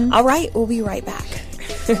it. Mm-hmm. All right, we'll be right back.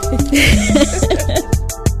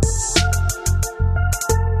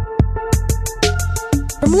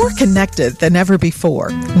 We're more connected than ever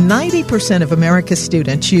before. 90% of America's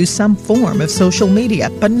students use some form of social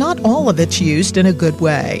media, but not all of it's used in a good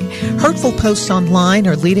way. Hurtful posts online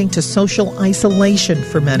are leading to social isolation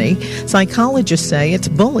for many. Psychologists say it's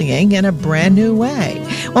bullying in a brand new way.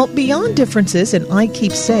 Well, Beyond Differences and I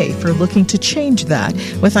Keep Safe are looking to change that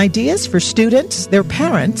with ideas for students, their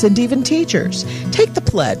parents, and even teachers. Take the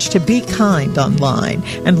pledge to be kind online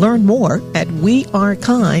and learn more at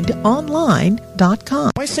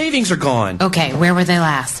wearekindonline.com. My savings are gone. Okay, where were they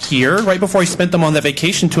last? Here, right before I spent them on that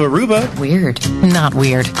vacation to Aruba. Weird. Not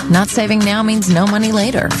weird. Not saving now means no money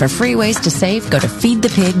later. For free ways to save, go to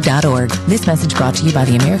feedthepig.org. This message brought to you by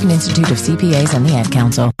the American Institute of CPAs and the Ad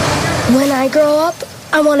Council. When I grow up,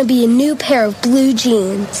 I want to be a new pair of blue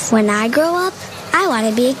jeans. When I grow up, I want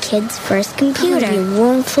to be a kid's first computer. I want to be a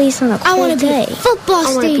warm fleece on a cold day. I want to be a football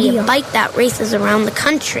stadium. I want to be a bike that races around the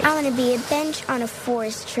country. I want to be a bench on a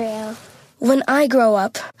forest trail. When I grow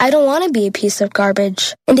up, I don't want to be a piece of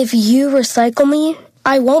garbage. And if you recycle me,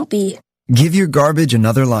 I won't be. Give your garbage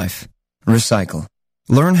another life. Recycle.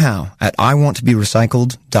 Learn how at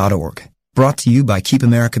iwanttoberecycled.org. Brought to you by Keep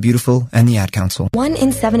America Beautiful and the Ad Council. 1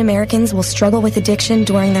 in 7 Americans will struggle with addiction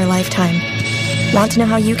during their lifetime. Want to know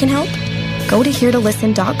how you can help? Go to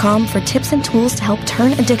heretolisten.com for tips and tools to help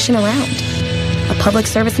turn addiction around. A public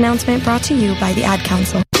service announcement brought to you by the Ad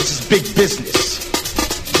Council. This is big business.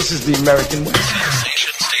 This is the American way.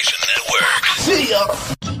 Station Network. See ya.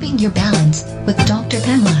 Keeping your balance with Dr.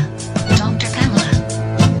 Pamela. Dr.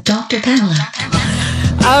 Pamela. Dr. Pamela.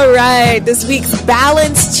 All right, this week's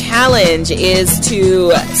balance challenge is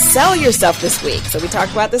to sell yourself this week. So we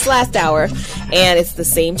talked about this last hour, and it's the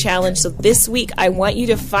same challenge. So this week, I want you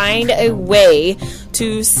to find a way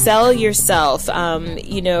to sell yourself.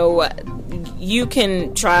 you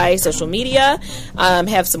can try social media,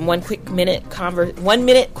 have some 1 minute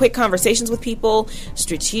quick conversations with people,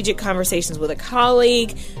 strategic conversations with a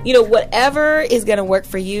colleague, whatever is going to work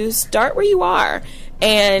for you. Start where you are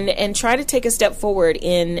and try to take a step forward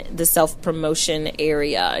in the self-promotion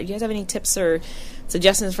area. You guys have any tips or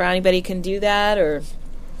suggestions for how anybody can do that? Or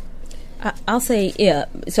I'll say, yeah.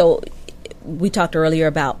 So we talked earlier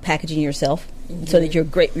about packaging yourself so that you're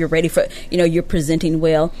ready for, you're presenting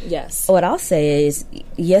well. Yes. What I'll say is,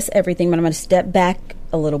 yes, everything, but I'm going to step back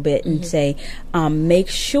a little bit and say, make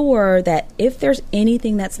sure that if there's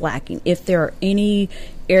anything that's lacking, if there are any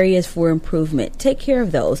areas for improvement, take care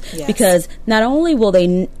of those. Yes. Because not only will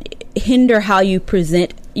they hinder how you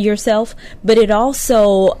present yourself, but it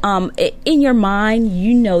also, in your mind,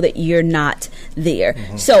 that you're not there.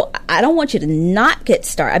 So I don't want you to not get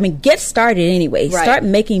started. I mean, get started anyway. Right. Start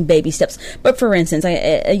making baby steps. But for instance,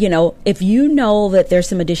 if you know that there's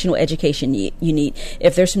some additional education you need,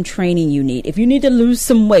 if there's some training you need, if you need to lose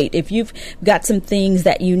some weight, if you've got some things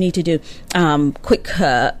that you need to do, quick.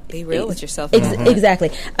 Be real with yourself.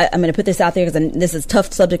 Exactly. I'm going to put this out there because this is a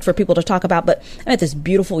tough subject for people to talk about, but I met this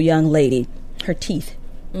beautiful young lady, her teeth.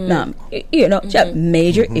 She have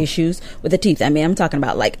major issues with the teeth. I mean, I'm talking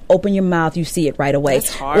about like open your mouth, you see it right away.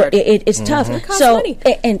 That's hard. It's tough. It costs So, money.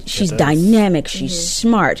 and she's dynamic. She's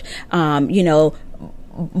smart.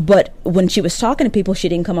 But when she was talking to people, she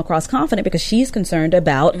didn't come across confident because she's concerned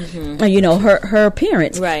about, her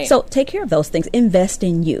appearance. Right. So take care of those things. Invest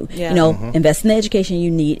in you. Yeah. Invest in the education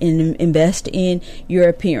you need, and invest in your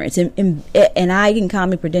appearance. And I can call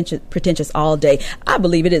me pretentious all day. I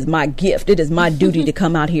believe it is my gift. It is my duty to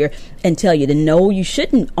come out here and tell you to know you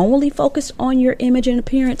shouldn't only focus on your image and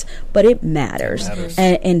appearance, but it matters.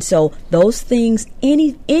 And so those things,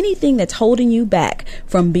 anything that's holding you back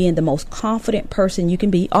from being the most confident person you can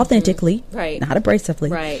be authentically, right, not abrasively,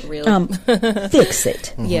 right, really, fix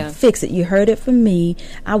it. Yeah, fix it. You heard it from me.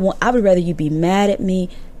 I would rather you be mad at me,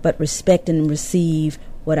 but respect and receive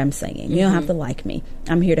what I'm saying. You don't have to like me.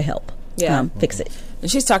 I'm here to help. Yeah, fix it. And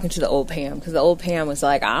she's talking to the old Pam because the old Pam was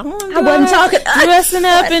like, I wasn't talking dressing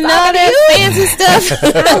up and all that fancy stuff.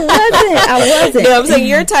 I wasn't. No, I'm saying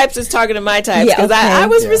your types is talking to my types because I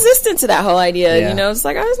was resistant to that whole idea. It's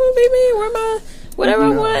like I just want to be me. Wear my whatever I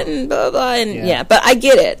want and blah blah and but I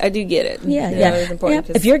get it. I do get it. It's important.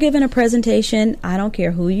 If you're giving a presentation, I don't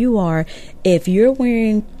care who you are. If you're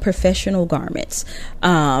wearing professional garments,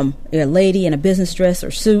 you're a lady in a business dress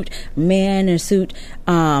or suit, man in a suit,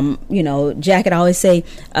 jacket. I always say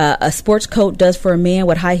a sports coat does for a man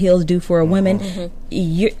what high heels do for a woman.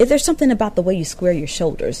 There's something about the way you square your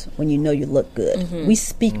shoulders when you know you look good. We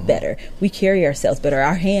speak better. We carry ourselves better.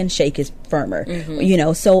 Our handshake is firmer.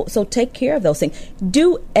 So take care of those things.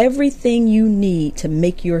 Do everything you need to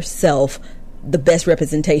make yourself the best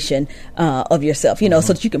representation of yourself, so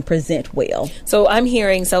that you can present well. So I'm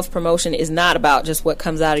hearing self-promotion is not about just what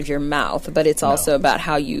comes out of your mouth, but it's also about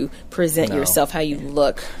how you present yourself, how you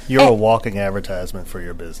look. You're a walking advertisement for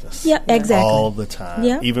your business. Yeah, exactly. All the time.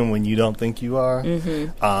 Yeah. Even when you don't think you are.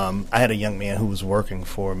 I had a young man who was working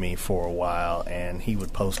for me for a while, and he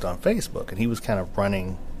would post on Facebook, and he was kind of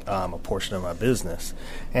running a portion of my business,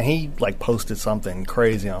 and he posted something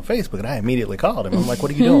crazy on Facebook, and I immediately called him. I'm like,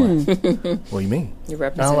 "What are you doing?" What do you mean? You're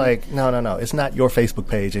representing. I'm like, no, it's not your Facebook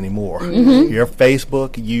page anymore. Your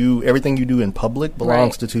Facebook, everything you do in public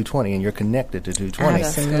belongs to 220, and you're connected to 220.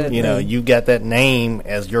 Absolutely. You got that name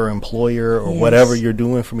as your employer or whatever you're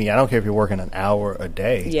doing for me. I don't care if you're working an hour a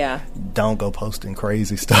day. Yeah, don't go posting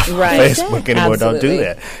crazy stuff on Facebook anymore. Don't do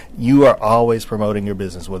that. You are always promoting your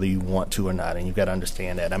business, whether you want to or not, and you've got to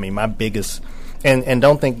understand that. I mean, my biggest, and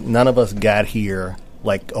don't think none of us got here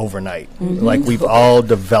overnight. We've all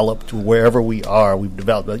developed wherever we are. We've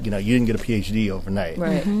developed. You didn't get a PhD overnight.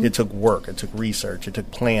 Right. It took work. It took research. It took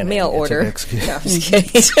planning. Mail order. No, I'm just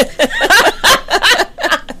kidding.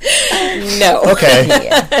 No. Okay.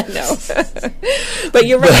 No. But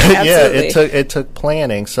you're right. Absolutely. It took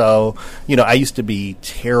planning. So I used to be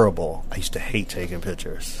terrible. I used to hate taking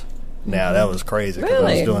pictures. Now that was crazy because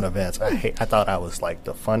I was doing events. I thought I was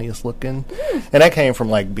the funniest looking, and that came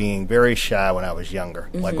from being very shy when I was younger,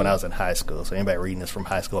 when I was in high school. So anybody reading this from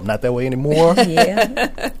high school, I'm not that way anymore.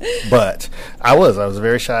 But I was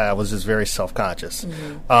very shy. I was just very self-conscious,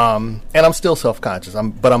 and I'm still self-conscious.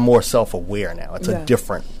 But I'm more self-aware now. It's a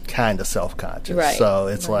different kind of self-conscious. Right. So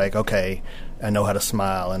it's okay, I know how to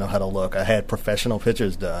smile. I know how to look. I had professional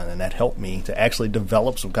pictures done, and that helped me to actually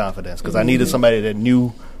develop some confidence because I needed somebody that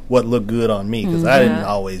knew what looked good on me because I didn't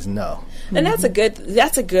always know. And that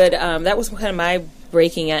was kind of my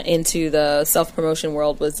breaking into the self-promotion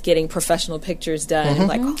world was getting professional pictures done. Mm-hmm.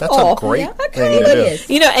 Like, that's a great thing to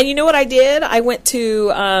do. You know, and you know what I did? I went to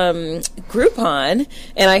Groupon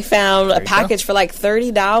and I found a package for like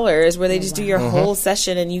 $30 where they just do your whole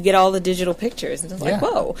session and you get all the digital pictures. And it's like,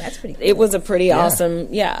 whoa, that's pretty cool. It was a pretty awesome,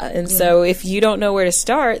 And so if you don't know where to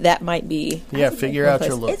start, that might be figure out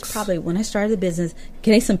your looks. It's probably when I started the business,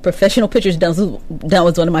 getting some professional pictures done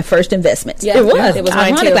was one of my first investments. Yeah, it was. It was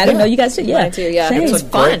mine too. I didn't know you guys did. Yeah, mine too. Yeah, same. it was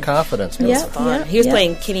fun. Great confidence. It was fun. He was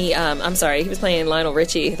playing Kenny. I'm sorry, he was playing Lionel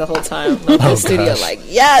Richie the whole time in the studio. Gosh. Like,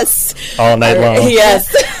 yes, all night long. Yes,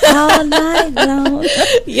 all night long.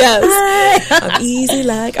 Yes, I'm easy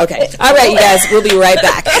like. Okay, all right, you guys. We'll be right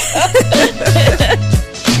back.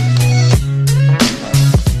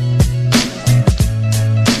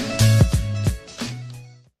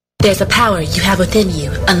 There's a power you have within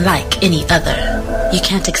you, unlike any other. You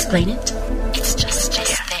can't explain it. It's just there.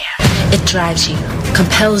 It drives you,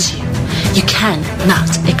 compels you. You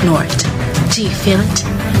cannot ignore it. Do you feel it?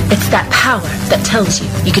 It's that power that tells you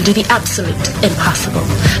you can do the absolute impossible.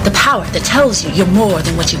 The power that tells you you're more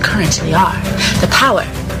than what you currently are. The power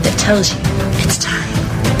that tells you it's time.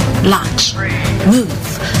 Launch. Move.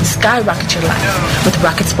 Skyrocket your life with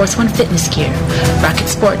Rocket Sports One fitness gear.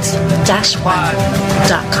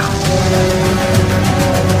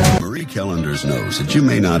 RocketSports-One.com. Marie Callender's knows that you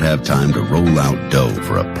may not have time to roll out dough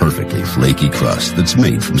for a perfectly flaky crust that's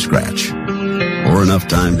made from scratch. Or enough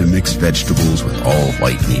time to mix vegetables with all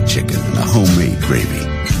white meat chicken and a homemade gravy.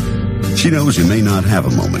 She knows you may not have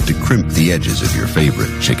a moment to crimp the edges of your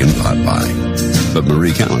favorite chicken pot pie. But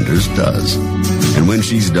Marie Callender's does. And when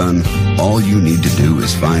she's done, all you need to do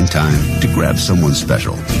is find time to grab someone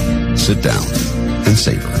special. Sit down and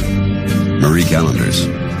savor. Marie Callender's,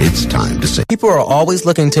 it's time to save. People are always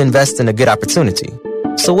looking to invest in a good opportunity.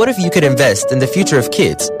 So what if you could invest in the future of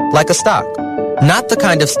kids, like a stock? Not the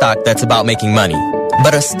kind of stock that's about making money,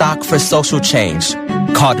 but a stock for social change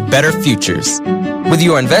called Better Futures. With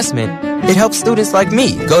your investment, it helps students like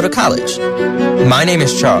me go to college. My name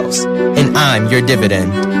is Charles, and I'm your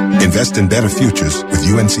dividend. Invest in better futures with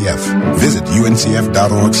UNCF. Visit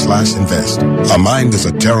uncf.org/invest. A mind is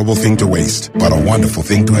a terrible thing to waste, but a wonderful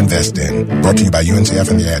thing to invest in. Brought to you by UNCF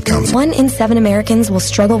and the Ad Council. 1 in 7 Americans will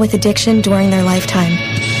struggle with addiction during their lifetime.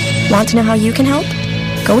 Want to know how you can help?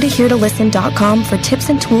 Go to heretolisten.com for tips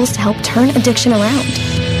and tools to help turn addiction around.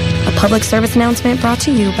 A public service announcement brought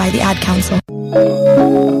to you by the Ad Council.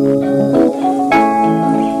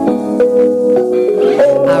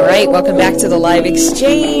 All right, welcome back to the Live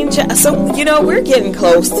Exchange. So, we're getting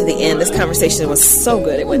close to the end. This conversation was so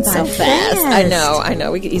good. It went so fast. I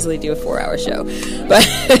know. We could easily do a 4-hour show. But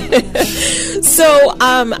so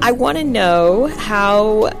I want to know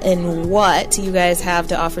how and what you guys have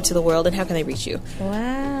to offer to the world and how can they reach you?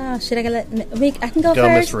 Wow. Should I let me? I can go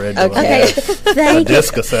Miss first? Red. Okay. A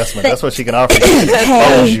disc assessment. That's what she can offer you.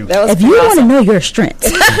 If you want to know your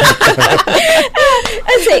strengths.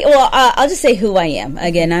 Let's see. Well, I'll just say who I am.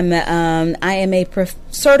 Again, I am a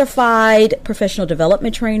certified professional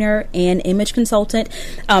development trainer and image consultant.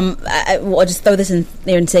 I'll just throw this in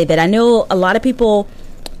there and say that I know a lot of people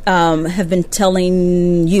have been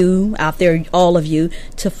telling you out there, all of you,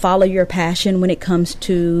 to follow your passion when it comes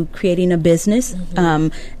to creating a business.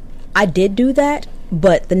 Mm-hmm. I did do that,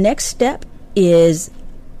 but the next step is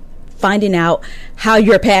finding out how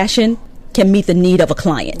your passion can meet the need of a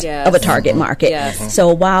client, of a target market. Yes.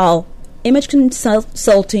 So while image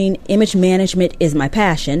consulting, image management is my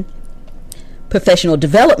passion, professional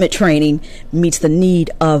development training meets the need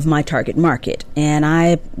of my target market. And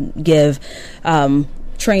I give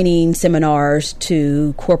training seminars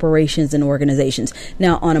to corporations and organizations.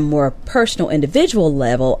 Now, on a more personal, individual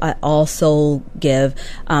level, I also give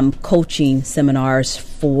coaching seminars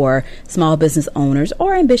for small business owners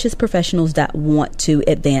or ambitious professionals that want to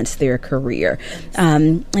advance their career.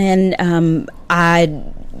 I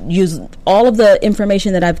use all of the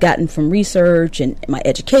information that I've gotten from research and my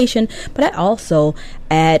education, but I also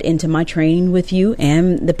add into my training with you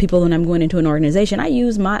and the people when I'm going into an organization. I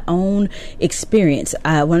use my own experience.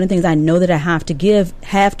 One of the things I know that I have to give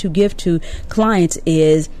to clients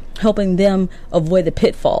is helping them avoid the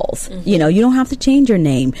pitfalls. Mm-hmm. You don't have to change your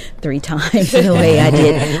name 3 times the way I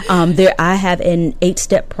did. I have an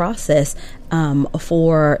 8-step process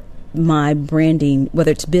for my branding,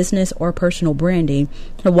 whether it's business or personal branding,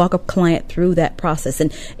 to walk a client through that process.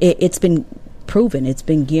 And it's been proven. It's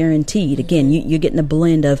been guaranteed. Again, you're getting a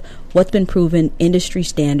blend of what's been proven, industry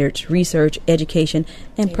standards, research, education,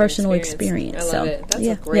 and personal experience. I love it. That's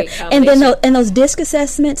a great And combination. then those DISC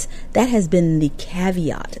assessments, that has been the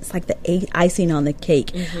caveat. It's like the icing on the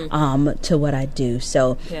cake to what I do.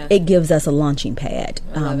 So it gives us a launching pad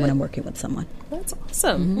when I'm working with someone. That's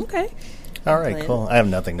awesome. Okay. All right, cool. I have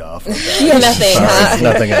nothing to offer. You have nothing, huh?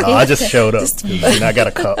 Nothing at all. I just showed up, and I got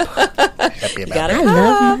a cup. Happy about it. I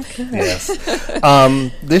love my cup.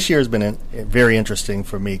 Yes. This year has been very interesting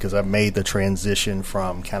for me because I've made the transition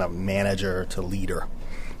from kind of manager to leader.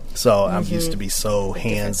 So I'm used to be so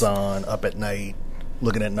hands-on, up at night,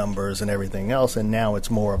 looking at numbers and everything else, and now it's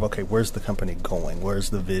more of, okay, where's the company going? Where's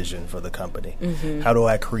the vision for the company? How do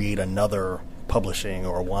I create another publishing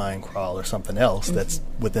or a wine crawl or something else that's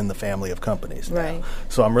within the family of companies now? Right.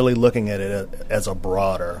 So I'm really looking at it as a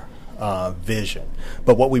broader vision.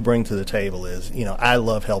 But what we bring to the table is, I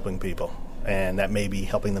love helping people, and that may be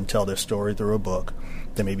helping them tell their story through a book.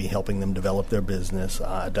 That may be helping them develop their business.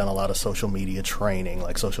 I've done a lot of social media training,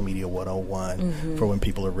 like Social Media 101, for when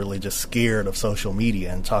people are really just scared of social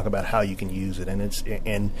media, and talk about how you can use it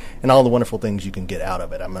and all the wonderful things you can get out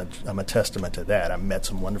of it. I'm a testament to that. I've met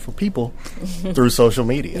some wonderful people through social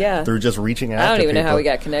media, through just reaching out to people. I don't even know how we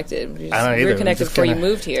got connected. We were connected before you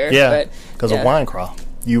moved here. Yeah, because of Wine Crawl.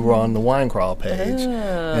 You were on the Wine Crawl page,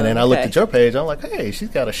 and then I looked at your page. I'm like, hey, she's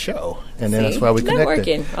got a show, and then that's why we connected.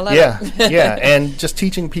 Networking, I love it. Yeah, and just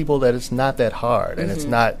teaching people that it's not that hard, and it's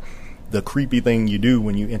not the creepy thing you do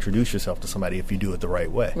when you introduce yourself to somebody if you do it the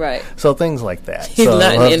right way. Right. So things like that. He's so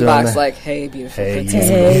not in the inbox like, hey, beautiful.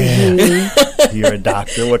 Hey, you're a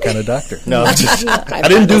doctor. What kind of doctor? No, I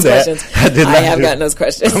didn't do that. I have gotten those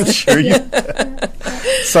questions. I'm sure you.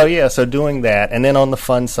 So doing that, and then on the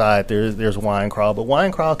fun side, there's Wine Crawl, but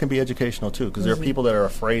Wine Crawl can be educational too, because there are people that are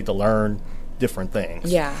afraid to learn different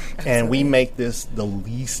things. Yeah. And we make this the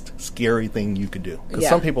least scary thing you could do. Because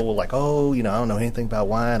some people will like, I don't know anything about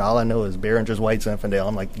wine. All I know is Behringer's White Zinfandel.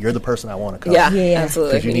 I'm like, you're the person I want to come. Yeah,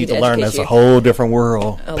 absolutely. Because you need to learn that's a whole different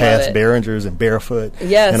world past Behringer's and Barefoot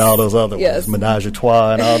and all those other ones, Menage a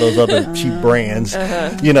Trois and all those other cheap brands.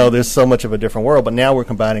 There's so much of a different world. But now we're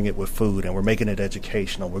combining it with food, and we're making it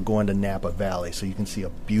educational. We're going to Napa Valley so you can see a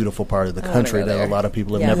beautiful part of the country that a lot of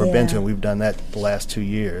people have never been to, and we've done that the last 2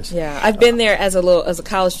 years. Yeah, I've been there as a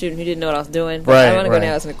college student who didn't know what I was doing. But I want to go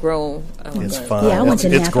now as a grown. It's fun. Yeah, I went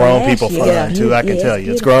to it's grown people fun too. I can tell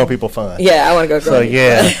you, it's grown people fun. Yeah, I want to go. So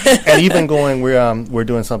and even going, we're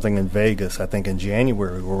doing something in Vegas. I think in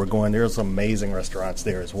January where we're going. There's some amazing restaurants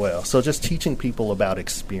there as well. So just teaching people about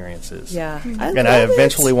experiences. Yeah, I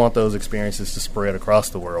eventually want those experiences to spread across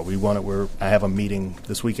the world. I have a meeting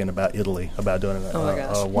this weekend about Italy, about doing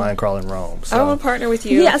a wine crawl in Rome. So I want to partner with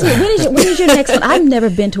you. Yeah. So when is your next one? I've never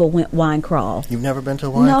been to a wine crawl. You've never been to a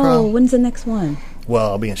wine crawl? No. When's the next one? Well,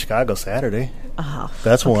 I'll be in Chicago Saturday. Oh,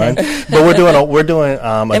 that's one. But we're doing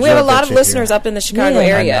and we have a lot of listeners up in the Chicago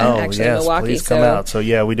area, actually, yes, Milwaukee. Please come out.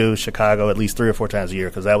 So we do Chicago at least 3 or 4 times a year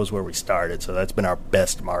because that was where we started. So that's been our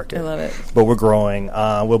best market. I love it. But we're growing.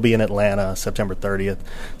 We'll be in Atlanta September 30th.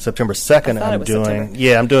 September 2nd,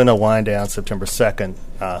 I'm doing a wine down September 2nd.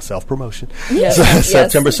 Self-promotion. Yes.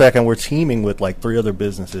 September 2nd, we're teaming with like 3 other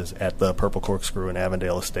businesses at the Purple Corkscrew in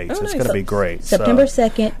Avondale Estates. It's going to be great. September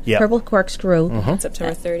 2nd, Purple Corkscrew.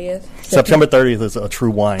 September 30th. September 30th is a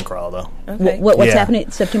true wine crawl, though. Okay. What's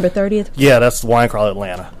happening September 30th? Yeah, that's the Wine Crawl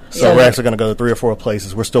Atlanta. So we're actually going to go to 3 or 4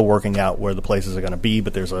 places. We're still working out where the places are going to be,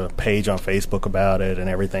 but there's a page on Facebook about it and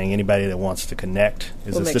everything. Anybody that wants to connect,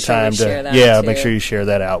 is this the time to make sure you share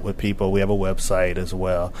that out with people. We have a website as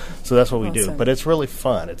well. So that's what we do. But it's really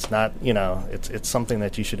fun. It's not, it's something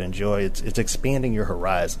that you should enjoy. It's expanding your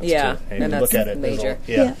horizons. Yeah, too. and that's look at it major.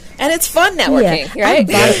 And it's fun networking, right?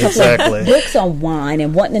 Exactly. Books on wine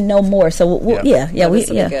and wanting to know more. So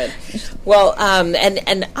good. Well,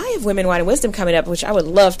 and I have Women, Wine, and Wisdom coming up, which I would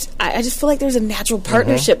love to. I just feel like there's a natural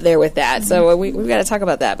partnership there with that. So we've got to talk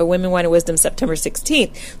about that. But Women, Wine, and Wisdom, September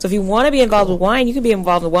 16th. So if you want to be involved with wine, you can be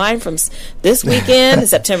involved with wine from this weekend,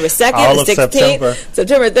 September 2nd, the 16th,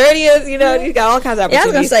 September 30th. You got all kinds of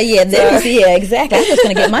opportunities. Yeah, I was going to say, exactly. I'm just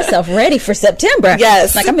going to get myself ready for September.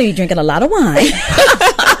 Yes. Like I'm going to be drinking a lot of wine.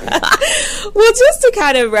 Well, just to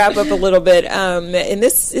kind of wrap up a little bit, and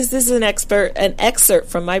this is an excerpt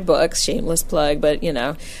from my book, shameless plug, but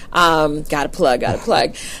gotta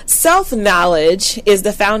plug. Self-knowledge is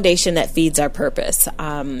the foundation that feeds our purpose.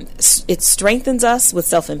 It strengthens us with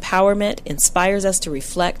self-empowerment, inspires us to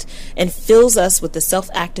reflect, and fills us with the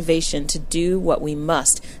self-activation to do what we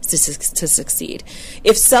must to succeed.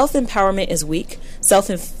 If self-empowerment is weak,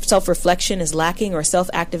 self-reflection is lacking, or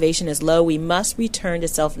self-activation is low, we must return to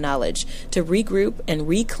self-knowledge to to regroup and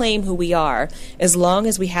reclaim who we are as long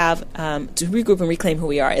as we have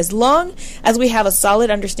as long as we have a solid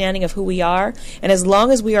understanding of who we are, and as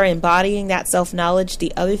long as we are embodying that self-knowledge,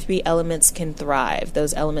 the other three elements can thrive.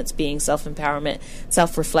 Those elements being self-empowerment,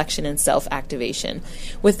 self-reflection, and self-activation.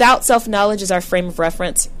 Without self-knowledge as our frame of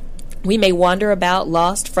reference, we may wander about,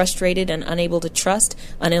 lost, frustrated, and unable to trust,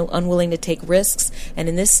 unwilling to take risks. And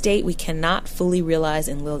in this state, we cannot fully realize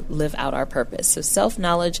and live out our purpose. So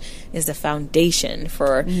self-knowledge is the foundation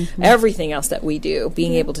for everything else that we do.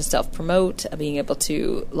 Being able to self-promote, being able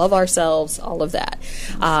to love ourselves, all of that.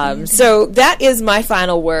 So that is my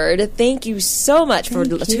final word. Thank you so much for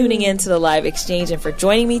tuning in to the Live Exchange and for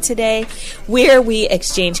joining me today, where we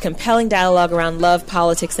exchange compelling dialogue around love,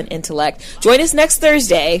 politics, and intellect. Join us next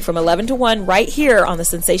Thursday from 11 to 1 right here on the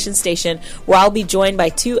Sensation Station, where I'll be joined by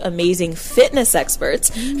two amazing fitness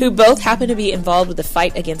experts who both happen to be involved with the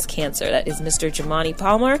fight against cancer. That is Mr. Jamani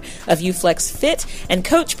Palmer of UFlex Fit and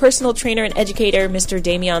coach, personal trainer, and educator, Mr.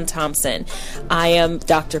 Damian Thompson. I am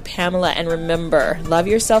Dr. Pamela, and remember, love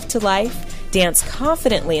yourself to life, dance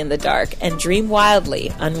confidently in the dark, and dream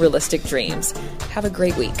wildly unrealistic dreams. Have a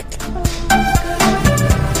great week.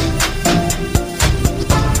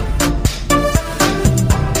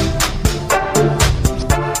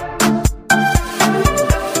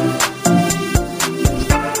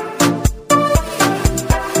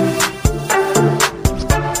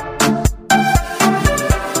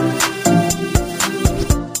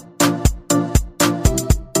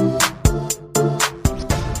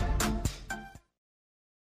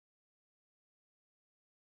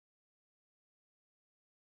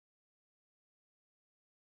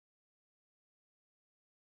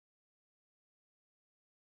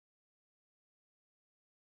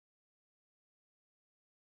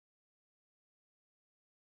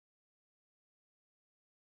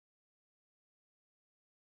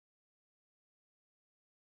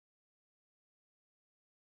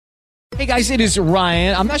 Hey guys, it is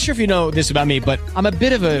Ryan. I'm not sure if you know this about me, but I'm a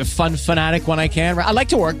bit of a fun fanatic when I can. I like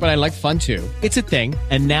to work, but I like fun too. It's a thing.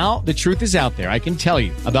 And now the truth is out there. I can tell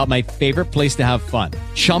you about my favorite place to have fun.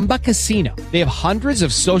 Chumba Casino. They have hundreds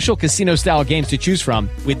of social casino style games to choose from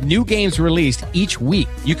with new games released each week.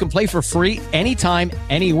 You can play for free anytime,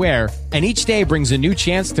 anywhere. And each day brings a new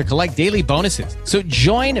chance to collect daily bonuses. So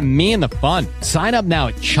join me in the fun. Sign up now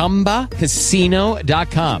at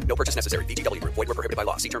ChumbaCasino.com. No purchase necessary. VGW Group. Void where prohibited by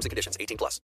law. See terms and conditions. 18+.